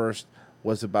of the first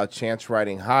was about Chance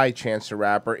writing, "Hi, Chance the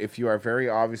Rapper. If you are very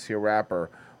obviously a rapper,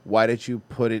 why did you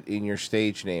put it in your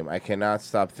stage name? I cannot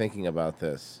stop thinking about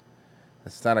this."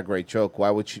 That's not a great joke. Why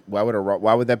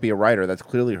would that be a writer? That's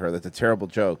clearly her. That's a terrible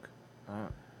joke.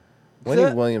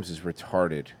 Wendy Williams is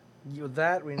retarded.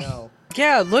 That we know.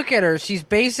 Yeah, look at her. She's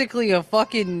basically a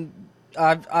fucking.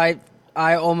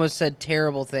 I almost said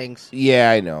terrible things.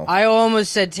 Yeah, I know. I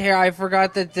almost said I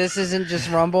forgot that this isn't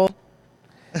just Rumble.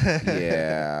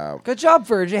 Yeah. Good job,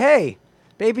 Virgie. Hey,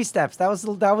 baby steps. That was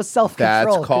self-control.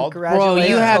 That's called. Bro,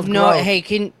 you have no. Hey,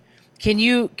 can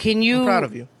you? I'm proud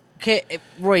of you.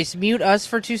 Royce, mute us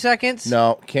for 2 seconds.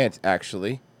 No, can't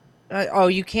actually.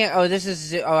 You can't. Oh, this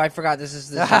is. Oh, I forgot. This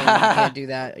is the. You can't do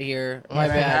that here. My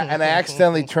bad. And I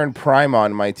accidentally turned Prime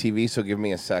on my TV, so give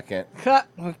me a second.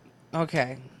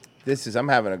 Okay. I'm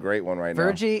having a great one right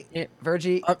Virgie,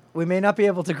 we may not be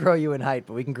able to grow you in height,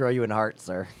 but we can grow you in heart,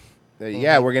 sir.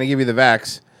 Yeah, we're going to give you the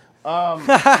vax. I'm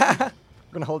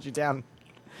going to hold you down.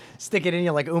 Stick it in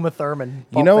you like Uma Thurman.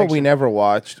 You know what we never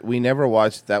watched? We never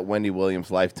watched that Wendy Williams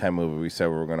Lifetime movie we said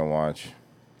we were going to watch.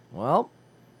 Well,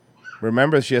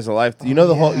 remember she has a life. You know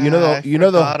the whole. You know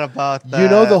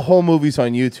the whole movie's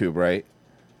on YouTube, right?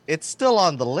 It's still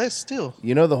on the list too.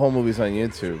 You know the whole movie's on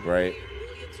YouTube, right?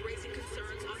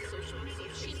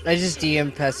 I just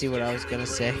DM'd Pessy what I was gonna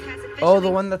say. Oh, the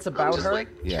one that's about her?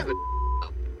 Yeah.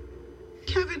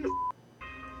 Kevin,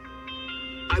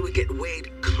 I would get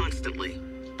weighed constantly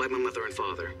by my mother and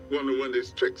father. Wonder when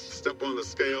these chicks step on the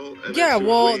scale. And Yeah,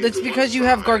 well, that's because you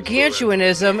have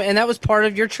gargantuanism, and that was part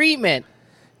of your treatment.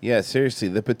 Yeah, seriously,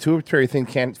 the pituitary thing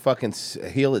can't fucking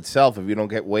heal itself if you don't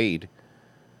get weighed.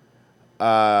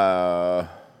 Yeah,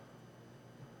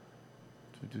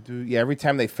 every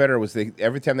time they fed her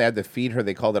every time they had to feed her,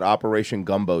 they called it Operation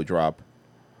Gumbo Drop.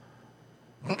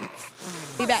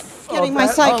 Be back. Getting my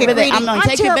psychic reading. I'm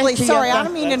terribly sorry. I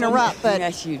don't mean to interrupt, but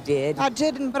yes, you did. I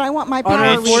didn't. But I want my On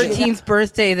power her reading. 14th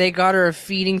birthday, they got her a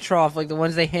feeding trough, like the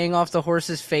ones they hang off the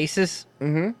horses' faces.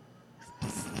 Mm-hmm.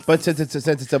 But since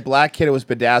it's a black kid, it was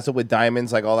bedazzled with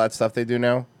diamonds, like all that stuff they do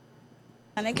now.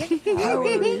 I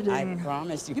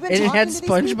promise you. And it had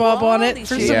SpongeBob on it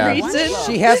for some reason.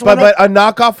 She has but a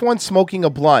knockoff one smoking a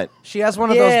blunt. She has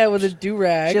one of those. Yeah, with a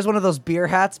do-rag. She has one of those beer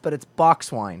hats, but it's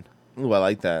box wine. Ooh, I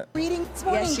like that. Reading this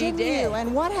morning, Yes, she didn't did. you?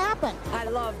 And what happened? I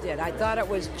loved it. I thought it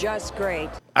was just great.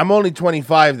 I'm only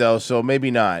 25 though, so maybe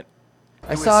not.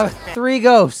 I saw 3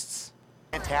 ghosts.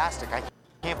 Fantastic. I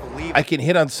can't believe I can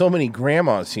hit on so many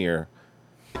grandmas here.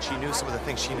 she knew some of the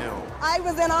things she knew. I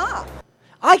was in awe.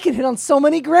 I can hit on so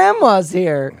many grandmas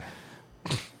here.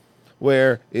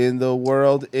 Where in the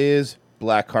world is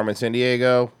Black Carmen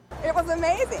Sandiego? It was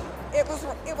amazing. It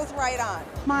was right on.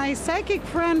 My psychic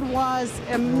friend was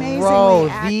amazingly Bro,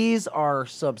 these are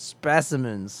some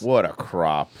specimens. What a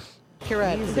crop.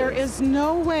 accurate. There is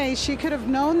no way she could have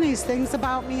known these things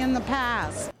about me in the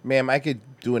past. Ma'am, I could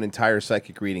do an entire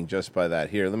psychic reading just by that.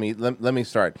 Here, let me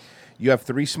start. You have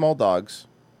 3 small dogs.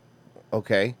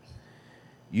 Okay.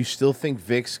 You still think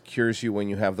Vicks cures you when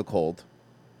you have the cold.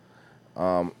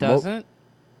 Doesn't?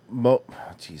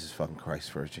 Jesus fucking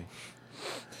Christ, Virgie.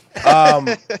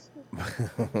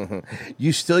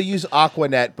 You still use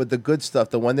Aquanet, but the good stuff,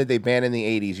 the one that they banned in the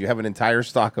 80s, you have an entire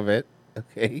stock of it.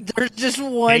 Okay. There's just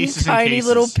one tiny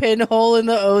little pinhole in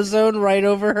the ozone right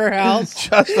over her house.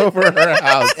 Just over her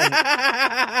house.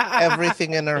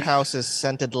 Everything in her house is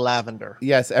scented lavender.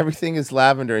 Yes, everything is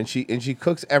lavender, and she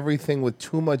cooks everything with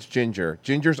too much ginger.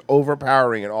 Ginger's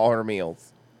overpowering in all her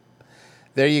meals.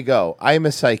 There you go. I'm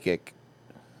a psychic.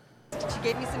 She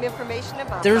gave me some information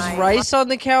about There's my rice on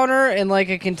the counter in like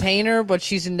a container, but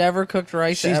she's never cooked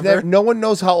rice ever. No one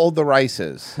knows how old the rice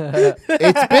is.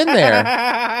 It's been there.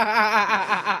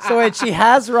 So wait, she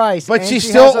has rice, But and she she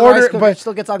still has a rice order- cooker, but- she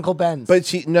still gets Uncle Ben's. But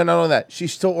she no that. She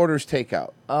still orders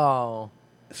takeout. Oh.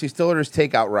 She still orders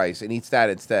takeout rice and eats that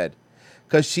instead.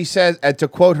 Because she says, and to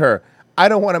quote her, I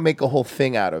don't want to make a whole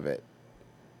thing out of it.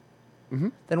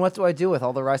 Then what do I do with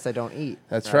all the rice I don't eat?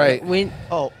 That's right.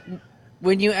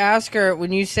 When you ask her,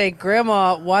 when you say,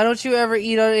 Grandma, why don't you ever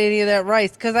eat on any of that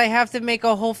rice? Because I have to make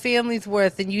a whole family's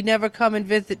worth, and you never come and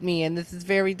visit me, and this is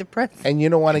very depressing. And you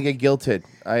don't want to get guilted.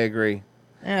 I agree.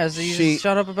 Yeah, so you just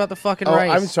shut up about the fucking Oh,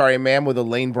 rice. I'm sorry, ma'am, with a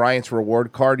Lane Bryant's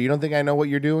reward card. You don't think I know what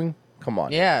you're doing? Come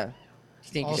on. Yeah.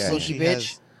 Stinky, Also, stinky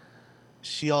bitch.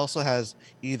 she also has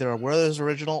either a Werther's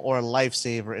Original or a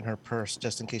Lifesaver in her purse,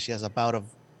 just in case she has a bout of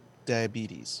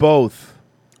diabetes. Both.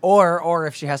 Or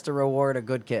if she has to reward a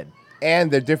good kid.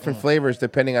 And they're different flavors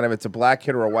depending on if it's a black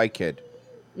kid or a white kid.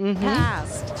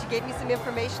 past. She gave me some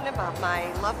information about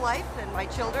my love life and my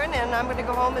children, and I'm going to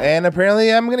go home And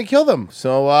apparently I'm going to kill them.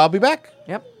 So I'll be back.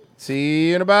 Yep. See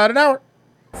you in about an hour.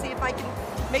 see if I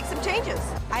can make some changes.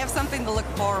 I have something to look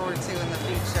forward to in the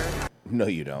future. No,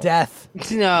 you don't. Death.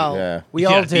 No. Yeah. We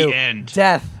all do.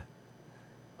 Death.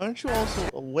 Aren't you also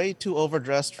way too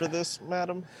overdressed for this,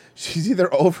 madam? She's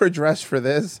either overdressed for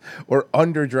this or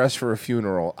underdressed for a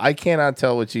funeral. I cannot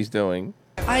tell what she's doing.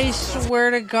 I swear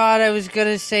to God, I was going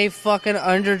to say fucking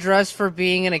underdressed for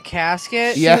being in a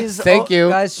casket. Yes, thank you.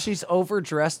 Guys, she's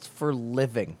overdressed for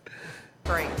living.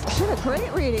 Great. She had a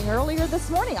great reading earlier this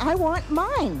morning. I want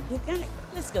mine.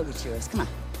 Let's go get yours. Come on.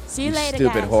 See you You later,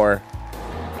 stupid guys. whore.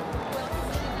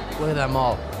 Look at them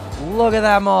all. Look at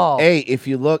them all. Hey, if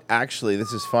you look, actually,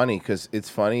 this is funny because it's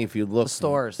funny. If you look,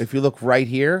 stores. If you look right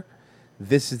here,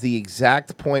 this is the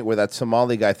exact point where that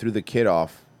Somali guy threw the kid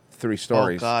off 3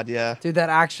 stories. Oh God, yeah. Dude, that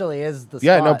actually is the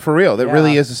Yeah, spot. no, for real. That Yeah.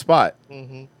 really is a spot.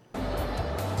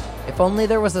 If only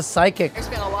there was a psychic.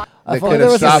 They If only could've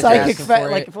there was a stopped psychic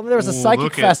it. like if only there was a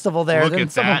psychic festival there, Look then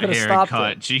at someone that could have stopped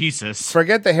haircut. it. Jesus.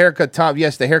 Forget the haircut, Tom.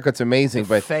 Yes, the haircut's amazing,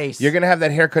 but face. you're going to have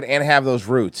that haircut and have those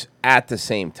roots at the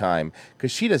same time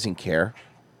because she doesn't care.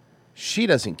 She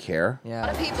doesn't care. A lot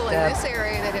of people in this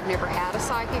area that have never had a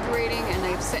psychic reading, and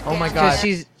they've sit Oh down. my God,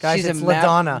 she's guys, it's a map-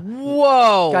 LaDonna.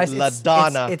 Whoa. Guys,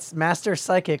 LaDonna. It's Master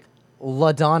Psychic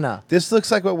LaDonna. This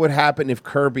looks like what would happen if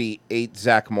Kirby ate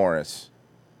Zach Morris.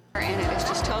 And it is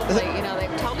just totally,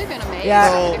 they've totally been amazed.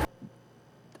 Yeah.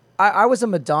 I was a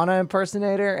Madonna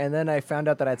impersonator, and then I found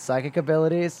out that I had psychic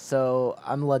abilities, so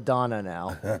I'm La Donna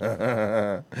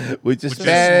now. Which is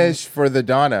Spanish for the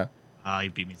Donna. You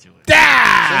beat me to it.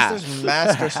 Since there's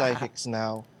master psychics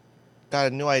now, got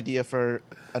a new idea for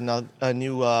a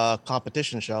new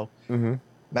competition show. Mm-hmm.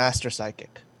 Master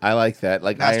Psychic. I like that.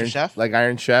 Like Master Iron Chef? Like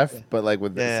Iron Chef, but like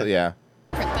with Yeah. yeah.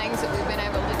 Things that we've been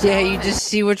able to Yeah, you just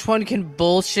see which one can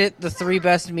bullshit the 3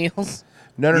 best meals.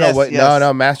 No. Yes, What, yes.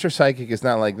 No. Master Psychic is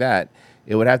not like that.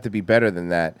 It would have to be better than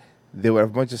that. They would have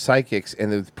a bunch of psychics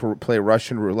and they would play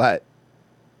Russian roulette.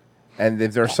 And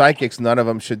if they're psychics, none of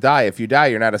them should die. If you die,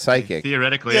 you're not a psychic.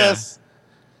 Theoretically, Yes.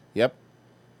 Yep.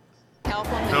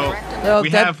 So we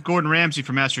have Gordon Ramsay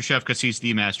for Master Chef because he's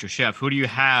the Master Chef. Who do you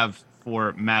have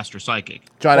for Master Psychic?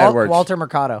 John Edwards. Walter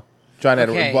Mercado. John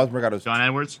Okay. Edwards. Walter Mercado's. John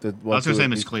Edwards? I was going to say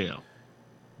Miss Cleo.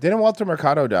 Didn't Walter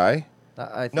Mercado die?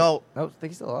 I think, No. I think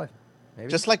he's still alive. Maybe.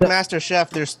 Just like Master Chef,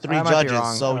 there's 3 I might be judges, wrong.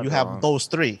 I so might you be have wrong. those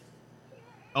 3.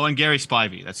 Oh, and Gary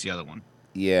Spivey. That's the other one.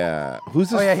 Yeah. Who's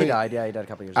this? Oh yeah, he fa- died. Yeah, he died a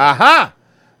couple years ago. Aha!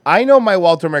 I know my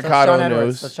Walter So it's Mercado John Edwards.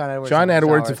 news. That's John Edwards John from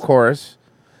Edwards, Star of Wars. course.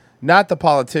 Not the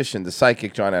politician, the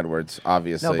psychic John Edwards,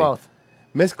 obviously. No, both.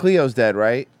 Miss Cleo's dead,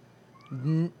 right?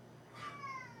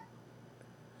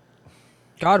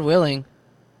 God willing.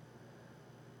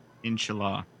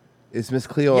 Inshallah. Is Miss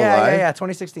Cleo Yeah, alive? yeah.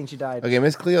 2016, she died. Okay,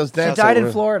 Miss Cleo's dead. She died so in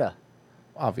we're- Florida.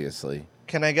 Obviously.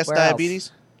 Can I guess Where else?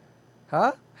 diabetes?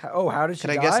 Huh? Oh, how did she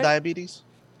Can I die? guess diabetes?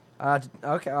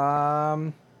 Okay.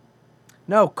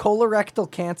 No, colorectal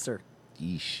cancer.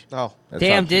 Yeesh. Oh. That's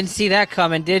Damn, not- didn't see that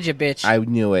coming, did you, bitch? I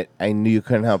knew it. I knew you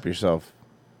couldn't help yourself.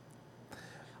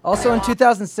 Also, in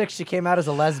 2006, she came out as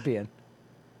a lesbian.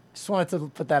 Just wanted to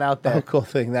put that out Oh, there. cool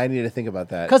thing. I need to think about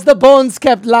that. Because the bones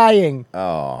kept lying.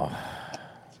 Oh.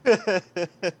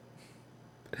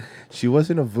 She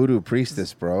wasn't a voodoo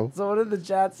priestess, bro. Someone in the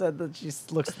chat said that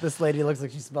this lady looks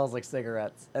like she smells like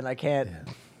cigarettes, and I can't.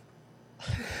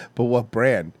 But what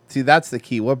brand? See, that's the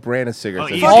key. What brand of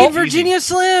cigarettes? Oh, is easy, it? Fucking easy. Virginia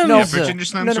Slims. No, Yeah, Virginia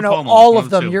Slims no, or no, Pomos, all one of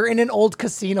them. two. You're in an old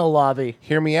casino lobby.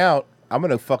 Hear me out. I'm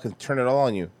gonna fucking turn it all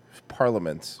on you.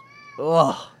 Parliaments.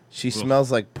 Ugh. She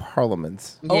smells like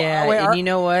Parliaments. Yeah, wait, and you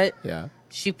know what? Yeah.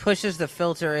 She pushes the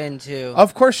filter into.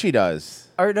 Of course she does.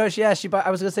 Or no, I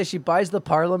was gonna say she buys the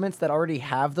parliaments that already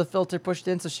have the filter pushed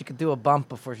in, so she could do a bump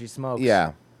before she smokes.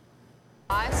 Yeah.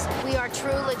 Us, we are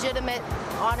true, legitimate,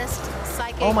 honest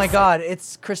psychics. Oh my God,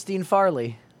 it's Christine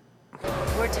Farley.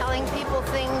 We're telling people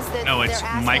things that No, it's they're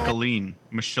asking Micheline.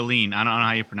 Micheline. I don't know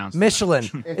how you pronounce it.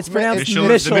 Michelin. It's pronounced Michelin.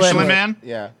 Michelin. The Michelin Man?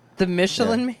 Yeah. The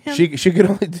Michelin Man?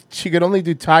 She could only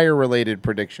do tire related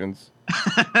predictions.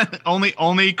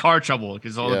 only car trouble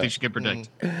because all the Yeah. things she can predict.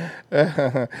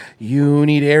 You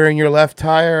need air in your left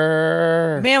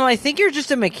tire. Ma'am, I think you're just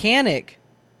a mechanic.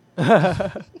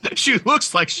 She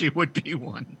looks like she would be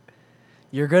one.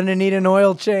 You're gonna need an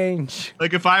oil change.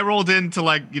 Like if I rolled into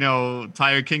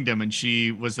Tire Kingdom and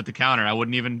she was at the counter, I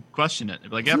wouldn't even question it. I'd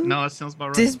be like, yep, no, that sounds about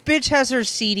right. This bitch has her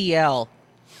CDL.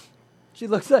 She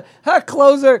looks like her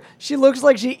closer. She looks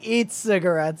like she eats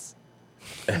cigarettes.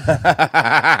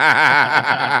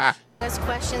 us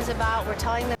questions about. We're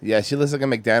telling them Yeah, she looks like a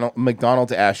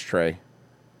McDonald's ashtray.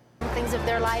 things of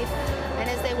their life, and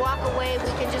as they walk away, we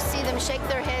can just see them shake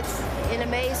their heads in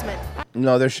amazement.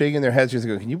 No, they're shaking their heads just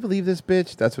going, can you believe this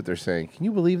bitch? That's what they're saying. Can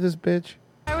you believe this bitch?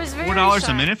 I was very $4 a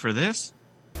shocked. minute for this?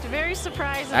 Very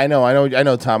surprised. I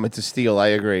know, Tom. It's a steal. I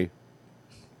agree.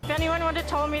 If anyone would have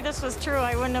told me this was true,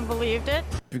 I wouldn't have believed it.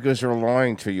 Because they're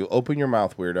lying to you. Open your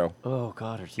mouth, weirdo. Oh,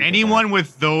 God. Anyone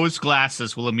with those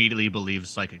glasses will immediately believe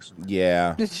psychics.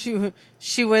 Yeah.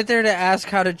 She went there to ask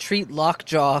how to treat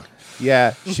lockjaw.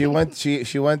 Yeah, she went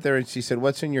there and she said,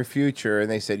 "What's in your future?" And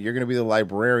they said, "You're going to be the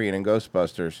librarian in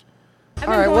Ghostbusters." All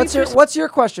right, what's your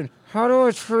question? How do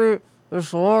I treat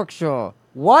this lockjaw?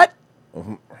 What?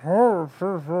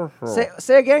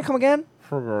 Say again. Come again.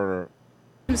 Some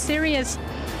serious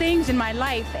things in my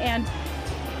life, and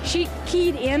she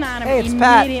keyed in on him Hey, it's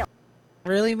Pat. immediately.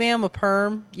 Really, ma'am? A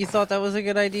perm? You thought that was a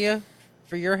good idea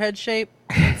for your head shape?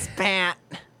 It's Pat.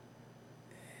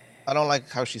 I don't like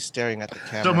how she's staring at the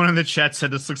camera. Someone in the chat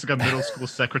said this looks like a middle school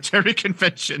secretary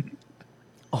convention.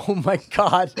 Oh my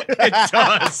God. It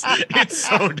does. It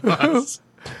so does.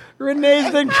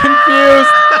 Renee's been confused.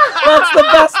 That's the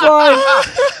best line.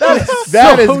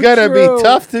 That is so gonna true. be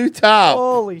tough to top.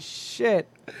 Holy shit.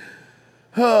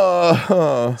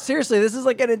 Seriously, this is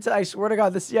like I swear to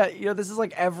God, this is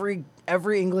like every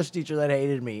English teacher that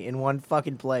hated me in one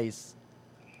fucking place.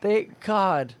 Thank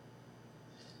God.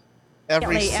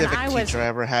 Every And civic I was- teacher I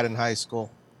ever had in high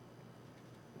school.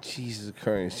 Jesus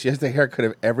Christ. She has the haircut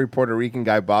of every Puerto Rican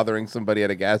guy bothering somebody at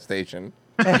a gas station.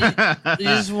 You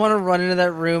just want to run into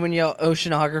that room and yell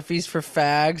oceanographies for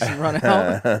fags and run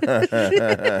out.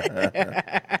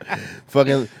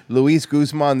 Fucking Luis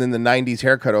Guzman in the 90s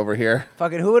haircut over here.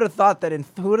 Fucking who would have thought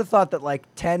that like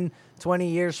 10, 20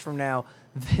 years from now,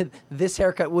 this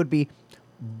haircut would be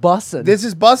bussin'. This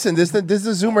is bussin'. This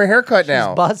is a Zoomer haircut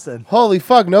now. Bussin'. Holy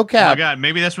fuck, no Oh my cap. god,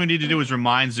 maybe that's what we need to do is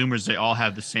remind Zoomers they all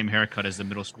have the same haircut as the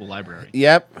middle school library.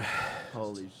 Yep.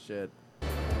 Holy shit.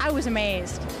 I was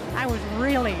amazed. I was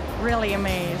really, really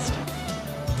amazed.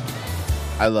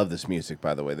 I love this music,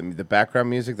 by the way. The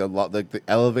background music, the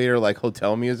elevator, like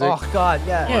hotel music. Oh God,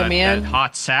 yeah. Yeah, man. That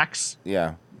hot sax.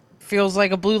 Yeah. Feels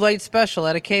like a blue light special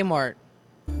at a Kmart.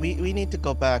 We need to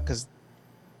go back because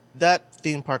that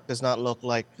theme park does not look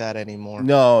like that anymore.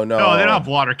 No. No, they don't have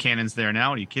water cannons there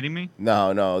now. Are you kidding me?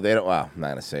 No, they don't. Wow, I'm not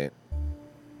gonna say it.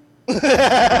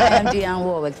 I am Dionne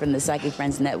Warwick from the Psychic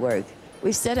Friends Network.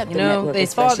 We've set up the network they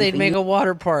thought especially they'd for make you. a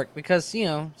water park because,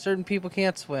 certain people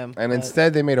can't swim. And but-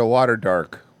 instead, they made a water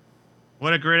dark.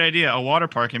 What a great idea. A water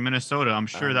park in Minnesota. I'm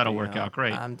sure that'll work out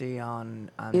great. I'm Dionne.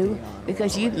 You,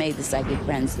 because you've made the Psychic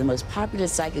Friends the most popular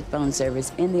psychic phone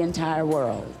service in the entire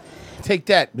world. Take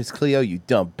that, Miss Cleo, you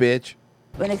dumb bitch.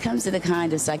 When it comes to the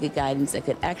kind of psychic guidance that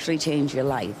could actually change your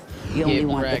life, you only Get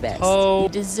want the wrecked. best. Oh. You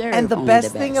deserve And the only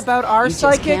best the thing best. about our You just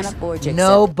can't psychics, afford to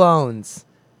no accept bones.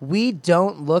 We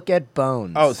don't look at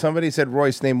bones. Oh, somebody said,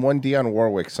 Royce, name one Dionne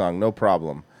Warwick song. No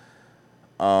problem.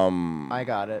 I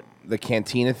got it. The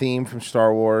Cantina theme from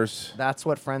Star Wars. That's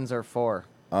what friends are for.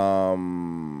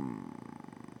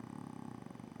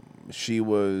 She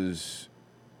was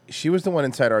the one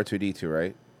inside R2D2,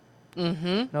 right?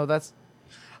 Mm-hmm. No, that's.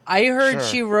 I heard Sure.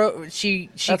 she wrote she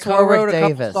That's co-wrote Warwick a couple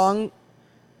Davis. songs.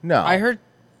 No. I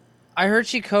heard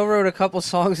she co-wrote a couple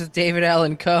songs with David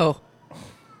Allan Coe.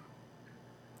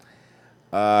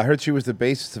 I heard she was the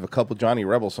bassist of a couple Johnny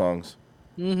Rebel songs.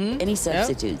 Mm-hmm. any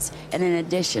substitutes. And in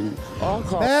addition, all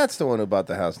calls That's the one who bought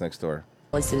the house next door.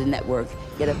 to the network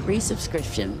get a free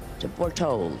subscription to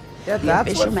Foretold. Yeah, the that's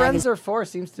official what friends are for.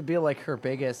 Seems to be like her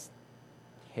biggest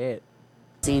hit.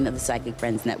 magazine of the Psychic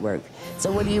Friends Network.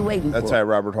 So what are you waiting That's for? right,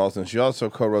 Robert Halston. She also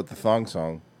co-wrote the thong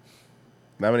song.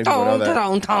 Not many people know that.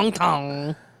 Tong, tong,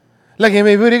 tong. Look at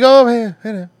me booty go,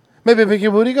 maybe make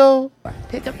your booty go.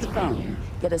 Pick up the phone.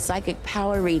 Get a psychic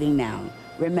power reading now.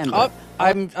 Remember, Oh,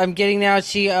 I'm getting now.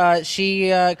 She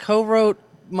co-wrote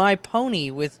My Pony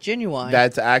with Genuine.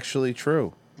 That's actually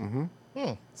true. Mm-hmm.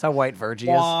 That's how white Virgie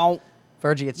Wow. is.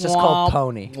 Virgie, it's just called Womp,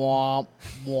 Pony. Womp,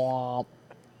 womp.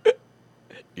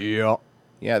 Yeah.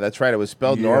 Yeah, that's right. It was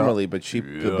spelled Yeah. normally, but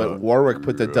Warwick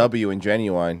put the W in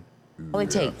Genuine. all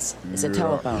it takes is a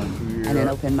telephone and an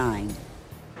open mind.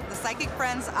 The Psychic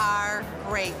Friends are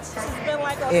great.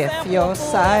 If you're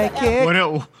psychic,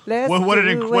 let's What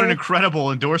an do what an it.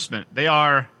 incredible endorsement. They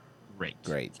are great.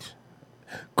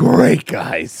 Great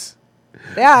guys.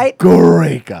 Yeah.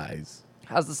 Great guys.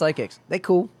 How's the psychics? They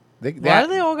cool. Why do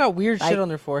they all got weird shit on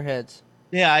their foreheads?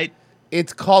 Yeah,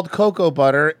 It's called cocoa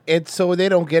butter. It's so they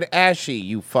don't get ashy,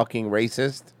 you fucking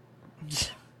racist.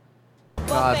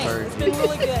 God, It's Virgie. been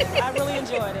really good. I really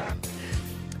enjoyed it.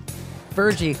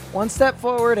 Virgie, one step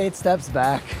forward, 8 steps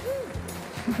back.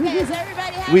 Yes,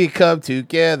 everybody have We come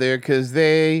together because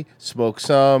they smoke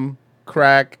some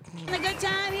crack. a good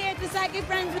time here at the Psychic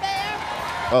Friends Fair.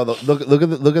 Oh,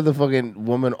 look at the fucking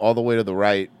woman all the way to the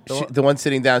right. The one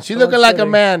sitting down. She the one looking like a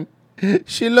sitting. man.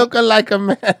 She looking like a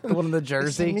man. The one in the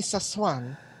jersey. Mr.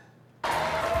 Swan.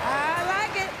 I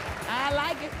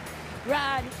like it.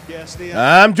 Rod, Yes, the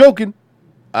I'm joking.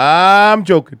 I'm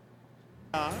joking.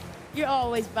 you're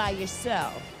always by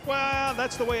yourself. Well,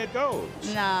 that's the way it goes.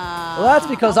 Nah. Well, that's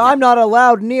because I'm not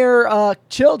allowed near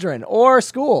children or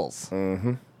schools.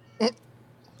 Mm-hmm.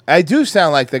 I do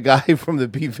sound like the guy from the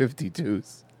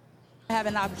B-52s. I have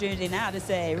an opportunity now to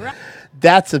say, right.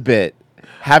 That's a bit.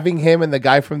 Having him and the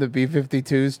guy from the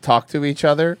B-52s talk to each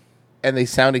other, and they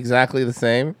sound exactly the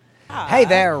same. Hey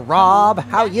there, Rob.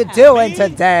 How you doing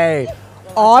today?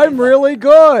 I'm really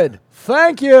good.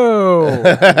 Thank you.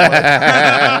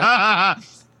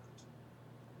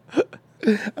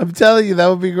 I'm telling you, that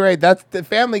would be great. That's the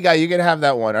Family Guy. You can have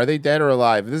that one. Are they dead or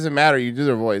alive? It doesn't matter. You do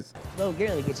their voice. Little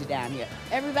girl, get you down here.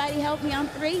 Everybody help me on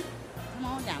 3. Come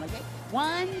on down, okay?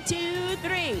 1, 2,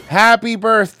 3. Happy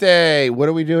birthday. What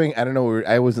are we doing? I don't know.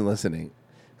 I wasn't listening.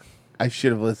 I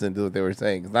should have listened to what they were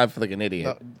saying. 'Cause I feel like an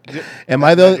idiot. Am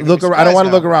I the look around? I don't want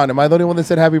to look around. Am I the only one that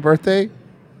said happy birthday?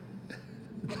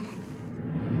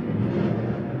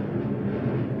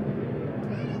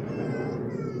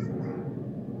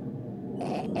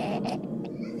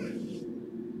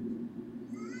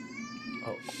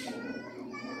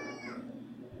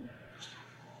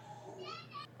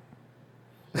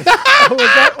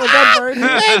 that Bernie?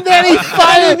 And then he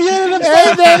finally,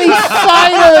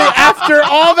 after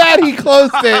all that, he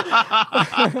closed it.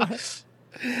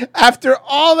 After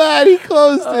all that, he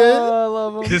closed it. I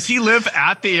love him. Does he live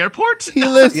at the airport? He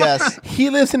lives. Yes. He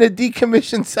lives in a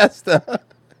decommissioned Cessna.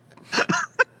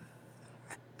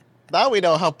 Now we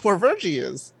know how poor Virgie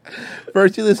is.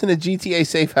 Virgie lives in a GTA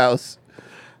safe house.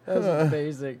 That's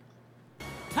amazing.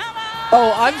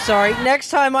 Oh, I'm sorry. Next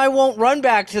time I won't run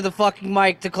back to the fucking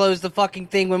mic to close the fucking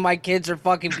thing when my kids are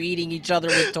fucking beating each other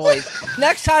with toys.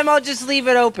 Next time I'll just leave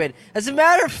it open. As a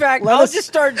matter of fact, I'll just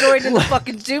start joining the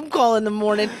fucking Zoom call in the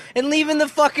morning and leaving the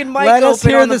fucking mic Let us open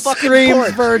hear on the the fucking screams,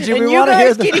 porch. Virgie. And We you wanna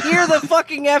guys hear can hear the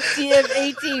fucking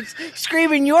FTF-18s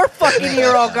screaming your fucking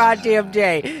ear all goddamn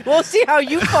day. We'll see how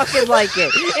you fucking like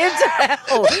it. Into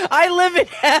hell. I live in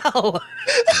hell.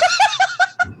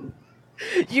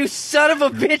 You son of a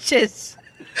bitches.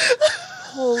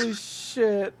 Holy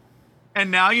shit. And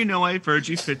now you know why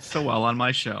Virgie fits so well on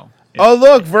my show. Oh,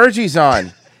 look, Virgie's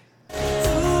on.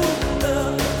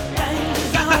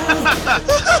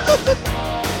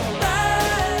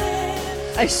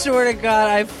 I swear to God,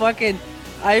 I fucking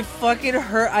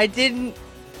hurt. I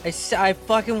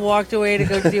fucking walked away to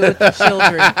go deal with the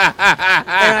children. And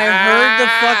I heard the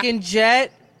fucking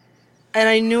jet, and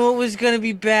I knew it was going to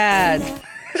be bad.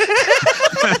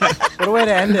 What a way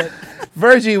to end it.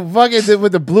 Virgie, fucking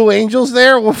with the Blue Angels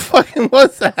there? What fucking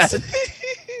was that?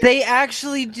 They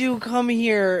actually do come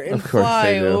here and Of course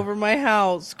fly they do. over my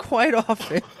house quite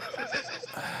often.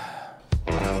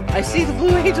 I see the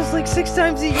Blue Angels like 6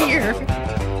 times a year.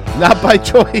 Not by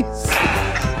choice.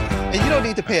 And you don't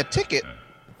need to pay a ticket.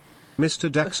 Mr.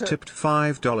 Dex tipped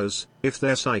 $5. If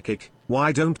they're psychic,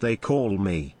 why don't they call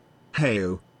me?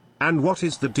 Heyo. And what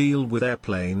is the deal with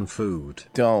airplane food?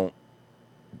 Don't.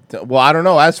 Well, I don't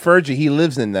know. Ask Virgie. He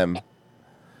lives in them.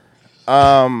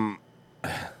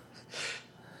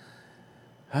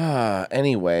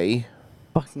 Anyway.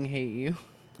 Fucking hate you.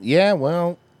 Yeah,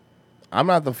 well, I'm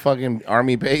not the fucking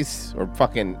army base or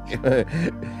fucking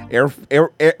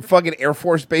fucking Air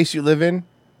Force base you live in.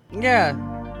 Yeah.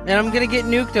 And I'm gonna get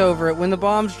nuked over it when the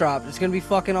bombs drop. It's gonna be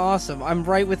fucking awesome. I'm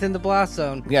right within the blast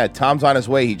zone. Yeah, Tom's on his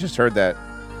way. He just heard that.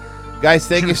 Guys,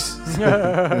 thank you.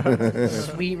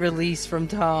 Sweet release from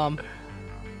Tom.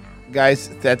 Guys,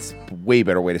 that's way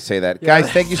better way to say that.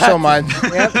 Guys, thank you so much.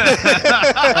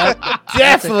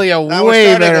 Definitely a Now way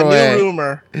we're starting better a way. new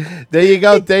rumor. There you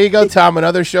go. There you go, Tom.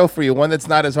 Another show for you. One that's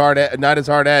not as hard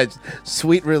edged.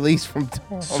 Sweet release from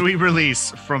Tom. Sweet release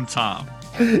from Tom.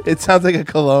 It sounds like a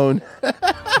cologne.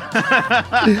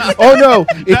 Oh no,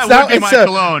 it's That not. would be It's my a,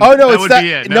 cologne. oh no, That it's would not. be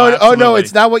it. No, No, oh no, absolutely.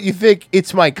 it's not what you think.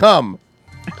 It's my cum.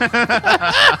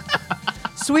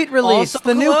 Sweet release. Also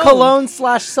The new cologne.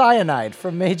 cyanide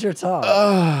from Major Tom.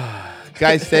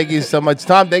 Guys, thank you so much.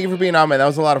 Tom, thank you for being on, man. That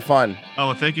was a lot of fun.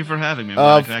 Oh, thank you for having me.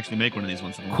 I can actually make one of these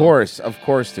once in a while. Of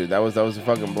course, dude. That was a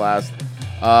fucking blast.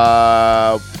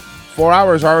 4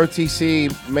 hours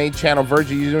ROTC main channel.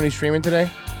 Virgie, you doing any streaming today?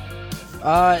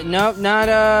 Nope, not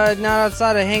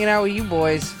outside of hanging out with you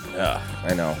boys. Yeah,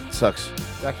 I know. It sucks.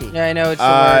 Ducky. Yeah, I know, it's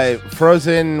the worst.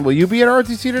 Frozen, will you be at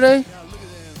ROTC today?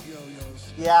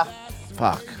 Yeah.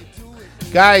 Fuck.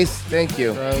 Guys, thank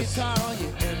you.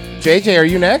 JJ, are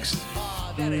you next?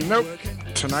 Nope.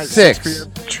 Tonight, 6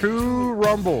 p.m. 2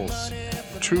 Rumbles.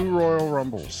 2 Royal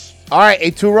Rumbles. All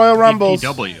right, 2 Royal Rumbles.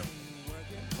 PW.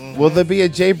 Will there be a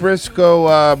Jay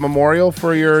Briscoe memorial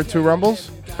for your 2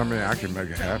 Rumbles? I mean, I can make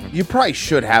it happen. You probably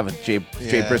should have a Jay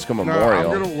Briscoe memorial.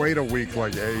 No, I'm going to wait a week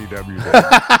like AEW did.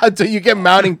 Until you get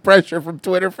mounting pressure from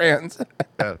Twitter fans.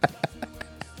 Yes.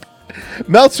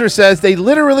 Meltzer says they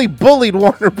literally bullied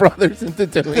Warner Brothers into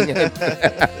doing it.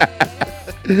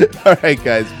 All right,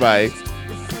 guys. Bye.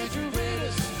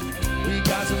 We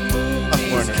got some